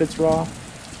you eat if it's raw?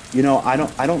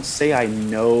 I don't say I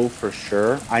know for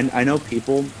sure. I know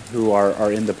people who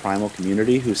are in the primal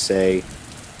community who say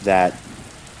that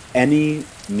any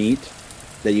meat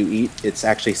that you eat, it's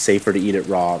actually safer to eat it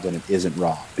raw than it isn't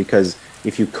raw. Because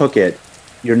if you cook it,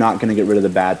 you're not going to get rid of the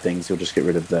bad things. You'll just get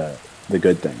rid of the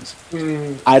good things.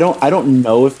 I don't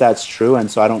know if that's true, and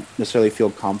so I don't necessarily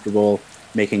feel comfortable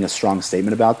making a strong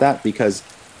statement about that because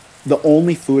the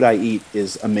only food I eat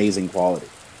is amazing quality.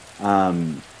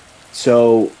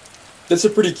 So that's a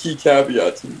pretty key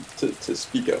caveat to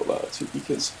speak out loud too,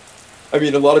 because I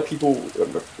mean, a lot of people,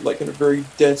 like in a very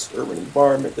dense urban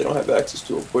environment, they don't have access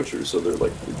to a butcher, so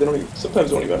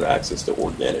sometimes don't even have access to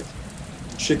organic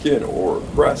chicken or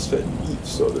grass-fed beef,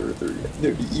 so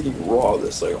they'd be eating raw,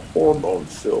 this like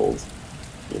hormone-filled,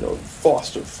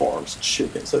 Foster Farms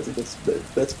chicken. So I think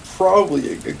that's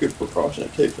probably a good precaution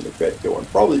to take from the get-go, and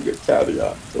probably a good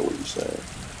caveat to what you're saying.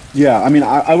 Yeah, I mean,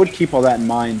 I would keep all that in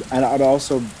mind, and I'd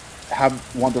also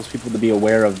want those people to be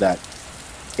aware of that.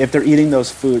 If they're eating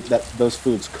those foods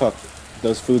cooked,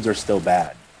 those foods are still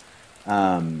bad.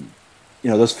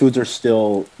 Those foods are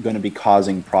still going to be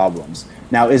causing problems.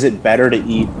 Now, is it better to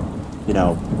eat,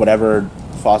 whatever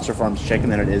Foster Farms chicken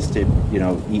than it is to,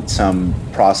 eat some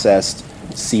processed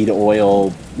seed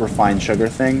oil, refined sugar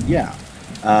thing? Yeah.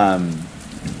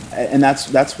 And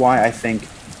that's why I think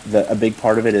a big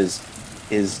part of it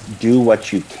is do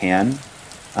what you can.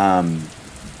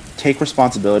 Take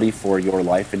responsibility for your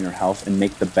life and your health and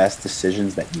make the best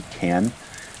decisions that you can.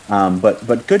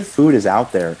 But good food is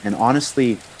out there. And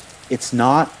honestly, it's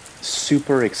not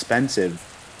super expensive.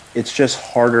 It's just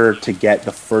harder to get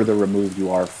the further removed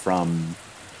you are from,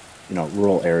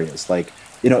 rural areas. Like,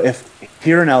 if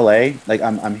here in LA, like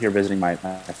I'm here visiting my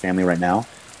family right now.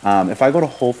 If I go to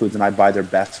Whole Foods and I buy their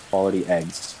best quality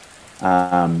eggs,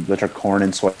 which are corn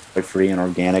and soy free and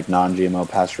organic, non-GMO,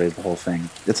 pasture-raised, the whole thing,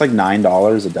 it's like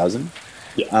 $9 a dozen.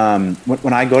 Yeah.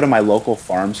 When I go to my local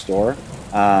farm store,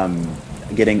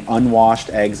 getting unwashed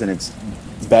eggs, and it's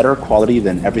better quality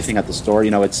than everything at the store,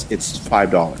 it's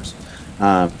 $5,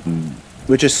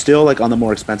 which is still like on the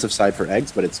more expensive side for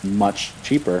eggs, but it's much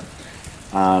cheaper.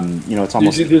 It's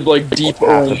almost there's like deep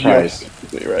half the orange price.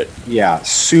 Yolks, right? Yeah,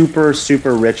 super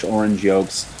rich orange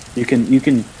yolks. You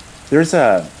can.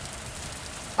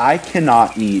 I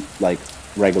cannot eat like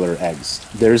regular eggs.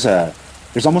 There's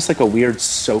almost like a weird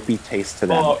soapy taste to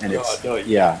them, Oh, and God, no,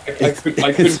 yeah. I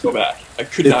couldn't go back. I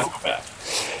could not go back.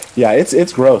 Yeah,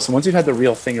 it's gross. And once you've had the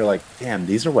real thing, you're like, damn,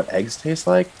 these are what eggs taste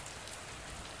like.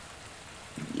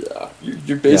 Yeah,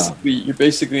 you're Yeah.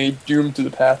 basically doomed to the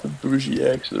path of bougie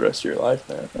eggs for the rest of your life,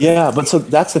 man. Yeah, but so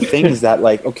that's the thing is that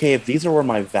like, okay, if these are where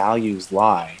my values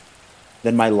lie,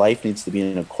 then my life needs to be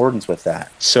in accordance with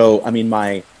that. So, I mean,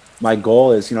 my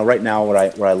goal is, right now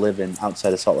where I live in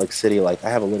outside of Salt Lake City, like I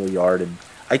have a little yard and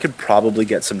I could probably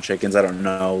get some chickens. I don't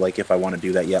know, like if I want to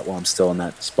do that yet while I'm still in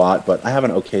that spot, but I have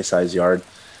an okay size yard.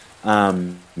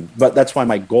 Um, but that's why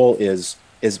my goal is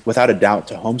without a doubt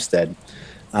to homestead.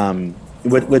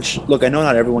 Which look, I know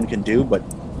not everyone can do, but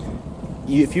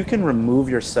if you can remove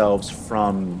yourselves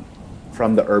from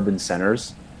the urban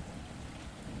centers,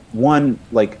 one,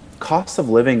 like, cost of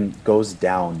living goes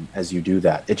down as you do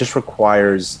that. It just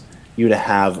requires you to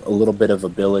have a little bit of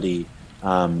ability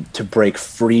to break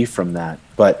free from that.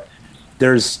 But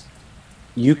there's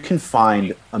you can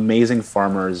find amazing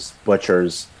farmers,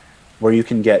 butchers, where you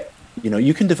can get,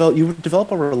 you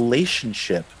develop a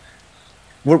relationship.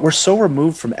 We're so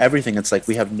removed from everything. It's like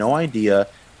we have no idea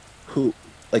who,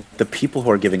 like, the people who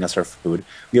are giving us our food.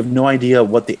 We have no idea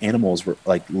what the animals were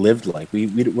like, lived like. We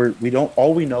don't,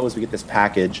 all we know is we get this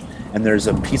package and there's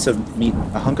a piece of meat,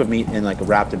 a hunk of meat in, like,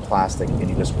 wrapped in plastic, and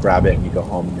you just grab it and you go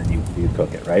home and then you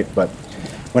cook it, right? But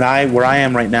where I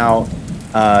am right now,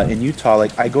 in Utah,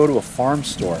 like, I go to a farm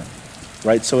store,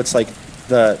 right? So it's like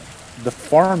the the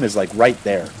farm is like right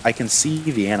there. I can see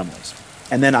the animals,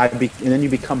 and then and then you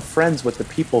become friends with the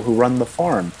people who run the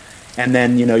farm, and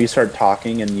then you start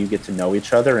talking and you get to know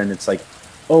each other, and it's like,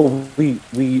 oh,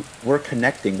 we're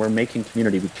connecting, we're making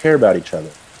community, we care about each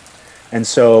other. And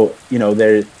so,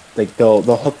 they're like, they'll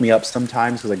hook me up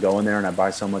sometimes because I go in there and I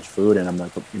buy so much food, and I'm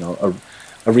like,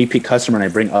 a repeat customer, and I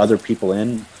bring other people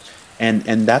in,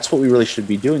 and that's what we really should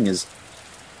be doing is,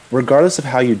 regardless of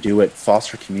how you do it,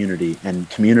 foster community, and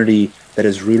community that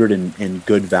is rooted in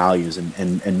good values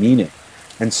and meaning.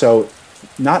 And so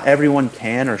not everyone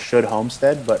can or should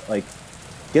homestead, but, like,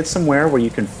 get somewhere where you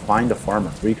can find a farmer,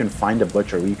 where you can find a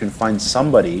butcher, where you can find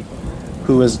somebody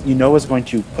who is going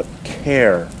to put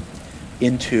care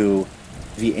into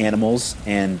the animals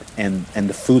and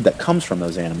the food that comes from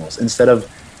those animals, instead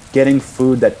of getting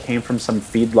food that came from some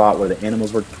feedlot where the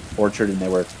animals were tortured and they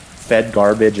were fed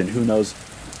garbage, and who knows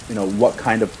what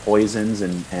kind of poisons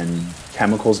and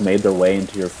chemicals made their way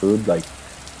into your food. Like,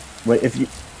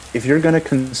 if you're going to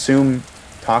consume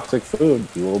toxic food,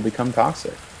 you will become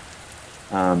toxic.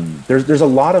 There's a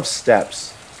lot of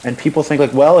steps, and people think,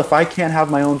 like, well, if I can't have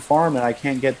my own farm and I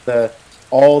can't get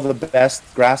all the best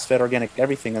grass-fed organic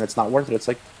everything, and it's not worth it. It's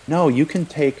like, no,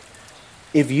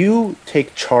 if you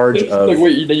take charge It's like, of.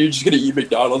 wait, then you're just gonna eat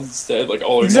McDonald's instead, like,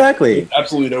 all or nothing. Exactly. Makes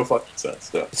absolutely no fucking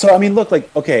sense. Yeah. So, I mean, look,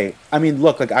 like, okay, I mean,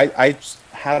 look, like, I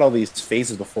had all these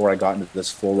phases before I got into this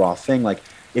full raw thing. Like,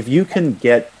 if you can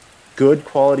get good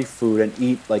quality food and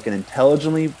eat, like, an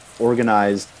intelligently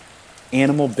organized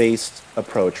animal-based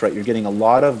approach, right? You're getting a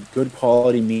lot of good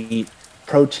quality meat,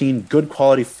 protein, good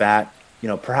quality fat,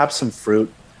 perhaps some fruit.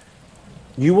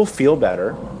 You will feel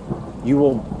better. You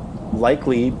will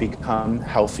likely become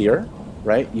healthier,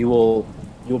 right? You will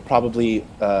probably,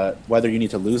 whether you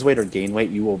need to lose weight or gain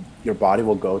weight, your body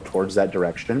will go towards that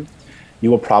direction. You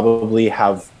will probably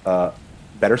have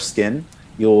better skin.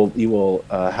 You will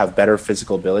have better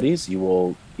physical abilities. You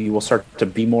will start to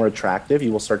be more attractive.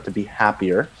 You will start to be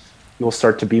happier. You will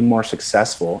start to be more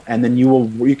successful, and then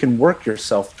you can work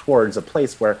yourself towards a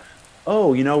place where,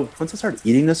 oh, once I started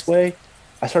eating this way,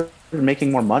 I started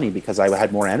making more money because I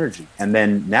had more energy, and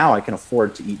then now I can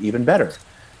afford to eat even better.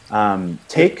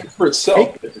 Take For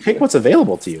itself. take what's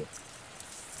available to you.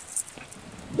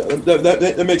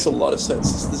 That makes a lot of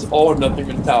sense. This all or nothing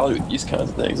mentality with these kinds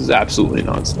of things is absolutely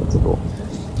nonsensical.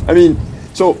 I mean,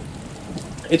 so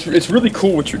it's really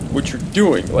cool what you're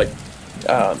doing. Like,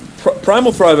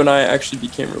 Primal Thrive and I actually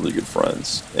became really good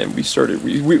friends, and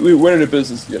we went into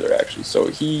business together, actually. So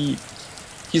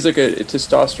he's like a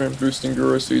testosterone boosting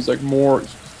guru, so he's like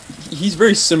he's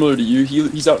very similar to you.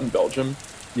 He's out in Belgium.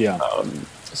 Yeah.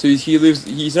 So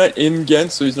he's not in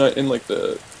Ghent, so he's not in, like,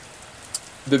 the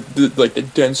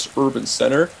dense urban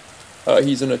center.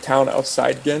 He's in a town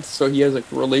outside Ghent, so he has, like,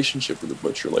 a relationship with a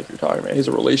butcher, like you're talking about. He has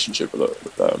a relationship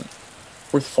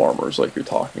with farmers, like you're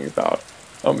talking about.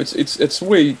 It's the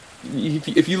way,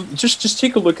 if you just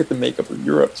take a look at the makeup of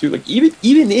Europe too, like,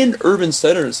 even in urban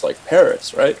centers like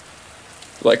Paris, right?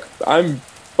 Like, I'm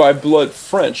by blood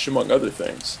French, among other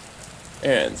things,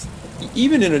 and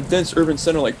even in a dense urban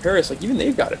center like Paris, like, even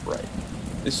they've got it right.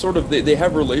 They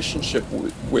have a relationship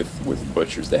with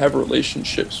butchers. They have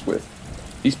relationships with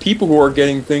these people who are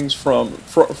getting things from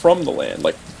the land.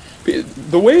 Like,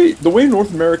 The way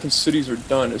North American cities are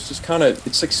done is just kind of,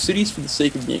 it's like cities for the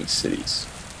sake of being cities.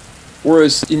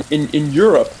 Whereas in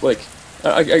Europe, like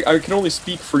I can only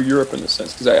speak for Europe in the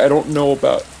sense because I don't know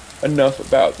about enough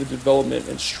about the development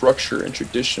and structure and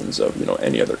traditions of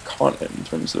any other continent in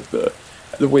terms of the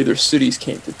way their cities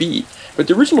came to be. But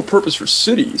the original purpose for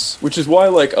cities, which is why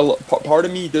like part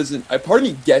of me doesn't, part of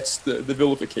me gets the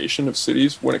vilification of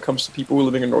cities when it comes to people who are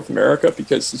living in North America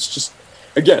because it's just,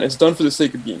 again, it's done for the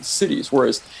sake of being cities.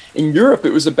 Whereas in Europe,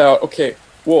 it was about, okay,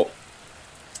 well,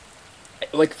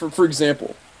 like for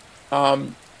example,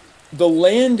 the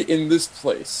land in this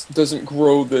place doesn't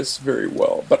grow this very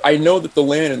well, but I know that the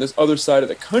land in this other side of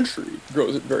the country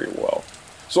grows it very well.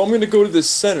 So I'm going to go to this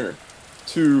center,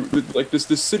 like this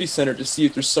city center, to see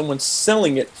if there's someone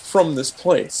selling it from this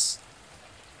place,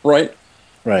 right?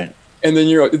 Right. And then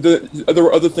there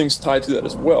were other things tied to that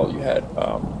as well. You had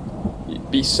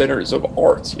be centers of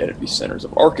art, you had to be centers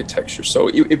of architecture. So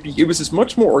it was this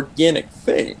much more organic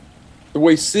thing, the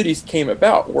way cities came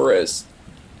about. Whereas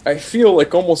I feel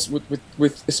like almost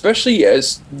with especially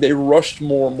as they rushed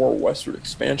more and more westward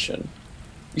expansion,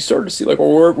 you started to see like,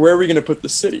 well, where are we going to put the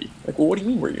city? Like, well, what do you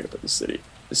mean where are you going to put the city?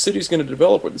 The city's going to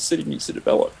develop what the city needs to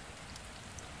develop.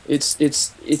 It's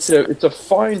a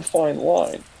fine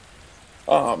line.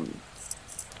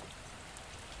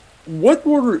 What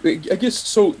order? I guess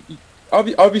so.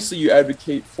 Obviously, you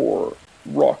advocate for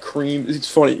raw cream.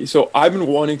 It's funny. So I've been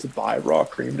wanting to buy raw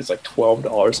cream. It's like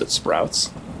 $12 at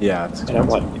Sprouts. Yeah, and I'm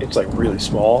like, it's like really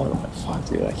small. And I'm like, fuck,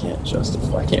 dude, I can't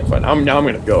justify. I can't find. Now I'm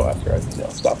gonna go after I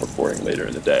stop recording later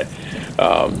in the day.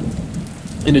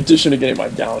 In addition to getting my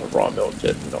gallon of raw milk,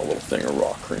 get a little thing of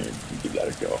raw cream and give that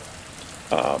a go.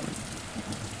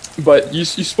 But you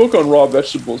spoke on raw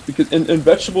vegetables because and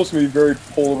vegetables can be very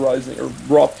polarizing, or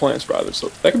raw plants rather. So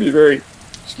that can be a very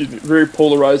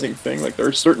polarizing thing. Like there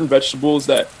are certain vegetables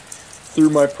that through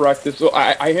my practice, so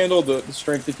I handle the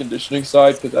strength and conditioning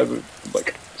side because I have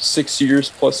like 6 years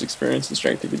plus experience in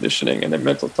strength and conditioning and then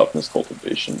mental toughness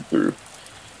cultivation through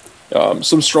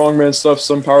some strongman stuff,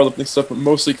 some powerlifting stuff, but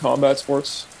mostly combat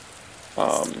sports.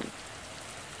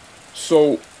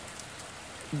 So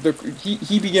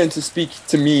he began to speak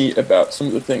to me about some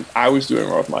of the things I was doing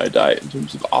wrong with my diet in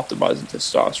terms of optimizing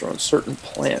testosterone, certain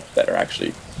plants that are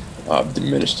actually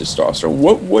diminished testosterone.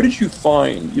 What did you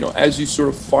find, as you sort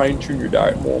of fine tune your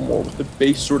diet more and more, with the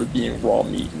base sort of being raw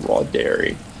meat and raw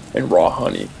dairy and raw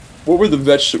honey? What were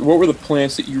the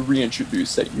plants that you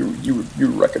reintroduced that you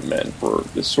recommend for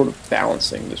this sort of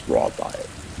balancing this raw diet?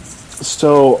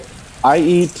 So I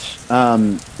eat,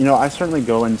 I certainly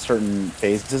go in certain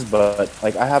phases, but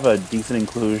like I have a decent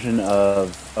inclusion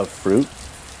of fruit,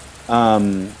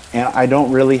 and I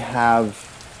don't really have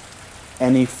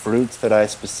any fruits that I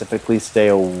specifically stay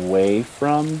away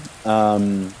from.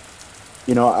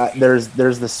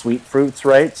 There's the sweet fruits,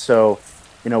 right? So,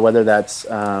 whether that's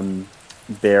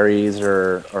berries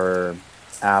or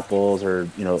apples or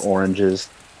oranges,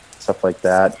 stuff like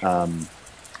that.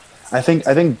 I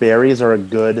think berries are a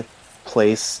good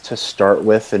place to start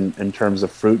with in terms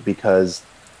of fruit because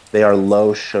they are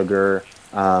low sugar,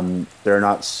 they're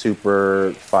not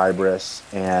super fibrous,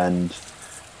 and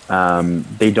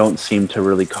they don't seem to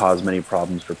really cause many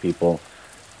problems for people.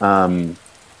 I'd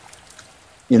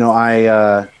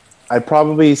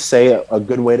probably say a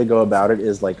good way to go about it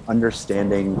is like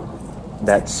understanding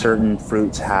that certain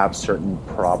fruits have certain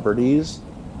properties,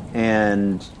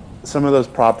 and some of those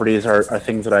properties are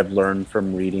things that I've learned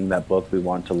from reading that book, We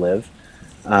Want to Live.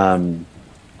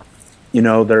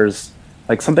 There's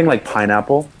like something like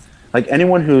pineapple. Like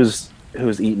anyone who's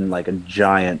eaten like a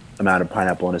giant amount of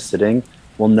pineapple in a sitting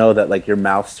will know that like your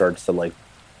mouth starts to like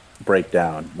break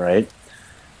down, right?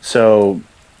 So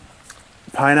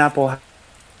pineapple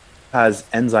has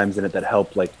enzymes in it that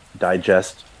help like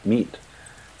digest meat.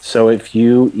 So if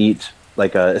you eat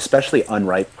like especially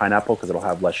unripe pineapple, because it'll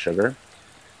have less sugar,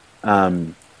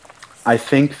 I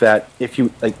think that if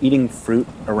you like eating fruit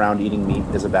around eating meat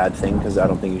is a bad thing, because I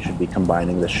don't think you should be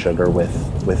combining the sugar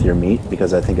with your meat,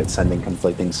 because I think it's sending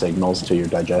conflicting signals to your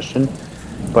digestion.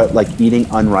 But like eating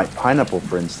unripe pineapple,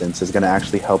 for instance, is going to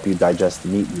actually help you digest the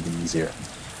meat even easier.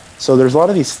 So there's a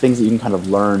lot of these things that you can kind of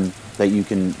learn that you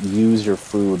can use your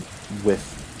food with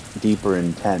deeper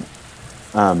intent.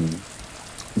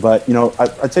 But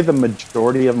I'd say the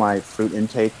majority of my fruit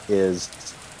intake is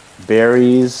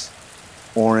berries,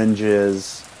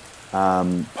 oranges,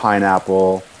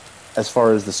 pineapple. As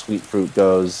far as the sweet fruit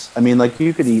goes, I mean, like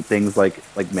you could eat things like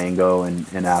mango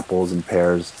and apples and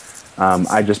pears.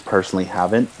 I just personally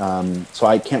haven't, so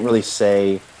I can't really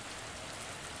say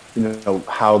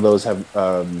how those have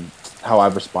how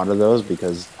I've responded to those,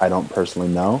 because I don't personally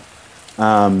know.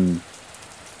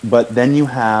 But then you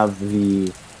have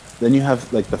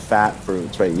like the fat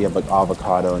fruits, right? You have like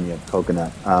avocado and you have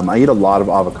coconut. I eat a lot of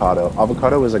avocado.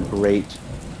 Avocado is a great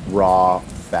raw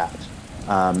fat.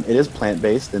 It is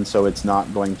plant-based, and so it's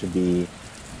not going to be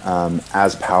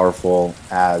as powerful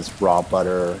as raw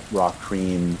butter, raw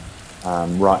cream,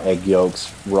 raw egg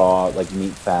yolks, raw like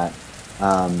meat fat.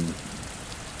 Um,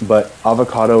 but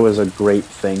avocado is a great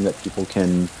thing that people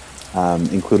can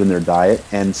include in their diet.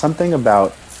 And something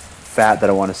about fat that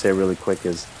I want to say really quick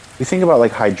is we think about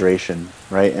like hydration,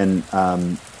 right? And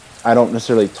I don't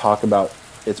necessarily talk about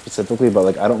it specifically, but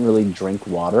like I don't really drink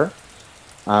water.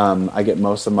 I get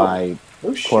most of Oh, my oh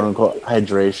quote shit. unquote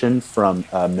hydration from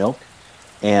milk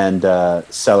and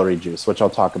celery juice, which I'll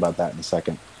talk about that in a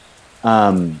second.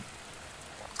 Um,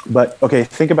 but okay,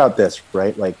 think about this,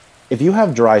 right? Like if you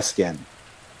have dry skin,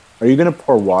 are you going to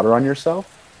pour water on yourself?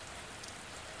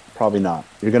 Probably not.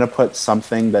 You're going to put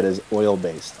something that is oil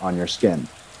based on your skin,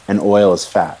 and oil is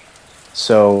fat.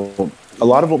 So a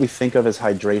lot of what we think of as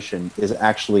hydration is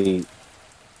actually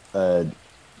uh,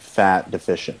 fat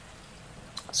deficient.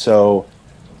 So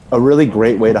a really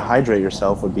great way to hydrate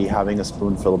yourself would be having a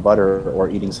spoonful of butter or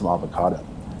eating some avocado.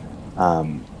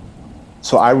 Um,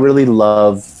 so I really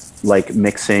love like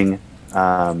mixing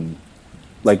um,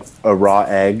 like a raw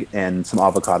egg and some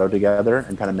avocado together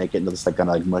and kind of make it into this like kind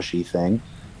of like mushy thing.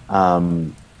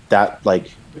 Um, that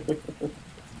like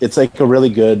it's like a really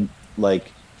good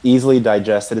like easily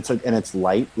digested. It's like and it's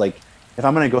light. Like if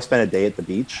I'm gonna go spend a day at the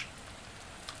beach,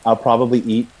 I'll probably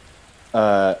eat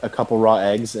a couple raw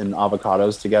eggs and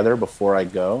avocados together before I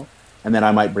go, and then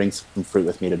I might bring some fruit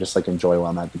with me to just like enjoy while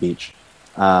I'm at the beach.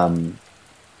 Um,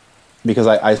 because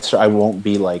I won't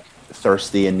be like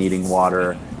thirsty and needing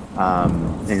water,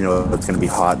 and you know it's going to be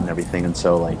hot and everything, and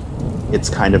so like it's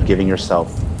kind of giving yourself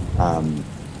um,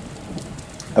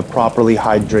 a properly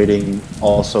hydrating,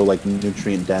 also like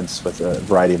nutrient dense with a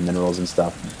variety of minerals and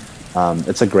stuff.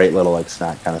 It's a great little like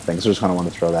snack kind of thing. So just kind of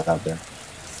want to throw that out there.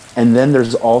 And then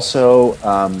there's also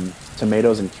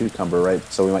tomatoes and cucumber, right?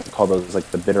 So we might call those like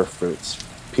the bitter fruits.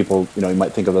 People, you know, you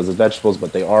might think of those as vegetables,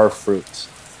 but they are fruits.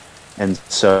 And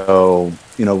so,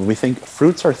 you know, we think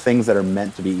fruits are things that are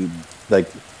meant to be eaten.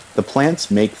 Like the plants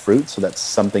make fruit so that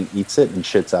something eats it and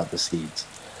shits out the seeds.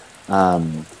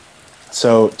 Um,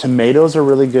 so tomatoes are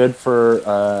really good for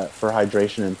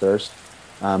hydration and thirst,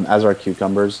 as are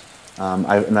cucumbers.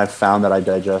 I've found that I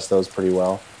digest those pretty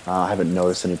well. I haven't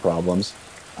noticed any problems.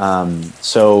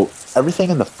 So everything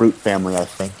in the fruit family, I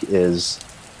think, is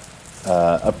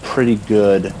a pretty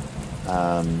good.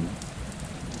 Um,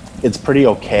 it's pretty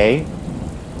okay.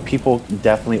 People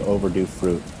definitely overdo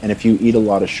fruit, and if you eat a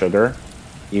lot of sugar,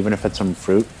 even if it's some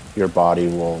fruit, your body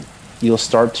will you'll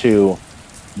start to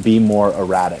be more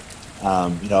erratic.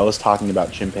 You know, I was talking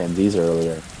about chimpanzees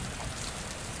earlier.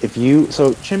 If you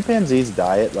so chimpanzees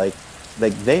diet like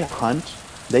they hunt,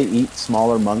 they eat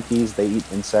smaller monkeys, they eat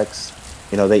insects,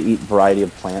 you know, they eat variety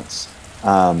of plants.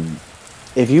 Um,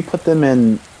 if you put them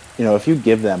in, you know, if you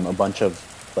give them a bunch of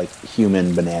like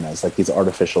human bananas, like these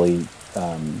artificially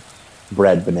um,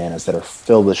 bred bananas that are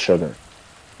filled with sugar,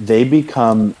 they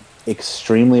become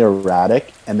extremely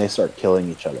erratic and they start killing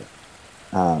each other.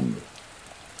 Um,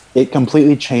 it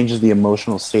completely changes the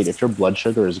emotional state. If your blood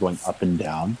sugar is going up and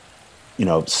down, you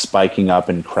know, spiking up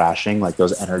and crashing like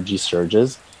those energy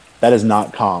surges, that is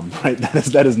not calm, right?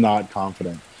 That is not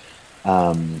confident.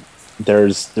 Um,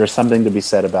 there's something to be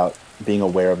said about being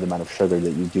aware of the amount of sugar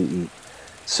that you do eat.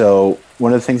 So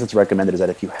one of the things that's recommended is that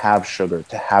if you have sugar,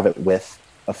 to have it with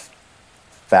a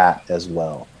fat as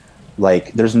well.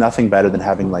 Like there's nothing better than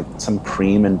having like some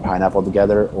cream and pineapple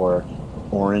together, or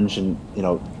orange and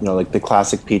like the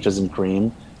classic peaches and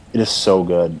cream. It is so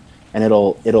good, and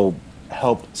it'll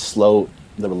help slow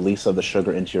the release of the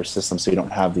sugar into your system, so you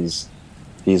don't have these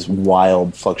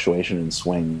wild fluctuation and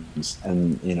swings,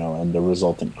 and you know, and the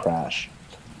resultant crash.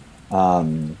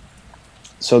 Um,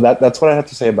 so that's what I have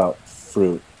to say about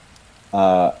fruit.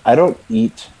 I don't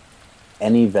eat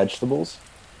any vegetables.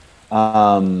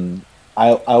 I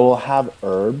will have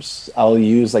herbs. I'll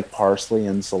use like parsley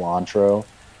and cilantro,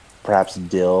 perhaps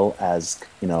dill as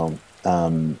you know.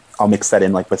 I'll mix that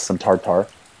in like with some tartar,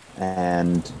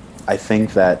 and I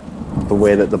think that the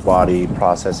way that the body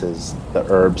processes the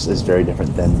herbs is very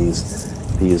different than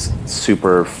these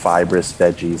super fibrous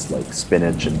veggies like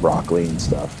spinach and broccoli and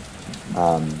stuff.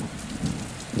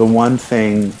 The one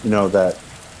thing you know that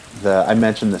the I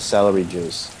mentioned the celery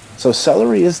juice. So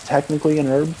celery is technically an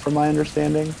herb, from my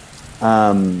understanding,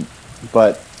 um,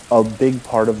 but a big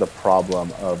part of the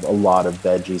problem of a lot of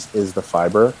veggies is the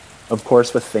fiber. Of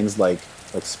course, with things like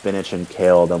spinach and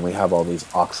kale, then we have all these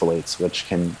oxalates, which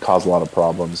can cause a lot of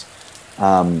problems.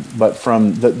 But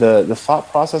from the thought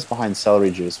process behind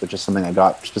celery juice, which is something I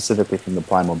got specifically from the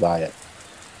Primal Diet,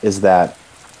 is that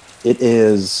it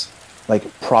is like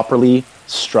properly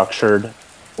structured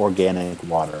organic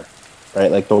water,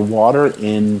 right? Like the water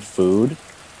in food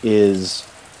is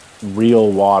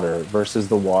real water versus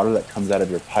the water that comes out of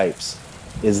your pipes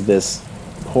is this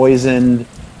poisoned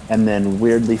and then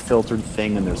weirdly filtered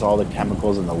thing. And there's all the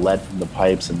chemicals and the lead from the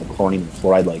pipes and the chlorine and the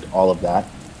fluoride, like all of that.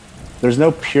 There's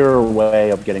no pure way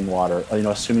of getting water,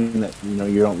 assuming that,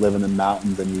 you don't live in the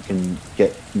mountains and you can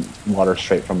get water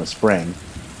straight from a spring,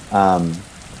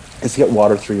 is to get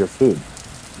water through your food.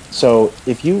 So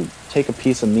if you take a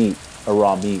piece of meat, a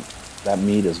raw meat, that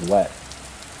meat is wet.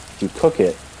 If you cook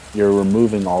it, you're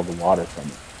removing all the water from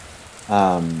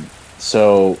it.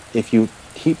 So if you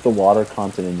keep the water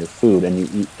content in your food and you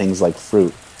eat things like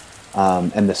fruit,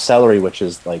 and the celery, which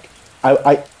is like,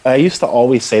 I used to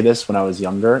always say this when I was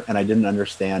younger and I didn't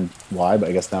understand why, but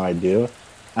I guess now I do.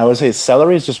 I would say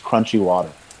celery is just crunchy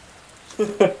water.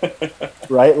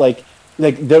 Right? Like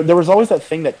there was always that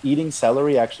thing that eating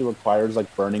celery actually requires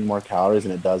like burning more calories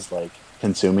than it does like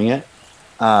consuming it.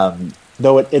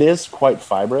 Though it is quite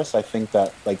fibrous. I think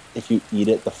that like if you eat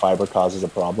it, the fiber causes a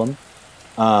problem.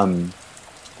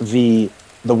 The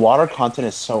water content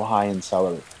is so high in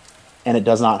celery, and it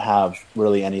does not have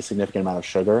really any significant amount of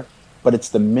sugar, but it's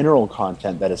the mineral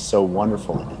content that is so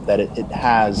wonderful in it that it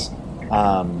has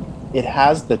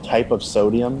the type of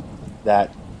sodium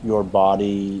that your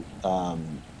body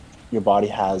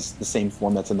has the same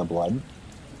form that's in the blood.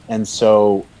 And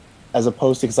so as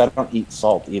opposed to, because I don't eat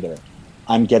salt either,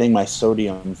 I'm getting my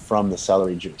sodium from the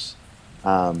celery juice.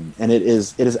 And it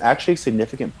is actually a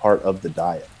significant part of the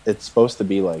diet. It's supposed to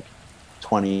be like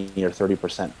 20 or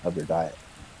 30% of your diet,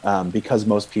 because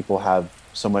most people have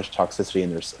so much toxicity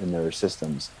in their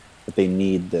systems that they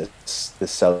need this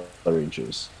celery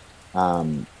juice.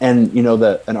 And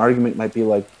an argument might be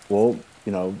like, well,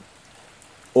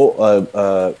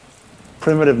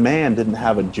 primitive man didn't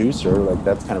have a juicer, like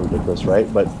that's kind of ridiculous,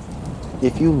 right? But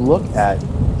if you look at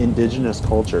indigenous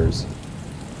cultures,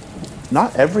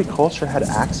 not every culture had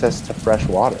access to fresh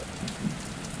water.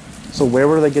 So where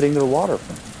were they getting their water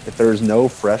from? If there's no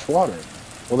fresh water,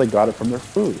 well, they got it from their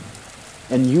food.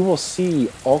 And you will see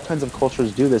all kinds of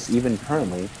cultures do this even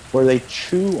currently, where they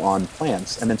chew on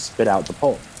plants and then spit out the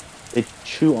pulp. They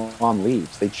chew on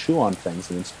leaves, they chew on things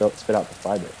and then spit out the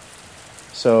fiber.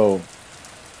 So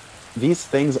these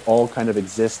things all kind of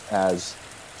exist as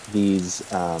these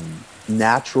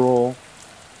natural,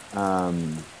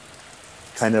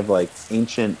 kind of like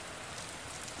ancient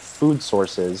food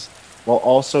sources, while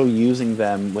also using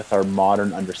them with our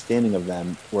modern understanding of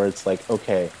them, where it's like,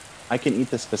 okay, I can eat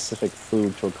this specific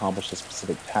food to accomplish a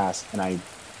specific task, and I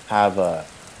have an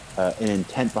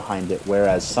intent behind it,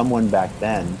 whereas someone back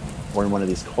then, or in one of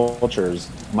these cultures,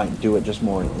 might do it just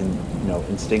more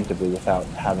instinctively without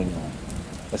having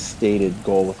a stated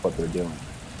goal with what they're doing.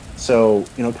 So,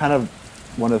 kind of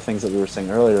one of the things that we were saying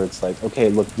earlier, it's like, okay,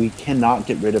 look, we cannot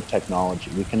get rid of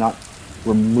technology. We cannot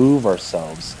remove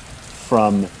ourselves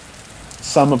from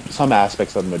some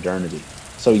aspects of modernity.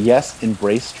 So yes,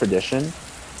 embrace tradition,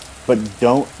 but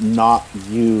don't not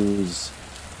use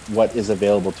what is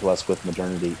available to us with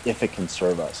modernity if it can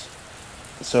serve us.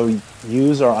 So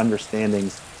use our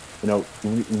understandings,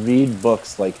 read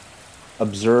books, like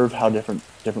observe how different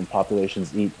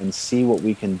populations eat and see what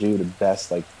we can do to best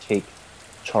like take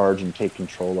charge and take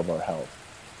control of our health.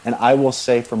 And I will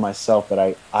say for myself that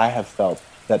I have felt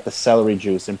that the celery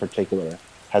juice in particular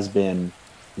has been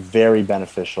very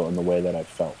beneficial in the way that I've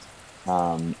felt.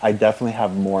 I definitely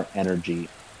have more energy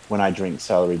when I drink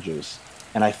celery juice,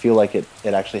 and I feel like it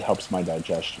actually helps my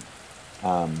digestion.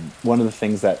 One of the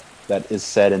things that is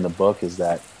said in the book is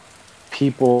that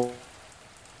people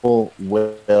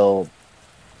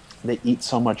they eat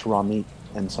so much raw meat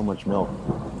and so much milk,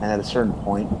 and at a certain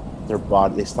point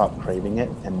they stop craving it,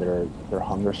 and their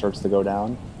hunger starts to go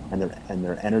down, and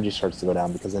their energy starts to go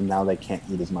down, because then now they can't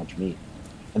eat as much meat.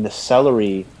 And the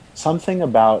celery, something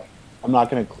about, I'm not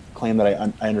going to claim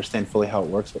that I understand fully how it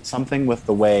works, but something with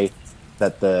the way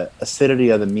that the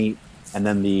acidity of the meat and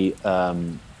then the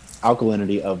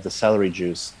alkalinity of the celery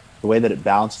juice, the way that it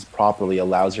balances properly,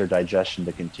 allows your digestion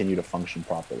to continue to function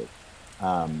properly.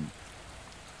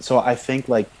 So I think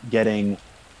like getting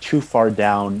too far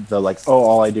down the like, oh,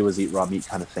 all I do is eat raw meat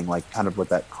kind of thing, like kind of with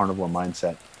that carnivore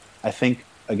mindset, I think,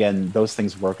 again, those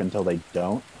things work until they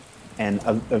don't. And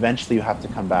eventually you have to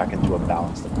come back into a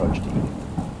balanced approach to eating.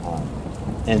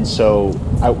 And so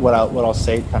what I'll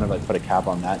say, kind of like put a cap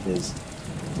on that, is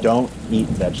don't eat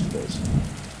vegetables.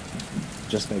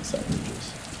 Just make celery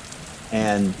juice.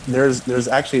 And there's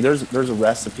actually there's a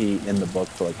recipe in the book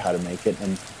for like how to make it.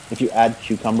 And if you add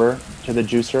cucumber to the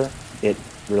juicer, it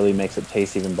really makes it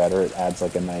taste even better. It adds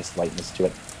like a nice lightness to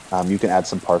it. You can add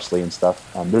some parsley and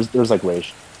stuff. There's like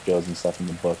ratios and stuff in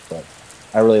the book, but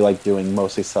I really like doing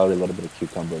mostly celery, a little bit of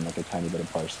cucumber, and like a tiny bit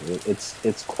of parsley.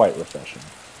 It's quite refreshing.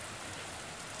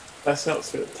 That sounds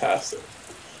fantastic.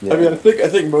 Yeah. I mean, I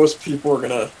think most people are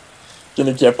gonna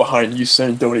get behind you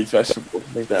saying don't eat vegetables.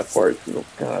 I think that part,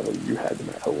 God, you had them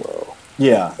at hello.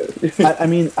 Yeah, I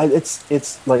mean,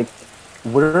 it's like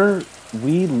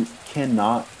we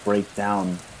cannot break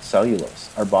down cellulose.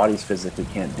 Our bodies physically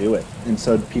can't do it, and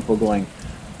so people going,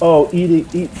 oh,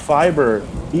 eat fiber,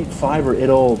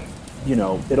 it'll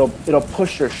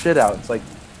push your shit out. It's like,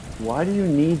 why do you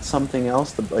need something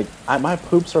else to like? My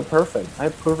poops are perfect. I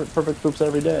have perfect poops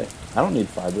every day. I don't need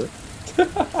fiber.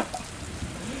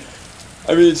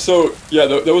 I mean, so yeah,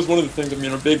 that was one of the things. I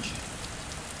mean,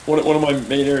 one of my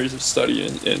main areas of study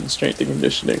in strength and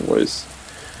conditioning was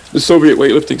the Soviet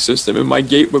weightlifting system, and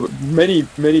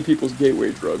many people's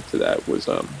gateway drug to that was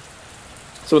some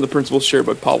of the principles shared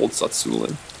by Pavel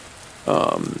Tsatsouline.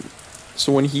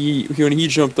 So when he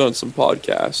jumped on some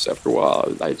podcasts after a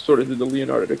while, I sort of did the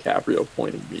Leonardo DiCaprio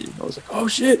pointing me. I was like, oh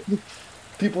shit,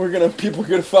 people are gonna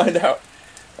find out.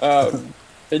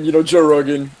 And Joe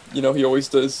Rogan, he always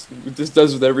does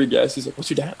with every guest. He's like, what's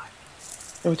your diet like?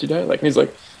 What's your diet like? And he's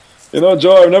like,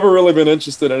 Joe, I've never really been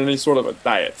interested in any sort of a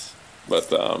diet,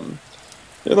 but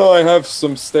I have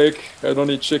some steak. I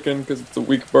don't eat chicken because it's a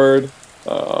weak bird.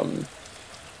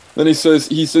 Then he says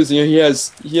he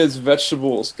has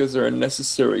vegetables because they're a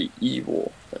necessary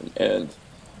evil, and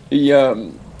he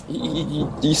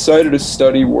cited a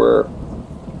study where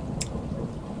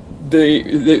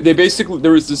they basically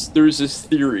there was this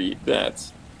theory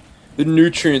that the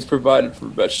nutrients provided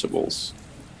from vegetables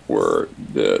were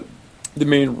the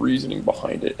main reasoning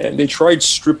behind it, and they tried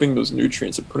stripping those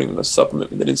nutrients and putting them in a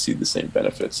supplement, and they didn't see the same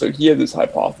benefits. So he had this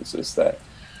hypothesis that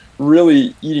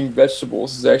really eating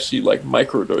vegetables is actually like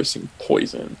microdosing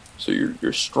poison, so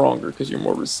you're stronger because you're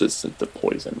more resistant to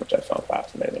poison, which I found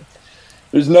fascinating.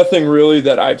 There's nothing really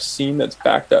that I've seen that's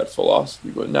backed that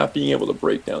philosophy, but not being able to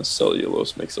break down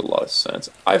cellulose makes a lot of sense.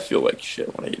 I feel like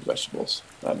shit when I eat vegetables.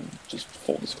 I'm just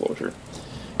full disclosure.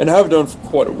 And I have done for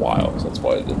quite a while, so that's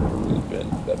why it hasn't really been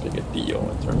that big a deal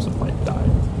in terms of my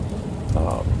diet.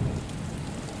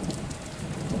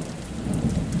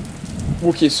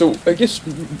 Okay, so I guess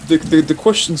the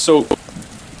question, so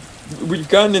we've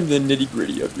gotten into the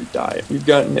nitty-gritty of your diet. We've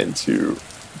gotten into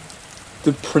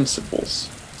the principles.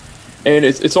 And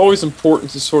it's always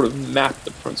important to sort of map the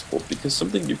principles, because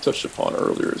something you touched upon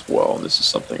earlier as well, and this is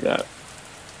something that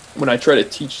when I try to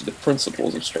teach the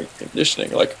principles of strength and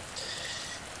conditioning, like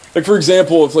for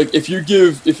example,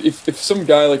 if some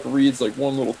guy like reads like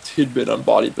one little tidbit on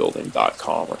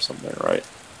bodybuilding.com or something, right?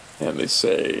 And they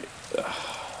say,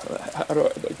 how do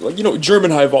I, German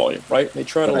high volume, right? They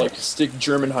try to like stick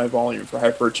German high volume for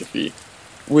hypertrophy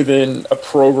within a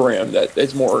program that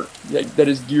is more that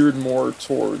is geared more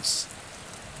towards,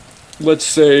 let's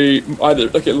say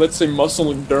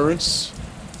muscle endurance,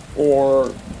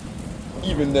 or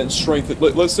even then strength.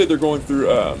 Let's say they're going through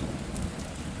a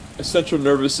central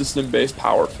nervous system based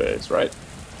power phase, right?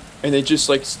 And they just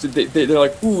they're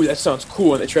like, ooh, that sounds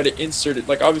cool, and they try to insert it.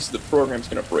 Like, obviously the program's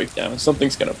going to break down, and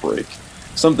something's going to break,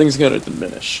 something's going to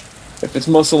diminish. If it's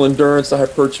muscle endurance, the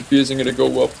hypertrophy isn't going to go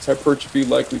well. If it's hypertrophy,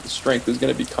 likely the strength is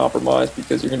going to be compromised,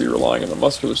 because you're going to be relying on the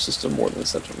muscular system more than the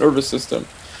central nervous system.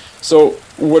 So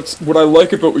what I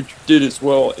like about what you did as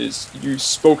well is you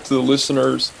spoke to the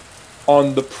listeners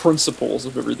on the principles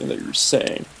of everything that you're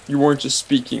saying. You weren't just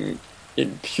speaking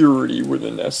in purity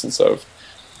within the essence of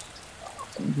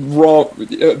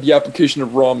the application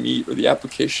of raw meat or the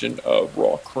application of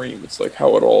raw cream. It's like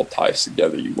how it all ties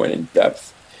together. You went in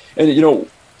depth. And,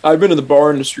 I've been in the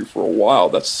bar industry for a while.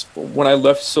 That's when I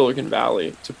left Silicon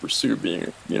Valley to pursue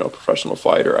being, a professional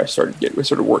fighter. I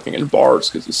started working in bars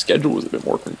because the schedule was a bit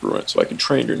more congruent, so I could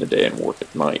train during the day and work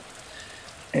at night.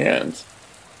 And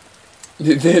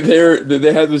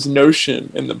they had this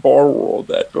notion in the bar world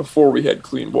that before we had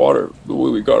clean water, the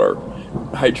way we got our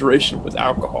hydration was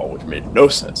alcohol, which made no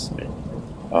sense to me.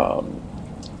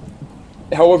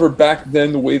 However, back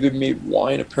then, the way they made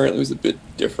wine apparently was a bit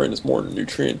different. It's more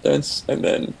nutrient dense. And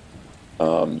then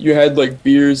you had like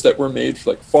beers that were made for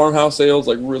like farmhouse ales,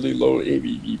 like really low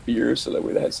ABV beers, so that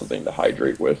way they had something to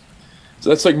hydrate with. So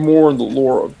that's like more in the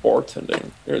lore of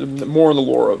bartending, or more in the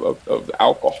lore of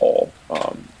alcohol.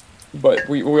 But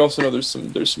we also know there's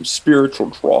some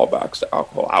spiritual drawbacks to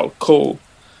alcohol. Alcohol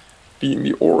being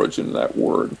the origin of that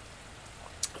word.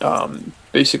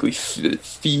 basically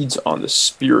feeds on the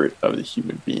spirit of the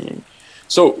human being.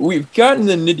 So we've gotten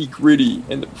the nitty-gritty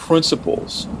and the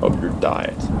principles of your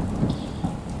diet.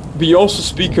 But you also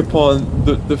speak upon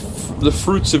the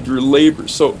fruits of your labor.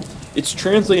 So it's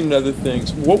translating into other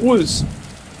things. What was,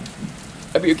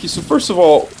 I mean, okay, so first of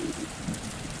all,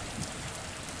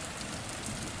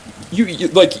 you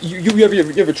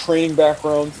have a training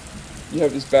background. You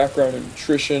have this background in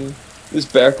nutrition, this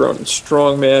background in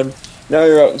strongman. Now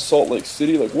you're out in Salt Lake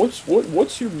City. Like,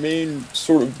 what's your main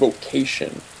sort of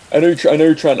vocation? I know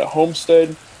you're trying to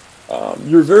homestead.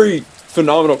 You're a very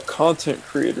phenomenal content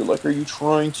creator. Like, are you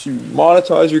trying to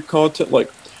monetize your content? Like,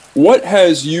 what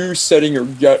has you setting your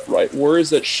gut right? Where has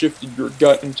that shifted your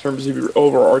gut in terms of your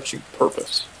overarching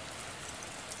purpose?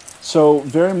 So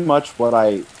very much what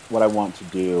I want to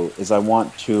do is I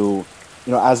want to,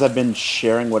 as I've been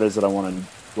sharing what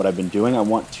I've been doing, I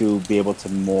want to be able to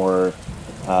more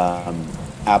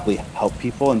aptly help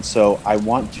people. And so I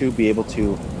want to be able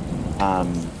to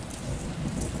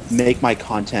make my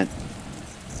content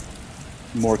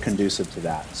more conducive to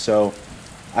that. So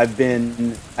I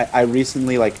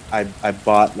recently, I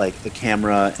bought like a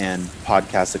camera and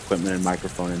podcast equipment and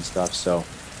microphone and stuff. So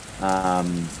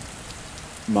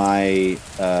my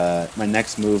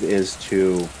next move is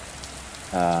to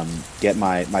get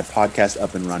my podcast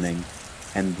up and running,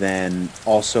 and then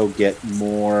also get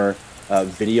more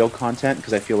video content,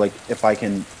 because I feel like if I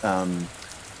can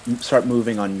start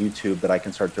moving on YouTube, that I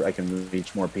can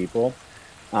reach more people.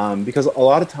 Because a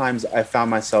lot of times I found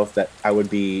myself that I would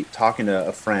be talking to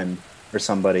a friend or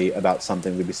somebody about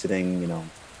something. We'd be sitting,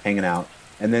 hanging out,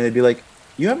 and then they'd be like,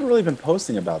 "You haven't really been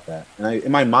posting about that." And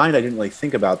in my mind, I didn't really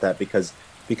think about that because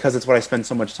it's what I spend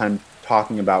so much time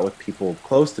talking about with people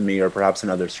close to me, or perhaps in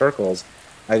other circles.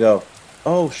 I go,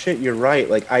 "Oh shit, you're right."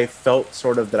 Like, I felt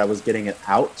sort of that I was getting it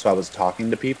out, so I was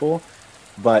talking to people,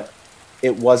 but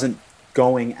it wasn't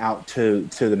going out to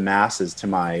the masses, to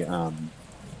my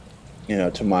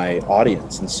to my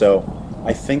audience. And so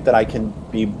I think that I can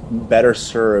be better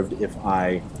served if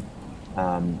I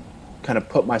kind of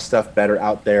put my stuff better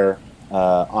out there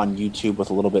on YouTube with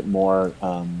a little bit more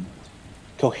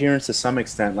coherence to some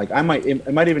extent. Like, it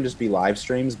might even just be live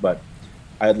streams, but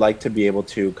I'd like to be able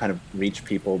to kind of reach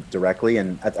people directly,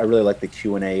 and I really like the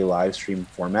Q&A live stream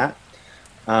format.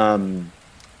 And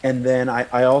then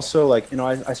I also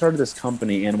I started this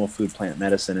company, Animal Food Plant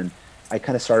Medicine, and I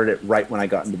kind of started it right when I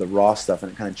got into the raw stuff,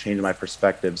 and it kind of changed my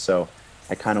perspective. So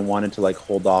I kind of wanted to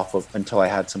hold off until I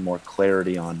had some more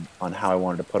clarity on how I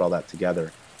wanted to put all that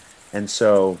together. And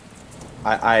so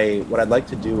what I'd like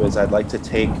to do is I'd like to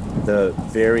take the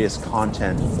various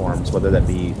content forms, whether that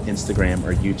be Instagram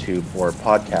or YouTube or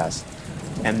podcast,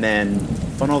 and then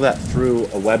funnel that through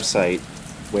a website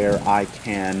where I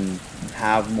can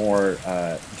have more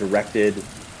directed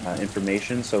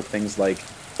information. So things like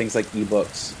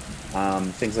ebooks,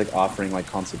 things like offering like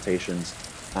consultations,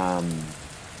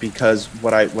 because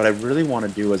what I really want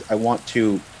to do is I want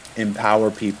to empower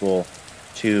people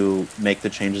to make the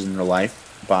changes in their life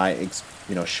by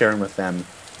sharing with them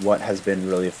what has been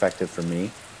really effective for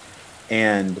me.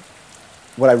 And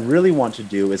what I really want to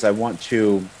do is I want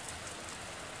to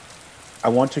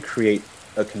create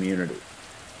a community.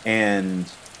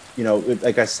 And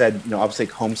like I said, obviously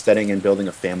homesteading and building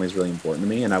a family is really important to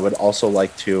me, and I would also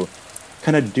like to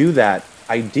kind of do that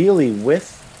ideally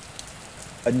with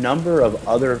a number of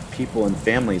other people and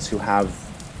families who have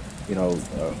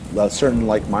a certain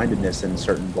like-mindedness and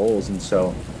certain goals. And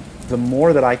so the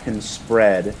more that I can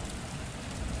spread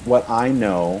what I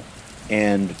know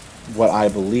and what I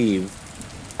believe,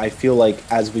 I feel like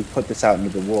as we put this out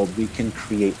into the world, we can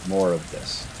create more of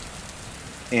this.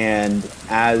 And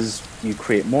as you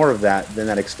create more of that, then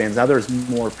that expands. Now there's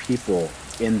more people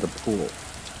in the pool.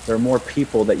 There are more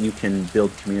people that you can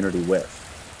build community with.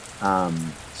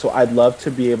 So I'd love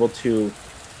to be able to,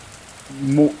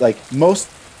 most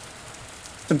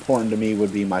important to me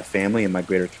would be my family and my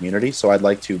greater community. So I'd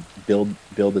like to build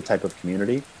a type of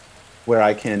community where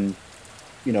I can,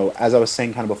 as I was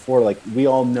saying kind of before, we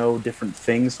all know different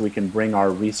things, so we can bring our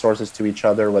resources to each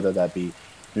other, whether that be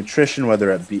nutrition,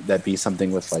 whether that be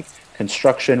something with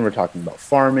construction, we're talking about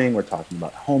farming, we're talking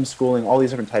about homeschooling, all these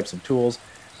different types of tools.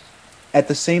 At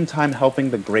the same time,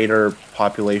 helping the greater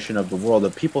population of the world,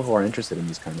 of people who are interested in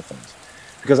these kind of things.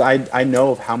 Because I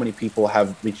know of how many people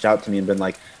have reached out to me and been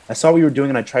like, I saw what you were doing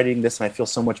and I tried eating this and I feel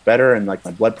so much better, and my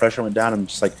blood pressure went down. I'm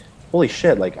just like, holy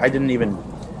shit, I didn't even,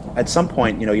 at some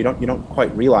point, you don't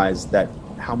quite realize that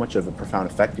how much of a profound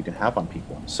effect you can have on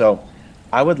people. So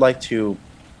I would like to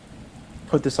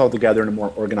put this all together in a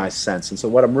more organized sense. And so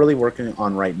what I'm really working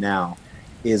on right now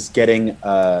is getting,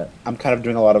 I'm kind of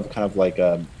doing a lot of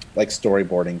like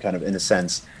storyboarding kind of in a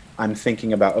sense. I'm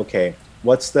thinking about, okay,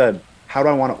 how do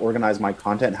I want to organize my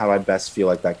content and how do I best feel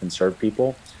like that can serve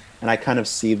people? And I kind of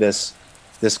see this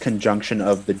conjunction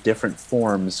of the different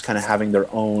forms kind of having their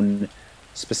own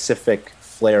specific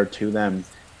flair to them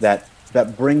that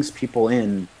brings people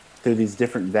in through these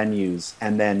different venues.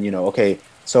 And then, okay,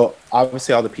 so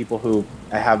obviously all the people who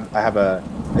I have a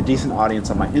decent audience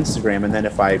on my Instagram, and then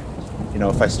if I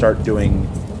start doing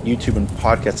YouTube and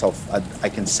podcasts, I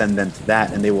can send them to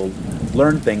that, and they will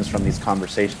learn things from these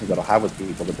conversations that I'll have with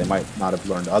people that they might not have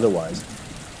learned otherwise.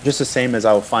 Just the same as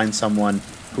I will find someone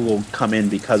who will come in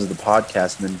because of the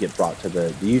podcast and then get brought to the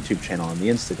YouTube channel and the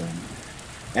Instagram.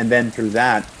 And then through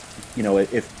that,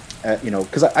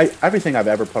 because everything I've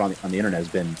ever put on the internet has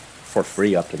been for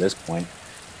free up to this point.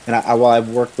 And while I've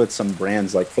worked with some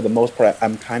brands, like for the most part,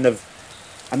 I've kind of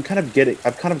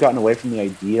gotten away from the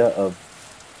idea of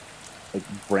like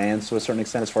brands to a certain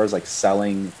extent as far as like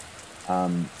selling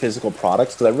physical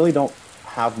products, because I really don't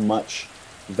have much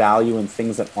value in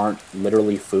things that aren't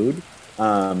literally food,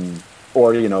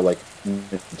 or like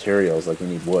materials, like we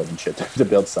need wood and shit to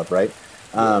build stuff, right?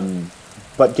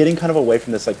 But getting kind of away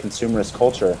from this like consumerist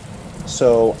culture.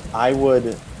 So I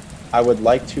would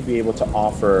like to be able to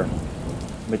offer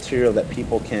material that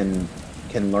people can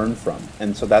learn from,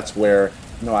 and so that's where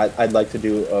I'd like to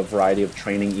do a variety of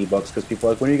training ebooks, because people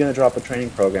are like, when are you going to drop a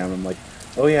training program? I'm like,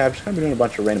 oh yeah, I've just kind of been doing a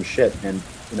bunch of random shit, and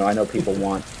I know people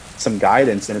want some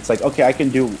guidance, and it's like, okay, I can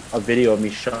do a video of me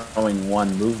showing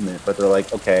one movement, but they're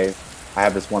like, okay, I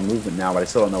have this one movement now, but I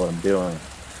still don't know what I'm doing.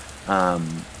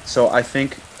 So I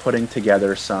think putting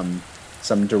together some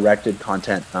directed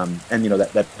content, and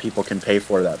that people can pay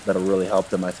for, that'll really help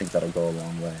them. I think that'll go a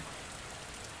long way.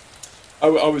 I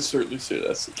would certainly say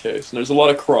that's the case, and there's a lot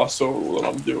of crossover with what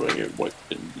I'm doing and what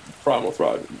Primal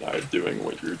Thrive and I are doing,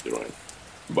 what you're doing.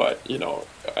 But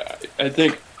I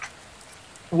think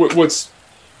what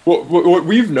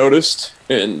we've noticed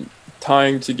in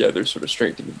tying together sort of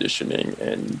strength and conditioning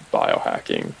and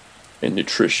biohacking and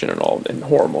nutrition and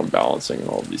hormone balancing and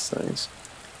all of these things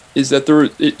is that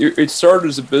it started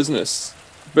as a business,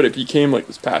 but it became like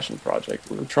this passion project.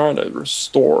 We're trying to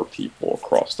restore people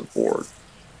across the board.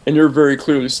 And you're very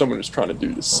clearly someone who's trying to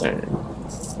do the same,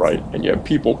 right? And you have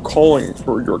people calling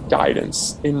for your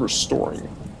guidance in restoring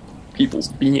people's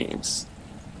beings.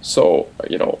 So,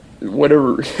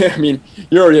 whatever, I mean,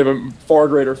 you already have a far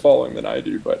greater following than I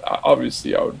do, but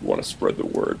obviously I would want to spread the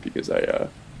word, because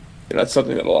that's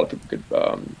something that a lot of people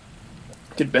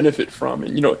could benefit from.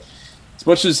 And, as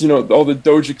much as, all the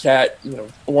Doja Cat,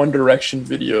 One Direction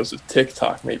videos of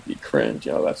TikTok make me cringe,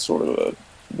 that's sort of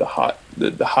the hot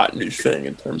new thing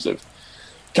in terms of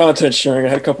content sharing. I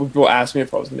had a couple of people ask me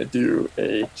if I was going to do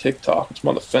a TikTok, which I'm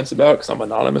on the fence about because I'm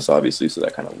anonymous, obviously, so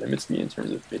that kind of limits me in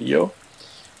terms of video.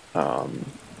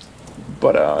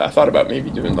 But I thought about maybe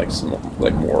doing like some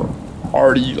like more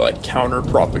arty, like counter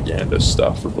propaganda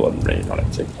stuff for Blood and Rain on a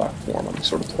TikTok form. I'm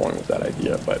sort of toying with that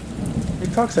idea, but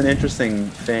TikTok's an interesting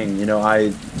thing.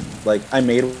 I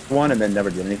made one and then never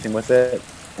did anything with it,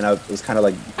 and I was kind of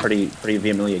like pretty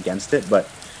vehemently against it. But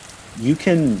you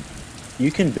can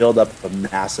build up a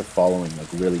massive following like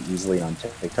really easily on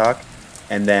TikTok,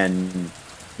 and then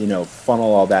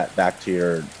funnel all that back to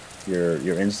your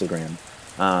Instagram.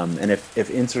 And if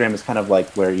Instagram is kind of like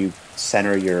where you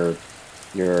center your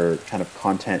kind of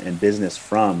content and business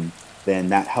from, then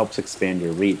that helps expand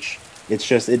your reach. It's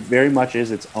just, it very much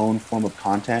is its own form of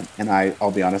content, and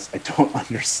I'll be honest, I don't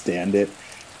understand it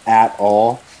at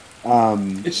all. I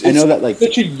know that like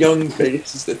such a young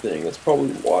base is the thing. That's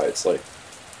probably why it's like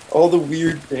all the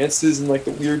weird dances and like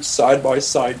the weird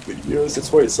side-by-side videos.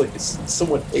 That's why it's like it's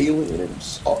somewhat alien and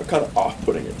just kind of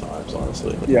off-putting at times,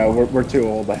 honestly. Yeah, we're too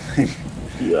old, I think.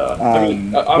 Yeah, I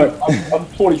mean, I'm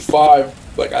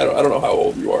 25. Like I don't know how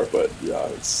old you are, but yeah,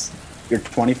 it's. You're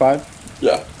 25?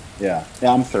 Yeah. Yeah,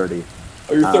 I'm 30.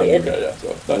 Oh, you're 30. Okay, yeah.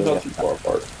 So not too far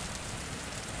apart.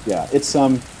 Yeah, it's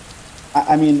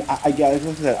I mean,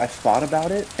 I've thought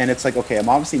about it, and it's like, okay, I'm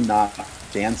obviously not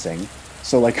dancing,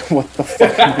 so like, what the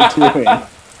fuck am I doing?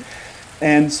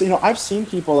 And so, I've seen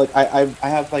people like I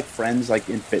have like friends like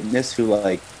in fitness who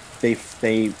like they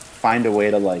find a way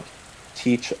to like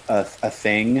teach a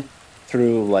thing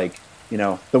through like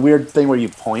the weird thing where you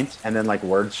point and then like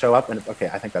words show up, and okay,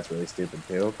 I think that's really stupid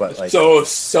too, but like so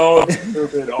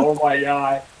stupid. Oh my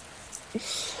god.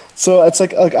 So it's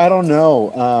like I don't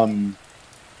know.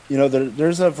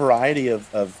 There's a variety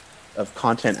of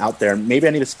content out there. Maybe I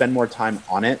need to spend more time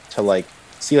on it to like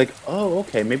see like, oh,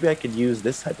 okay, maybe I could use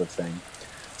this type of thing.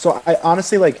 So I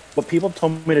honestly like what people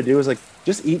told me to do is like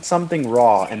just eat something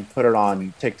raw and put it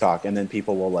on TikTok, and then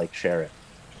people will like share it.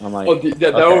 I'm like,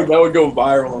 that okay. would go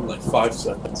viral in like 5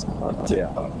 seconds on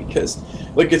TikTok because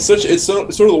like it's sort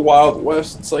of the Wild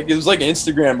West. It's like it was like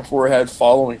Instagram before it had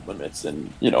following limits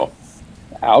and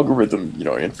algorithm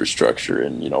infrastructure,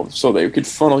 and so they could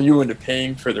funnel you into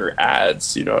paying for their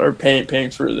ads, or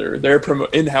paying for their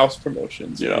in-house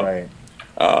promotions. Right.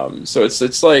 So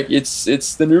it's like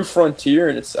it's the new frontier,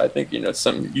 and I think it's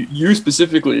something you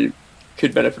specifically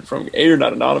could benefit from. A, you're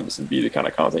not anonymous, and B, the kind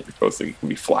of content you're posting can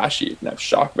be flashy and have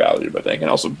shock value, but they can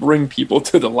also bring people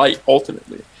to the light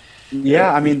ultimately.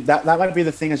 Yeah, I mean that might be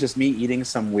the thing, is just me eating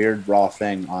some weird raw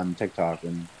thing on TikTok,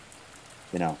 and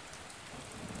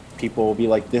people will be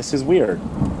like, "This is weird,"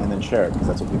 and then share it because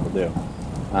that's what people do.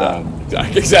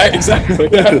 Exactly.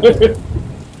 Yeah.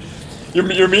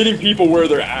 You're meeting people where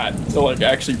they're at to like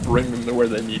actually bring them to where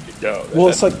they need to go. Well,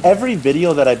 it's like every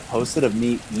video that I posted of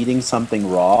me eating something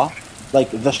raw, like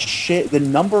the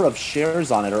number of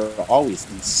shares on it are always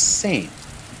insane.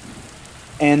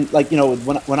 And like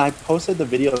when I posted the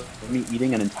video of me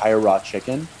eating an entire raw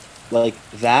chicken, like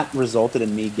that resulted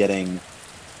in me getting,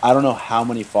 I don't know how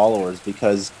many followers,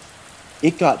 because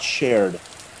it got shared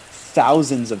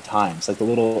thousands of times. Like the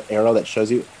little arrow that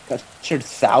shows you got shared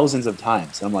thousands of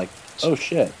times. And I'm like, oh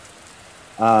shit.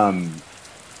 And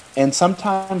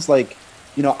sometimes like,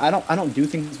 I don't do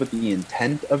things with the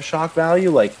intent of shock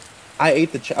value. Like I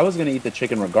was going to eat the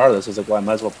chicken regardless. I was like, well, I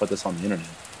might as well put this on the internet.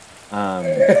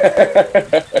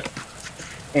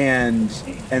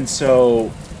 And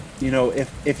so,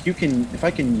 if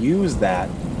I can use that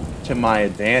to my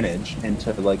advantage and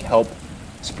to like help,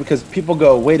 because people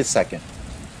go, wait a second,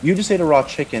 you just ate a raw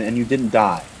chicken and you didn't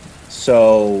die.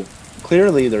 So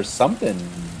clearly there's something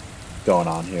going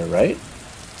on here, right?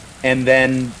 And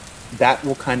then that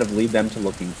will kind of lead them to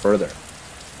looking further.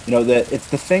 The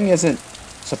thing isn't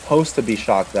supposed to be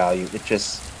shock value. It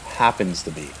just happens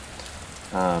to be.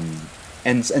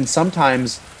 And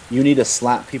sometimes you need to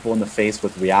slap people in the face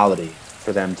with reality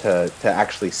for them to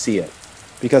actually see it.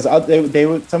 Because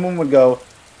someone would go,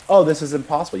 oh, this is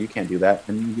impossible. You can't do that.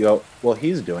 And you go, well,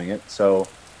 he's doing it. So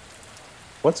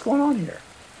what's going on here?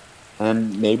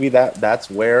 And maybe that's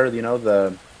where,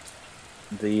 the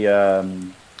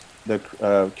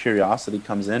curiosity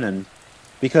comes in. And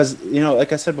because,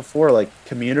 like I said before, like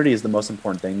community is the most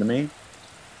important thing to me.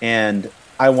 And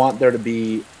I want there to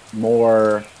be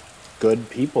more good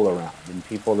people around, and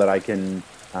people that I can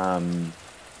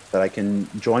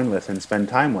join with and spend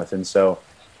time with. And so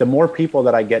the more people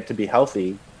that I get to be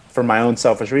healthy for my own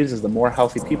selfish reasons, the more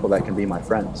healthy people that can be my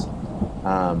friends,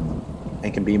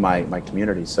 and can be my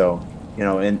community. So,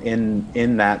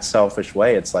 in that selfish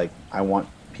way, it's like, I want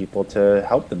people to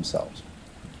help themselves.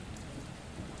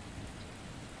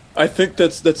 I think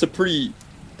that's a pretty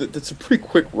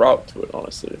quick route to it,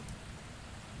 honestly.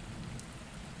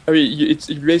 I mean,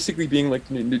 you're basically being like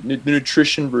the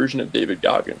nutrition version of David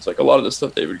Goggins. Like a lot of the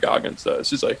stuff David Goggins does,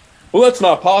 he's like, well, that's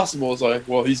not possible. It's like,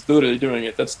 well, he's literally doing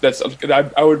it.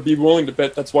 I would be willing to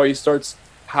bet that's why he starts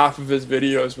half of his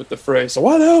videos with the phrase, so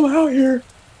why the hell am I out here?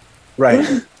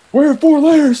 Right. Wearing 4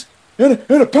 layers in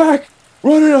a pack,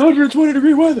 running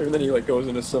 120-degree weather. And then he like goes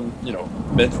into some,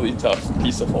 mentally tough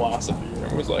piece of philosophy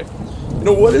and was like,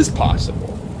 what is possible?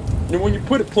 When you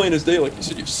put it plain as day, like you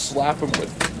said, you slap him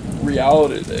with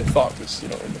reality that they thought was, in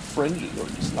the fringes or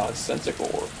just nonsensical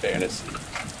or fantasy.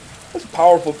 That's a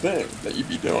powerful thing that you'd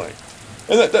be doing.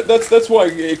 And that's why,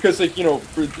 because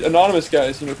for anonymous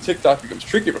guys, TikTok becomes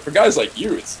tricky, but for guys like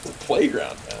you, it's a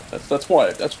playground, man. That's why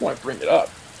I bring it up.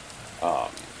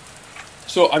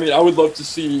 So I mean, I would love to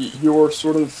see your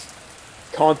sort of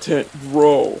content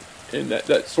grow in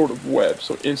that sort of web.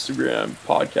 So Instagram,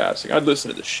 podcasting. I'd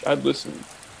listen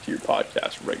to your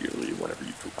podcast regularly whenever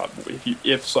you probably when you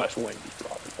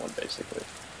drop one, basically.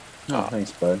 Oh,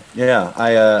 thanks, bud. Yeah,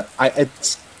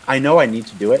 I know I need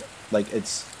to do it. Like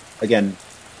it's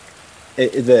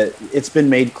been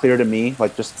made clear to me,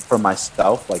 like just for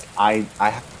myself, like I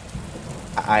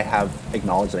have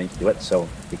acknowledged that I need to do it. So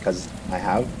because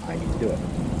I need to do it.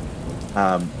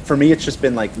 For me, it's just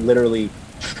been like literally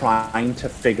trying to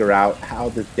figure out how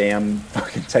the damn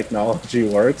fucking technology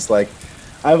works. Like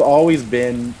I've always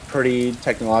been pretty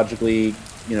technologically,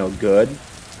 good.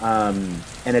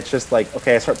 And it's just like,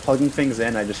 okay, I start plugging things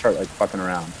in. I just start like fucking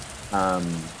around.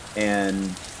 And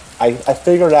I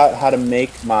figured out how to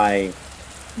make my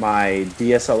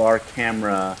DSLR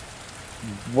camera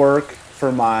work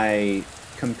for my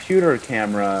computer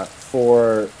camera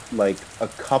for like a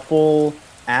couple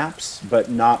apps, but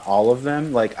not all of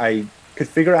them. Like I could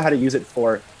figure out how to use it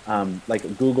for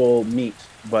like Google Meet,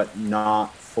 but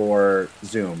not for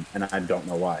Zoom, and I don't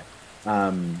know why.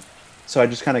 So I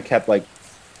just kind of kept like,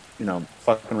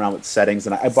 fucking around with settings,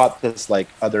 and I bought this like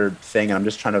other thing, and I'm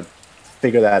just trying to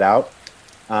figure that out.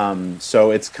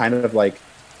 So it's kind of like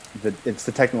it's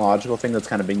the technological thing that's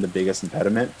kind of being the biggest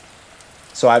impediment.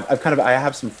 So I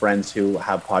have some friends who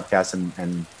have podcasts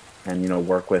and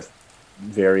work with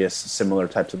various similar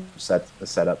types of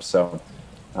setups. So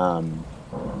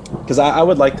because I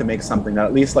would like to make something that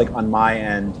at least like on my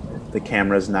end the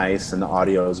camera's nice and the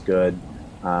audio is good,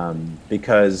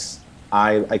 because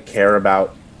I care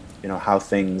about how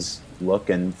things look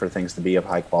and for things to be of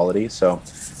high quality. So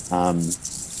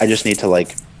I just need to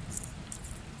like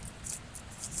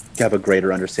have a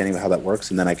greater understanding of how that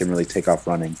works, and then I can really take off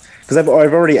running. Because I've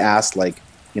already asked like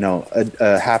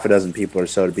a half a dozen people or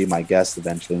so to be my guests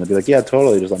eventually, and they'll be like, yeah,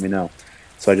 totally, just let me know.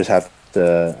 So I just have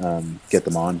to get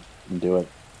them on and do it.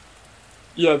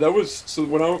 Yeah, that was so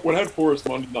when I had Forrest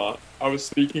London on, I was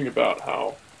speaking about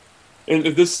how, and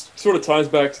this sort of ties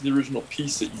back to the original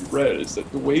piece that you read, is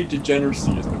that the way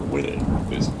degeneracy has been winning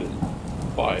has been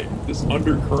by this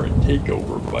undercurrent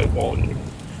takeover by volume.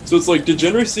 So it's like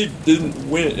degeneracy didn't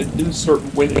win, it didn't start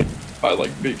winning by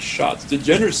like big shots.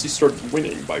 Degeneracy started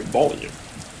winning by volume.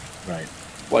 Right.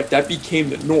 Like that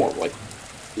became the norm. Like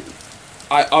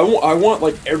I want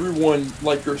like everyone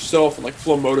like yourself and like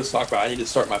Flo Moda talk about I need to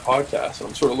start my podcast, and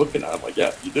I'm sort of looking at it like,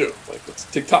 yeah, you do. Like it's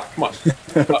TikTok, come on.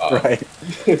 Right.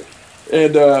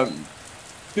 And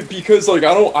because like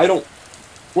I don't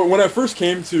when I first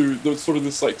came to the sort of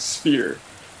this like sphere,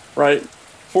 right?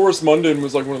 Forrest London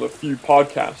was like one of the few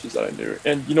podcasters that I knew,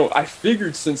 and I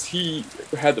figured since he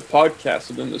had the podcast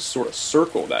within this sort of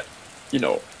circle that, I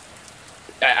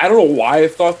don't know why I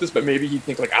thought this, but maybe he'd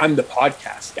think like I'm the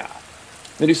podcast guy.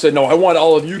 Then he said, no, I want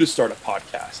all of you to start a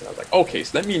podcast. And I was like, okay,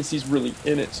 so that means he's really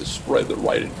in it to spread the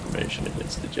right information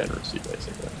against degeneracy,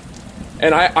 basically.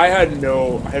 And I had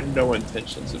no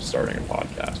intentions of starting a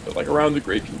podcast, but like around the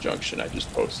Great Conjunction, I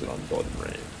just posted on Blood and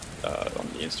Rain on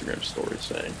the Instagram story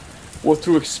saying what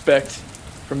to expect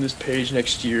from this page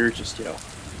next year. Just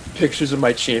pictures of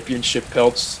my championship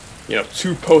pelts,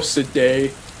 2 posts a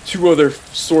day, 2 other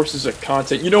sources of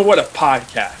content. A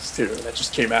podcast too. And that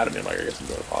just came out of me. I'm like, I guess I'm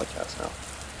doing a podcast now.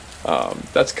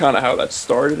 That's kind of how that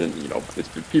started, and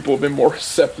people have been more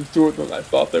receptive to it than I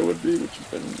thought they would be,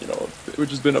 which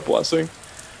has been a blessing.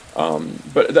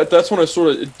 But that's when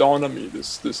it dawned on me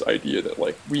this idea that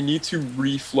like we need to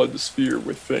reflood the sphere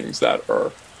with things that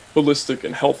are holistic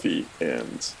and healthy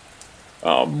and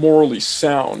morally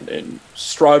sound and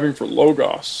striving for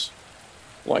logos.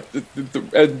 Like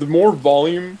the more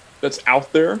volume that's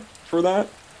out there for that,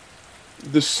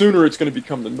 the sooner it's going to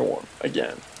become the norm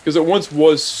again. Because it once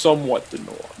was somewhat the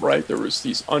norm, right? There was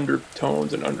these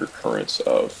undertones and undercurrents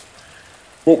of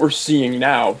what we're seeing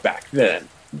now back then,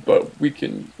 but we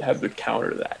can have the counter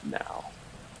to that now.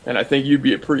 And I think you'd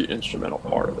be a pretty instrumental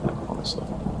part of that, honestly.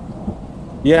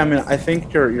 Yeah, I mean, I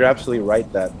think you're absolutely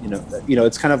right that,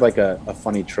 it's kind of like a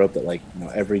funny trope that like,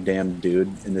 every damn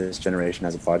dude in this generation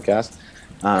has a podcast.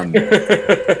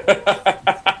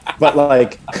 But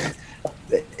like,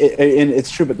 it's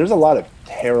true, but there's a lot of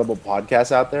terrible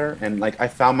podcasts out there, and like I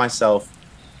found myself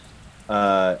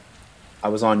I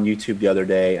was on YouTube the other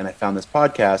day and I found this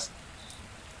podcast,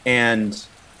 and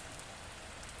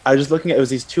I was just looking at it was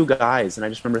these 2 guys, and I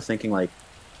just remember thinking like,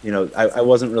 I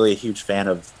wasn't really a huge fan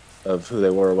of who they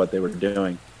were or what they were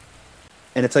doing.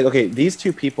 And it's like, okay, these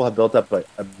 2 people have built up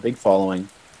a big following,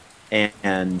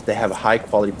 and they have a high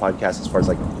quality podcast as far as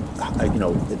like,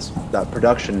 it's the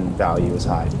production value is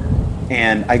high.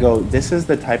 And I go, this is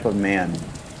the type of man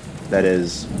that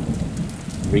is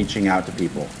reaching out to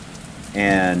people.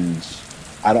 And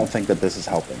I don't think that this is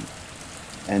helping.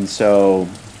 And so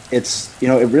it's, it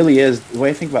really is, the way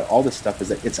I think about all this stuff is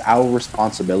that it's our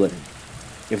responsibility.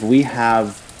 If we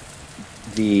have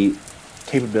the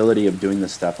capability of doing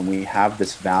this stuff and we have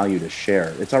this value to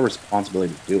share, it's our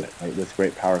responsibility to do it. Right? With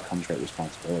great power comes great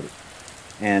responsibility.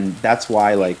 And that's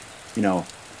why, like,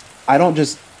 I don't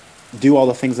just do all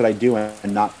the things that I do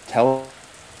and not tell.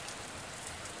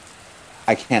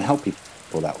 I can't help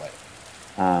people that way.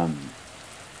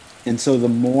 And so the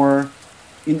more,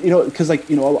 because like,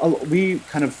 we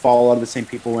kind of follow a lot of the same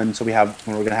people, and so we're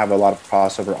going to have a lot of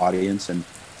crossover audience, and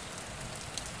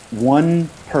one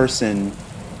person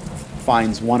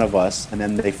finds one of us and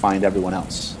then they find everyone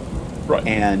else. Right.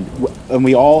 And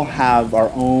we all have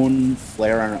our own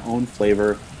flair and our own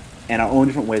flavor and our own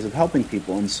different ways of helping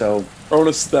people. And so our own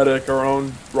aesthetic, our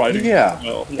own writing. Yeah.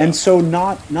 Yeah. And so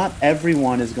not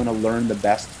everyone is going to learn the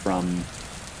best from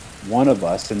one of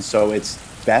us. And so it's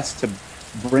best to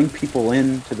bring people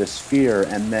into the sphere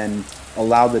and then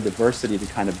allow the diversity to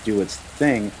kind of do its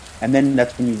thing. And then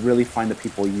that's when you really find the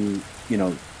people you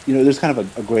there's kind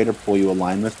of a greater pool you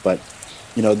align with, but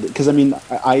because I mean,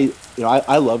 I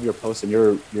love your posts, and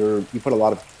you put a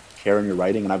lot of care in your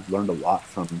writing, and I've learned a lot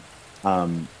from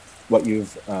what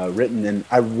you've written, and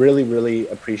I really, really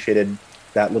appreciated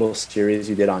that little series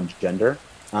you did on gender.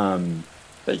 I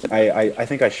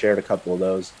think I shared a couple of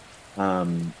those.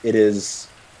 It's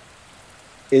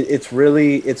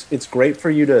really it's great for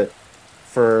you to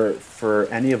for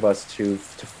any of us to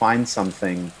find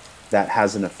something that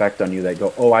has an effect on you, that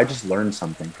go, oh, I just learned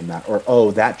something from that, or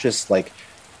oh, that just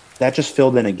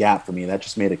filled in a gap for me, that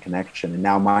just made a connection, and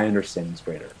now my understanding is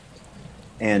greater.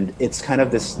 And it's kind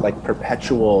of this like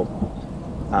perpetual,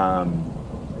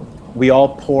 we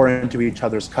all pour into each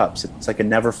other's cups. It's like a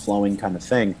never flowing kind of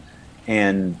thing,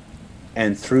 and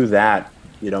through that,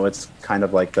 it's kind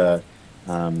of like the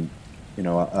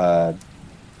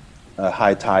a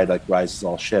high tide like rises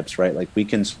all ships, right? Like we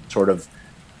can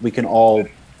all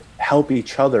help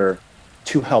each other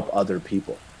to help other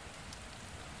people.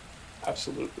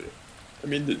 Absolutely. I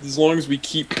mean, as long as we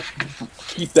keep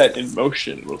that in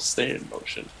motion, we'll stay in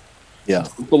motion. Yeah.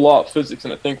 It's the law of physics,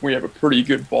 and I think we have a pretty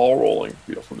good ball rolling,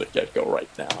 from the get-go right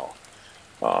now.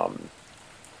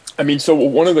 I mean, so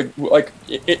one of the, like,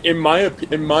 in my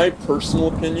personal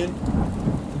opinion,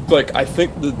 like, I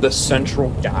think the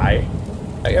central guy,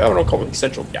 I don't call him the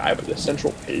central guy, but the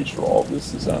central page for all of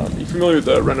this is, you familiar with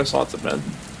the Renaissance of Men?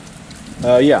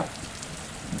 Yeah.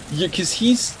 Yeah, because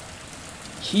he's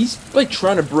like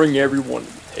trying to bring everyone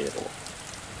to the table.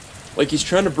 Like, he's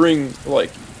trying to bring,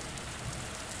 like,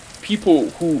 people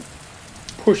who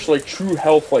push, like, true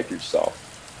health like yourself,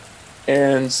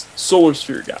 and solar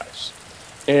sphere guys,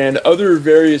 and other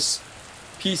various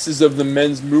pieces of the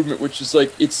men's movement, which is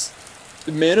like, it's,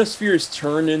 the manosphere has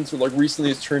turned into, like,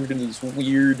 recently it's turned into this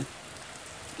weird,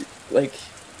 like,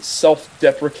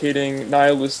 self-deprecating,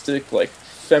 nihilistic, like,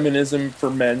 feminism for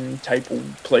men type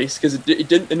of place, because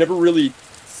it never really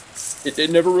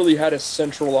had a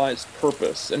centralized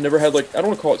purpose, and never had, like, I don't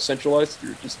want to call it centralized,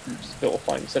 you're just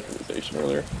vilifying centralization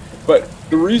earlier, but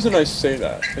the reason I say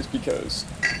that is because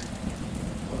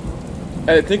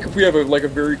I think if we have a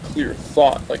very clear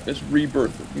thought, like this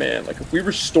rebirth of man, like if we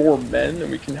restore men,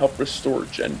 then we can help restore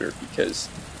gender, because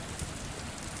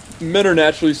men are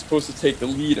naturally supposed to take the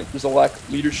lead. If there's a lack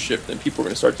of leadership, then people are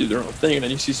going to start to do their own thing, and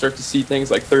then you start to see things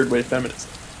like third wave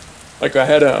feminism. Like I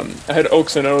had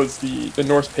Oaks and O's, the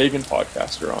Norse pagan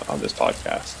podcaster on this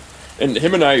podcast, and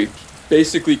him and I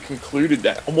basically concluded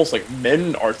that almost like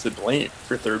men are to blame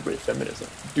for third wave feminism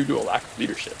due to a lack of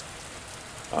leadership.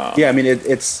 Yeah, I mean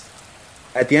it's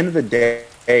at the end of the day,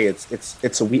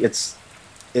 it's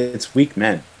weak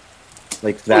men.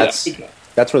 Like that's where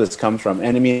this comes from.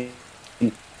 And I mean,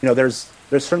 there's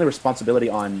certainly responsibility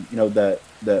on, the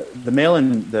male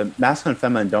and the masculine and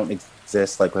feminine don't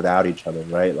exist like without each other,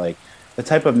 right? Like the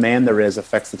type of man there is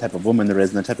affects the type of woman there is,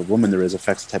 and the type of woman there is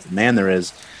affects the type of man there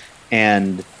is,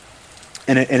 and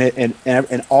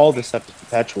all this stuff is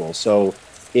perpetual. So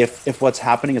if what's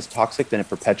happening is toxic, then it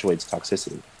perpetuates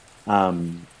toxicity.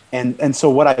 And so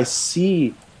what I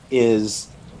see is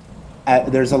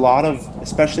there's a lot of,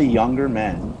 especially younger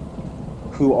men,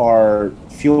 who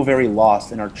feel very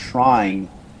lost and are trying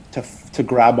to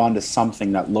grab onto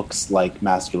something that looks like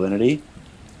masculinity.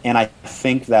 And I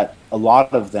think that a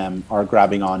lot of them are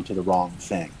grabbing onto the wrong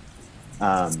thing.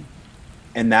 And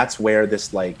that's where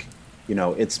this, like,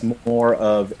 it's more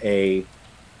of that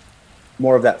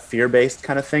fear-based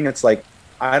kind of thing. It's like,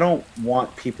 I don't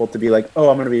want people to be like, oh,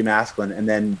 I'm going to be masculine, and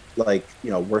then, like,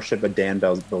 worship a Dan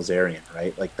Bilzerian,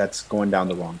 right? Like, that's going down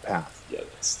the wrong path. Yeah,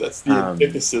 that's the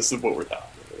antithesis of what we're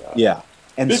talking about. Yeah.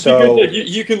 And because, so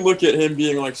you can look at him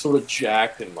being, like, sort of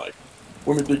jacked and, like,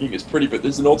 women thinking he's pretty, but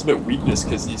there's an ultimate weakness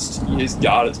because he's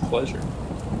God as pleasure.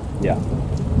 Yeah.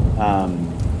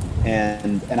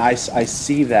 And I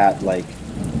see that, like,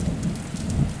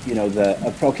 I'm going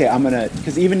to,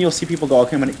 because even you'll see people go,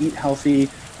 okay, I'm going to eat healthy,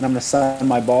 and I'm going to sun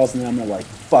my balls, and then I'm going to, like,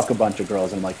 fuck a bunch of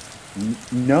girls. And I'm like,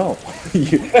 no.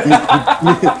 you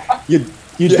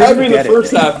had me the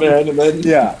first half, man, and then...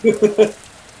 Yeah.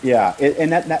 Yeah,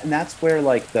 and that's where,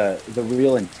 like, the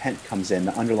real intent comes in,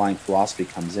 the underlying philosophy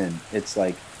comes in. It's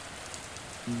like,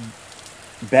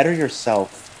 better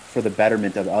yourself for the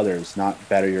betterment of others, not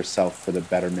better yourself for the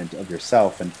betterment of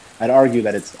yourself. And I'd argue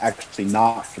that it's actually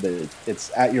not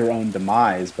it's at your own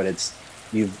demise, but it's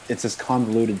this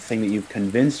convoluted thing that you've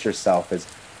convinced yourself is,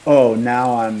 oh,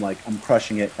 now I'm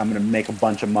crushing it, I'm going to make a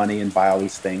bunch of money and buy all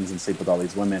these things and sleep with all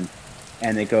these women.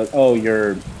 And it goes, oh,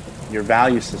 your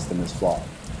value system is flawed.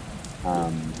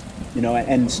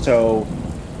 And so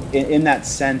in that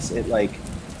sense, it, like,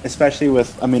 especially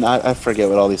with, I mean, I forget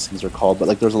what all these things are called, but,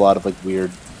 like, there's a lot of, like,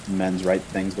 weird men's right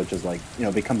things, which is like,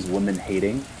 becomes women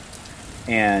hating.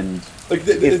 And like,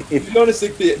 to be honest,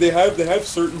 like they have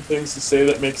certain things to say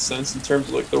that make sense in terms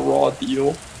of like the raw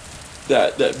deal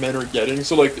that men are getting.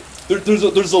 So like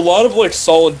there's a lot of like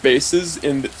solid bases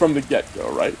from the get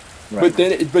go, right? But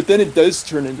then it does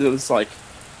turn into this like,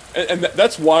 and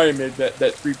that's why I made that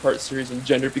 3-part series on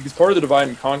gender, because part of the divide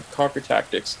and conquer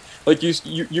tactics, like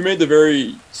you made the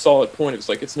very solid point. It's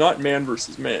like, it's not man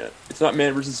versus man. It's not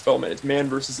man versus fellow man. It's man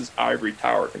versus his ivory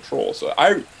tower control. So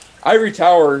ivory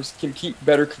towers can keep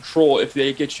better control if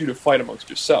they get you to fight amongst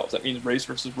yourselves. That means race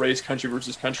versus race, country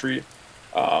versus country.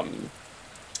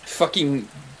 Fucking,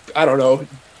 I don't know,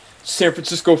 San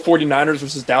Francisco 49ers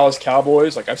versus Dallas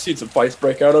Cowboys. Like, I've seen some fights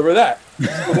break out over that.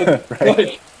 Right.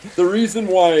 Like, the reason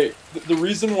why,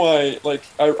 like,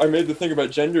 I made the thing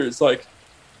about gender is like,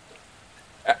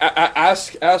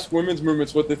 ask women's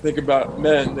movements what they think about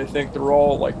men. They think they're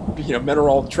all like, men are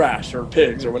all trash or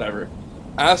pigs or whatever.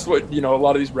 Ask what, a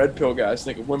lot of these red pill guys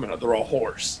think of women. They're all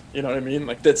whores. You know what I mean?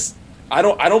 Like, that's, I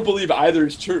don't believe either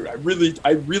is true. I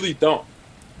really don't.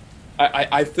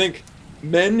 I think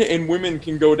men and women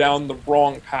can go down the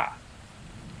wrong path.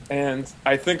 And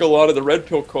I think a lot of the red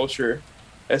pill culture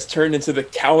has turned into the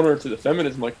counter to the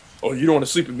feminism. Like, oh, you don't want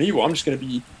to sleep with me? Well, I'm just going to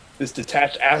be this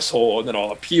detached asshole, and then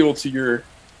I'll appeal to your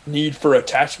need for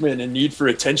attachment and need for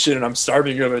attention, and I'm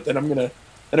starving of it. Then I'm gonna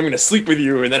sleep with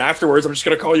you, and then afterwards I'm just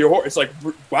gonna call you a whore. It's like,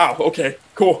 wow, okay,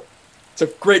 cool. It's a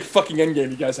great fucking endgame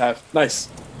you guys have. Nice.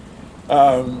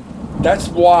 That's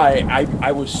why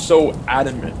I was so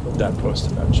adamant with that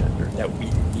post about gender, that we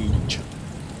need each other.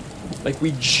 Like,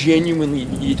 we genuinely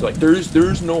need, like,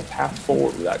 there's no path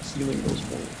forward without healing those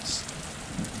wounds.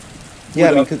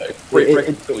 Yeah, because great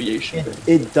reconciliation.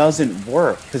 It doesn't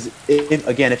work, because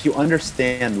again, if you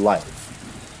understand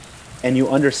life and you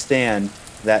understand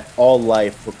that all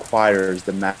life requires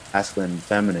the masculine and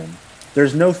feminine,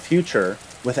 there's no future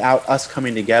without us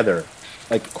coming together,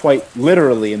 like quite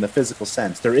literally in the physical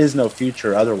sense. There is no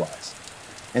future otherwise.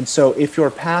 And so if your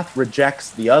path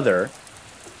rejects the other,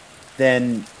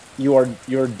 then you're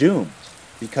doomed,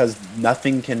 because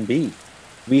nothing can be.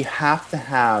 We have to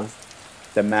have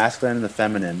the masculine and the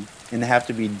feminine, and they have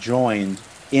to be joined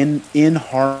in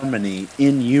harmony,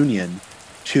 in union,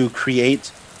 to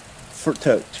create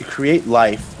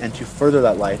life and to further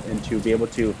that life and to be able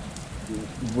to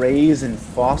raise and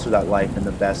foster that life in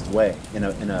the best way, in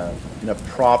a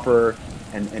proper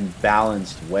and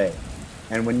balanced way.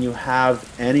 And when you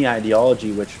have any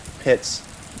ideology which pits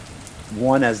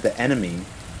one as the enemy,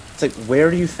 it's like, where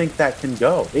do you think that can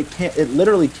go? It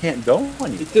literally can't go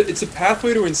on you. It's a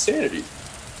pathway to insanity.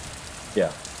 Yeah.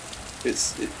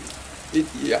 It's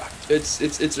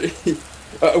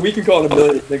we can call it a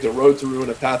million things: a road to ruin,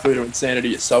 a pathway to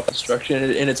insanity, it's self-destruction,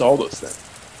 and it's all those things.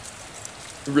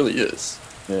 It really is.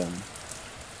 Yeah.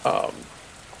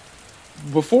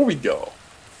 Before we go,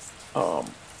 I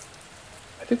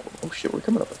think, we're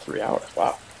coming up at 3 hours. Wow,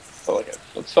 it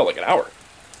felt like an hour.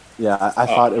 Yeah, I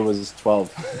thought it was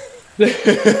 12. Yeah,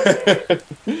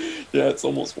 it's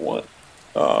almost 1.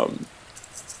 But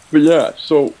yeah,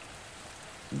 so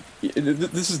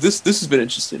this has been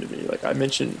interesting to me. Like, I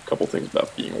mentioned a couple things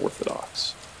about being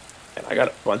Orthodox, and I got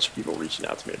a bunch of people reaching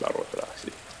out to me about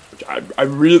Orthodoxy, which I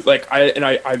really like.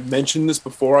 I've mentioned this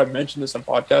before. I've mentioned this on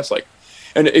podcasts, like,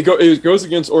 and it goes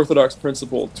against Orthodox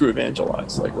principle to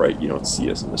evangelize. Like, right, you don't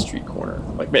see us in the street corner.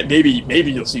 Like,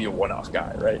 maybe you'll see a one-off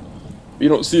guy, right? But you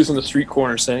don't see us on the street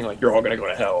corner saying, like, you're all gonna go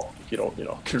to hell if you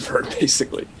don't, convert,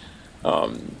 basically.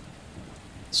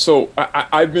 So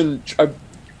I've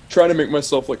trying to make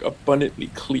myself, like, abundantly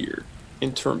clear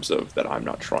in terms of that I'm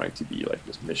not trying to be like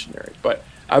this missionary. But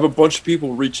I have a bunch of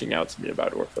people reaching out to me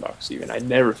about Orthodoxy, and I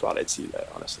never thought I'd see that,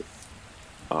 honestly.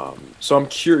 So I'm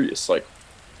curious, like,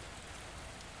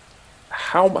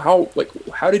 how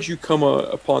did you come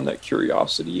upon that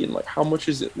curiosity, and like, how much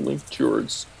is it linked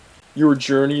towards your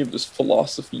journey of this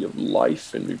philosophy of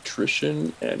life and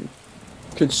nutrition and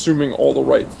consuming all the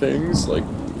right things, like,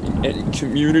 and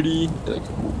community? Like,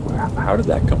 how did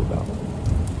that come about?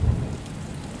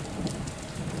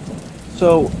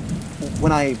 So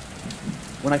when I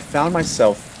found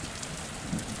myself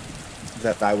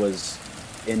that I was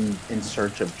in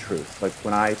search of truth, like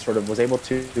when I sort of was able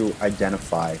to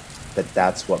identify that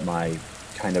that's what my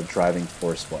kind of driving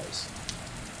force was.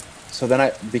 So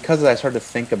then because I started to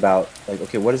think about, like,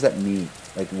 okay, what does that mean?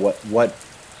 Like, what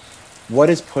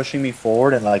is pushing me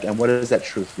forward, and like, and what does that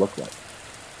truth look like?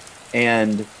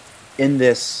 And in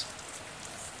this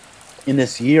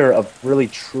year of really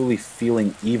truly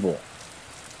feeling evil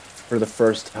for the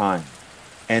first time,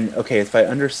 and okay, if I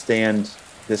understand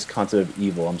this concept of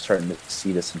evil, I'm starting to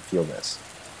see this and feel this.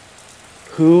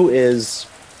 who is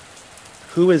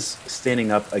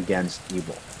standing up against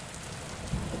evil?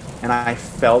 And I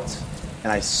felt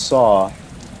and I saw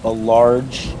a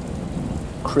large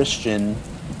Christian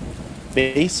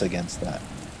base against that.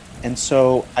 And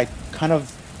so I kind of,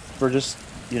 for just,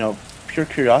 pure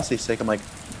curiosity's sake, I'm like,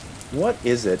 what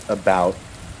is it about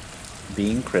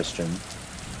being Christian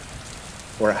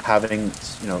or having,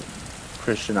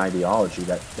 Christian ideology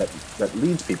that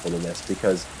leads people to this?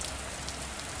 Because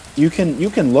you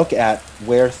can look at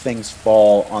where things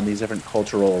fall on these different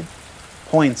cultural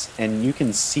points, and you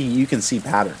can see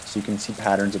patterns. You can see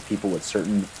patterns of people with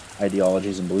certain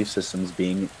ideologies and belief systems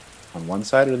being on one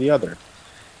side or the other.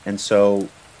 And so,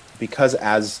 because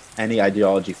as any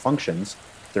ideology functions,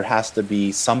 there has to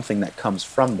be something that comes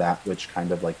from that, which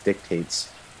kind of like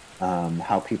dictates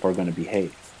how people are going to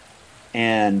behave.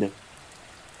 And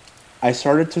I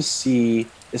started to see,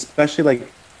 especially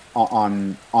like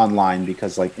online,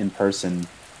 because like in person,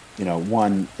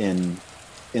 one in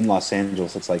Los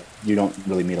Angeles, it's like you don't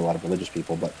really meet a lot of religious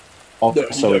people, but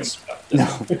also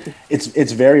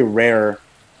it's very rare,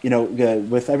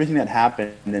 with everything that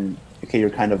happened, and okay, you're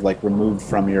kind of like removed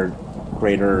from your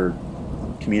greater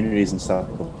communities and stuff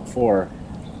before.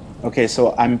 Okay,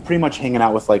 so I'm pretty much hanging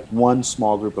out with like one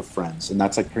small group of friends, and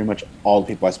that's like pretty much all the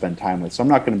people I spend time with. So I'm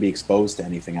not going to be exposed to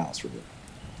anything else really.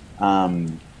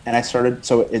 And I started,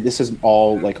 this is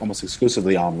all like almost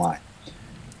exclusively online.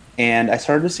 And I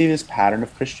started to see this pattern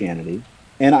of Christianity,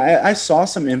 and I saw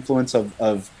some influence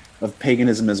of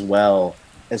paganism as well,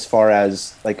 as far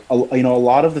as like, a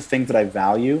lot of the things that I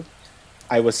value,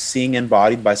 I was seeing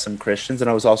embodied by some Christians, and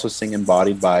I was also seeing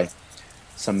embodied by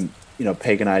some,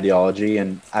 pagan ideology.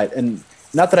 And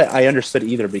not that I understood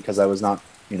either, because I was not,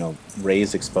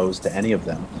 raised exposed to any of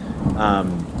them.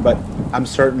 But I'm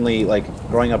certainly, like,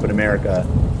 growing up in America,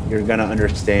 you're going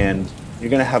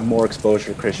to have more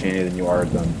exposure to Christianity than you are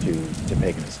going to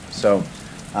paganism. So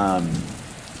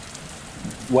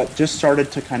what just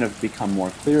started to kind of become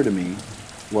more clear to me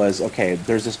was, okay,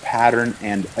 there's this pattern.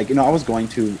 And like, I was going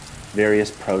to various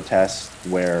protests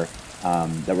where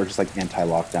that were just like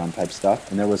anti-lockdown type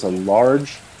stuff, and there was a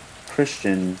large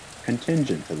Christian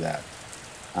contingent to that.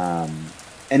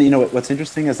 And what's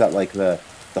interesting is that like the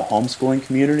homeschooling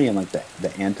community and like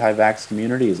the anti-vax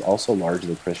community is also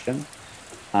largely Christian.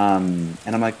 And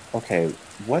I'm like, okay,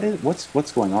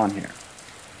 what's going on here?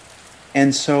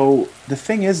 And so the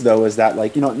thing is, though, is that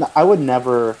like, I would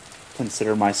never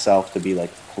consider myself to be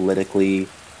like politically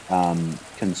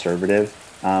conservative,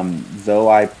 though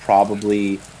I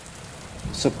probably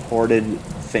supported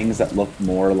things that looked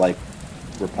more like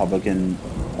Republican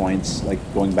points, like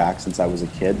going back since I was a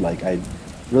kid. Like I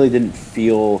really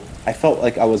I felt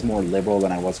like I was more liberal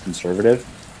than I was conservative,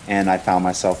 and I found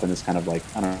myself in this kind of like,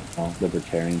 I don't know,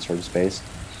 libertarian sort of space.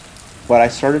 But I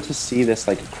started to see this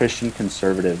like Christian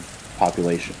conservative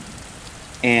population.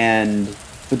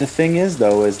 But the thing is,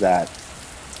 though, is that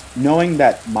knowing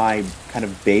that my kind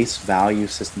of base value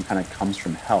system kind of comes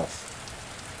from health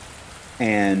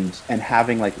and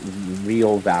having like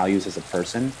real values as a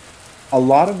person, a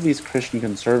lot of these Christian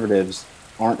conservatives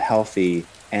aren't healthy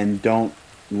and don't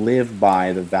live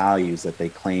by the values that they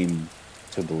claim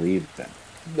to believe in.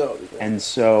 No. And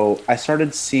so I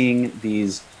started seeing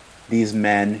these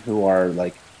men who are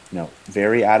like,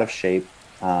 very out of shape,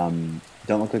 don't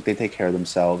look like they take care of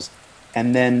themselves,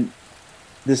 and then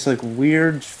this like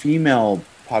weird female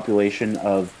population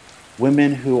of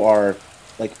women who are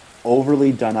like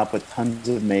overly done up with tons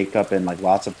of makeup and like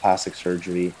lots of plastic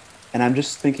surgery. And I'm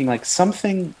just thinking like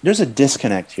there's a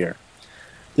disconnect here.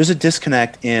 There's a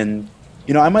disconnect in,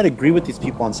 I might agree with these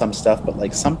people on some stuff, but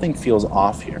like something feels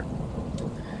off here.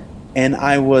 And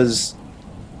as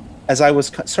I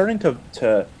was starting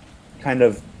to kind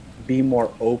of be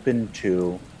more open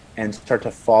to and start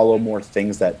to follow more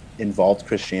things that involved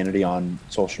Christianity on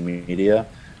social media.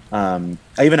 I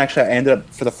ended up,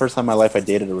 for the first time in my life, I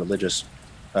dated a religious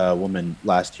woman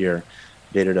last year.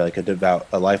 Dated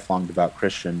a lifelong devout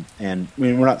Christian. And I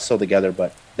mean, we're not still together,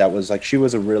 but that was like, she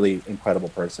was a really incredible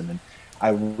person. And I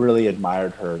really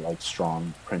admired her like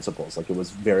strong principles. Like it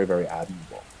was very, very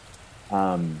admirable.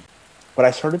 But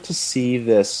I started to see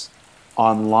this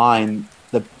online,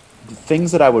 the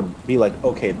things that I would be like,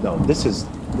 okay, no, this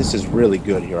is really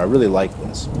good here. I really like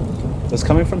this. It was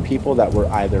coming from people that were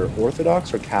either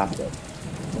Orthodox or Catholic.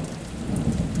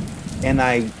 And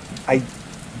I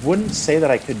wouldn't say that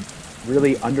I could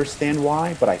really understand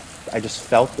why, but I just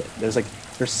felt it.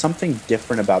 There's something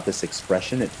different about this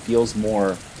expression. It feels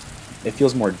more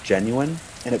genuine,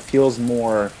 and it feels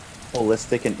more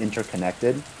holistic and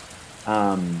interconnected.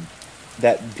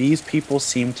 That these people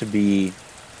seem to be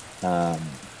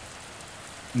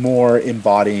more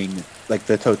embodying like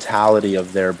the totality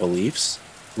of their beliefs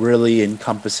really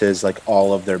encompasses like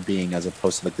all of their being, as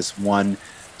opposed to like this one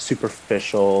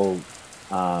superficial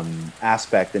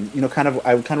aspect. And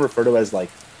I would kind of refer to it as like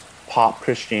pop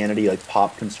Christianity, like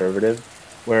pop conservative,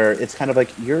 where it's kind of like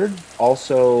you're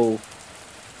also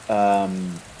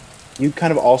you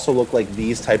kind of also look like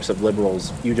these types of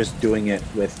liberals, you just doing it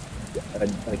with a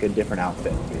different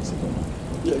outfit, basically.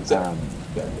 Yeah, exactly.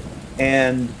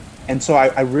 And so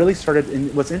I really started.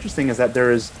 And what's interesting is that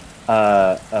there is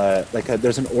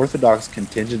there's an Orthodox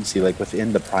contingency like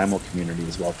within the primal community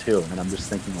as well too. And I'm just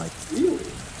thinking like, Really?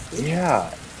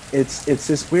 yeah, it's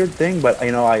this weird thing. But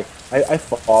I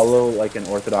follow like an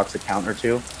Orthodox account or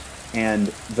two, and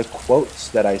the quotes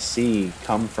that I see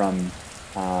come from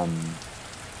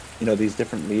these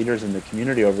different leaders in the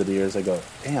community over the years. I go,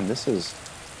 damn,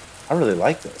 I really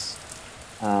like this.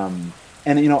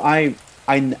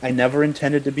 I never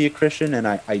intended to be a Christian, and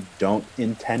I don't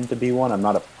intend to be one. I'm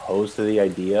not opposed to the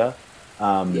idea.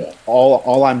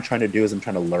 All I'm trying to do is I'm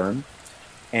trying to learn.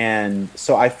 And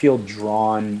so I feel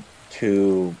drawn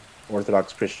to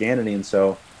Orthodox Christianity. And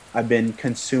so I've been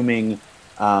consuming,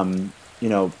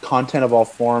 content of all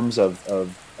forms of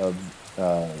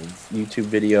YouTube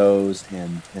videos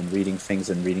and reading things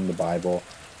and reading the Bible.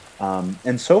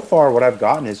 And so far what I've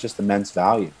gotten is just immense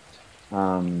value.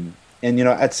 And,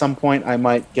 at some point I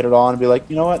might get it all and be like,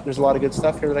 you know what, there's a lot of good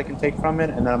stuff here that I can take from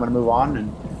it. And then I'm going to move on,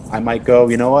 and I might go,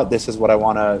 you know what, this is what I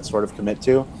want to sort of commit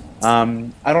to.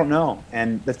 I don't know.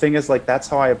 And the thing is, like, that's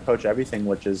how I approach everything,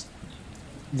 which is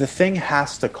the thing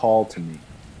has to call to me.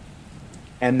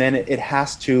 And then it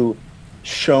has to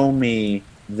show me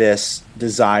this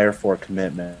desire for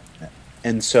commitment.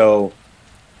 And so,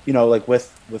 like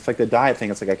with like the diet thing,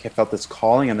 it's like I felt this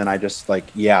calling, and then I just like,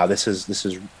 yeah, this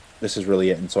is really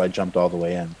it. And so I jumped all the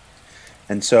way in.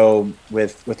 And so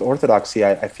with Orthodoxy,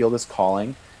 I feel this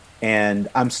calling, and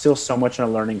I'm still so much in a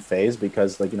learning phase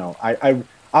because, like,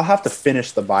 I'll have to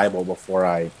finish the Bible before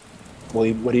I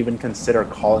would even consider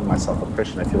calling myself a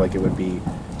Christian. I feel like it would be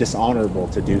dishonorable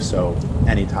to do so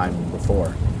anytime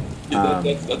before. Yeah,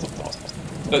 that's impossible.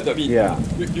 Yeah,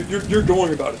 you're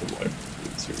going about it in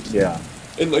life. Seriously. Yeah.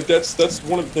 And like that's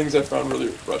one of the things I found really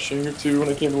refreshing too when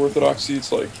I came to Orthodoxy.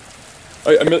 It's like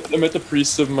I met the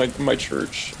priest of my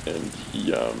church, and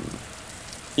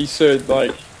he said,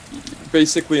 like,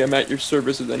 basically, I'm at your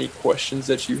service with any questions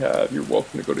that you have. You're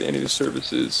welcome to go to any of the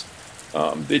services.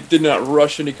 They did not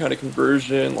rush any kind of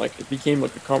conversion. Like, it became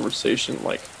like a conversation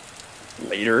like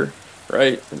later,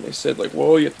 right? And they said, like,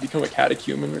 well, you have to become a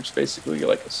catechumen, which is basically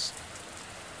like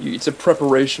it's a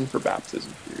preparation for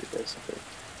baptism period, basically.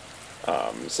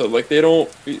 So like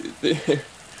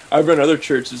I've been in other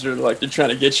churches where they're trying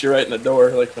to get you right in the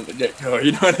door, like from the get-go.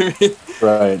 You know what I mean?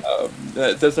 Right.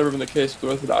 That's never been the case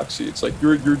with Orthodoxy. It's like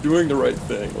you're doing the right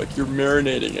thing. Like, you're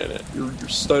marinating in it. You're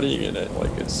studying in it.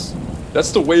 Like,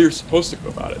 that's the way you're supposed to go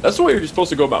about it. That's the way you're supposed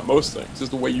to go about most things. Is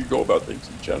the way you go about things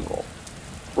in general.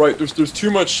 Right? There's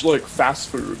too much like fast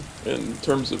food in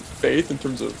terms of faith, in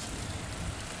terms of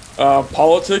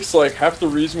politics. Like, half the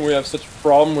reason we have such a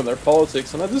problem with our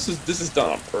politics, and this is done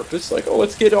on purpose. Like, oh,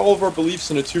 let's get all of our beliefs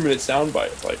in a 2-minute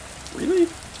soundbite. Like, really?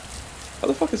 How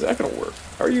the fuck is that going to work?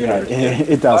 How are you going to?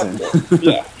 It doesn't.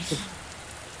 Yeah.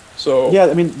 So. Yeah,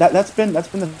 I mean that's been the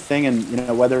thing,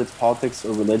 and whether it's politics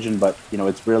or religion, but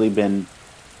it's really been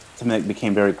something that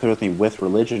became very clear with me with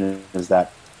religion is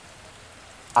that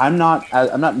I'm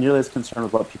not nearly as concerned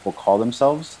with what people call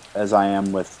themselves as I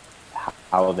am with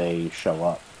how they show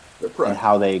up. And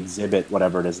how they exhibit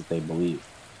whatever it is that they believe.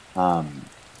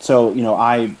 So,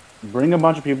 I bring a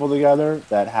bunch of people together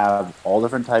that have all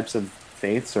different types of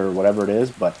faiths or whatever it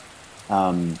is, but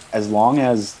as long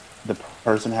as the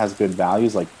person has good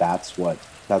values, like that's what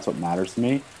matters to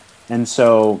me. And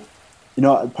so,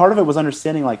 part of it was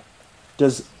understanding, like,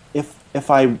 if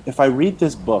I read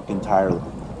this book entirely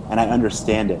and I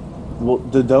understand it, well,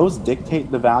 do those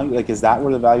dictate the value? Like, is that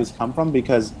where the values come from?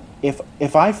 Because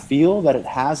if I feel that it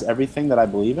has everything that I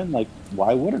believe in, like,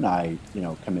 why wouldn't I,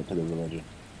 commit to the religion?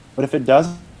 But if it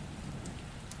doesn't,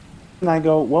 and I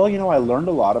go, well, I learned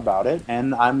a lot about it,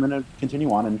 and I'm going to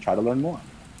continue on and try to learn more.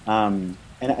 And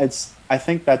I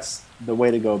think that's the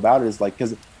way to go about it, is like,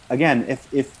 because again,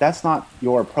 if that's not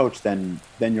your approach, then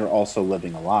you're also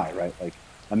living a lie, right? Like,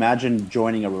 imagine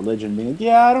joining a religion, being like,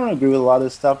 yeah, I don't agree with a lot of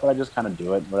this stuff, but I just kind of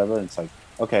do it, whatever. And it's like,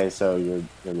 okay, so you're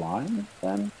lying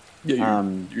then. Yeah,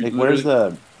 like, where's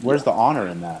the honor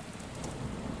in that?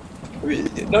 I mean,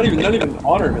 not even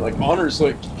honor. I mean, like, honor is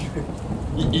like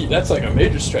that's like a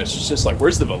major stretch. It's just like,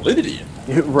 where's the validity in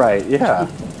that? Right? Yeah.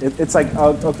 It's like,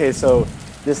 okay, so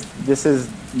this is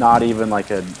not even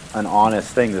like an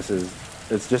honest thing. This is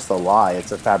it's just a lie.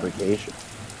 It's a fabrication.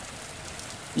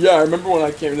 Yeah, I remember when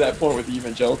I came to that point with the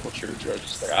evangelical church, where I was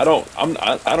just like, I don't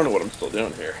know what I'm still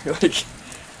doing here, like,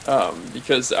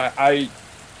 because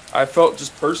I felt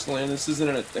just personally, and this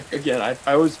isn't again, I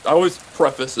always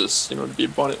preface this, to be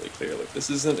abundantly clear, like this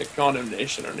isn't a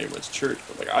condemnation on anyone's church,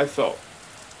 but like I felt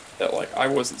that like I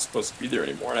wasn't supposed to be there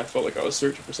anymore, and I felt like I was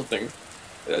searching for something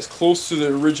as close to the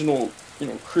original,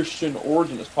 Christian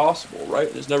origin as possible,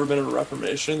 right? There's never been a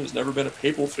Reformation, there's never been a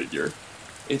papal figure.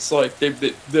 It's like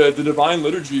the divine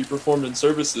liturgy performed in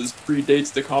services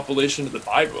predates the compilation of the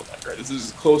Bible, like, right? This is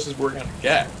as close as we're gonna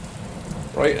get,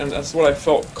 right? And that's what I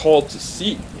felt called to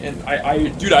seek. And I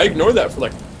ignored that for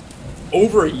like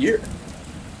over a year,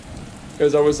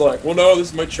 because I was like, well, no, this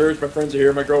is my church, my friends are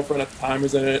here, my girlfriend at the time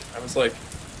was in it. I was like,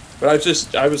 but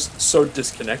I was so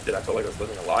disconnected. I felt like I was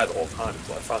living a lie the whole time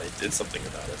until I finally did something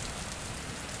about it.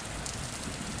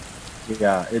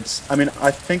 Yeah, I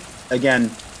think,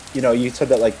 again, you said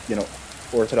that, like,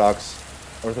 Orthodoxy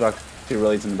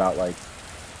really isn't about, like,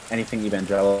 anything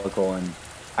evangelical. And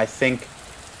I think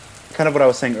kind of what I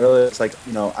was saying earlier, it's like,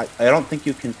 I don't think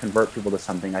you can convert people to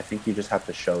something. I think you just have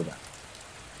to show them.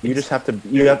 You just have to,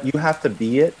 you have to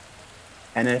be it.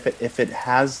 And if it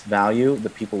has value, the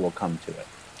people will come to it.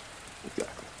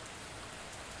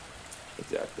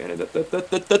 Exactly. And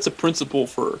that's a principle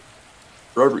for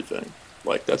everything.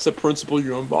 Like, that's a principle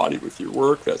you embody with your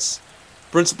work. That's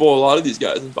a principle a lot of these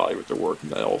guys embody with their work,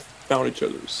 and they all found each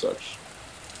other as such.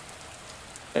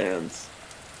 And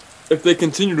if they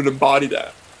continue to embody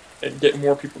that and get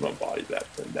more people to embody that,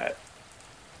 then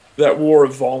that war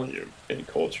of volume in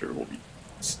culture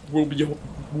will be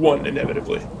won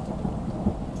inevitably.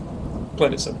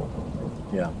 Plain and simple.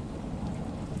 Yeah.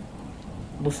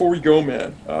 Before we go,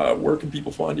 man, where can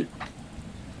people find you?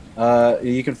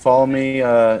 You can follow me,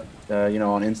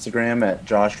 on Instagram at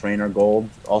Josh Rayner Gold.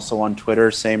 Also on Twitter,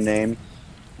 same name.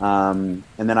 And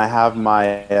then I have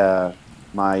my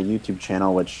my YouTube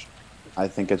channel, which I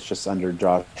think it's just under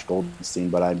Josh Goldstein,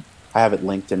 but I have it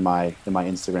linked in my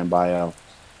Instagram bio.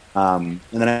 And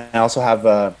then I also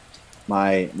have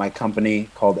my company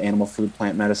called Animal Food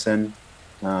Plant Medicine,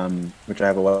 which I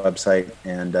have a website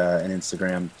and an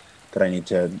Instagram that I need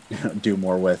to do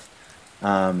more with.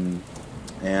 And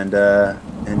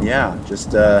yeah,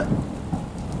 just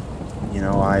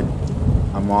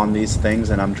I'm on these things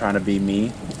and I'm trying to be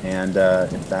me. And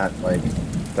if that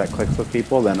clicks with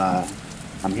people, then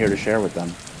I'm here to share with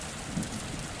them.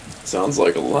 Sounds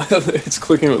like a lot. It's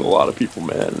clicking with a lot of people,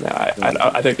 man.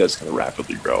 I think that's going to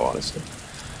rapidly grow, honestly.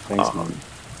 Thanks, man.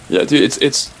 Yeah, dude.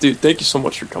 Dude. Thank you so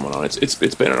much for coming on. It's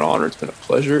been an honor. It's been a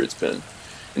pleasure. It's been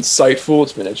insightful.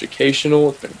 It's been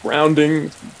educational. It's been grounding.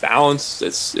 It's been balanced.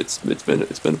 It's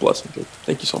been a blessing, dude.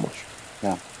 Thank you so much.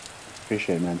 Yeah,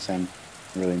 appreciate it, man. Same.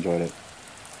 I really enjoyed it.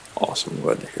 Awesome.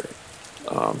 Glad to hear it.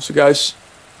 So guys,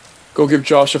 go give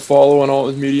Josh a follow on all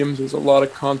his mediums. There's a lot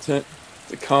of content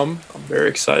to come. I'm very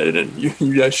excited, and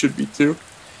you guys should be too.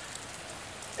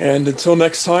 And until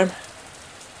next time,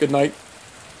 good night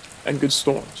and good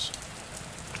storms.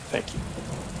 Thank you.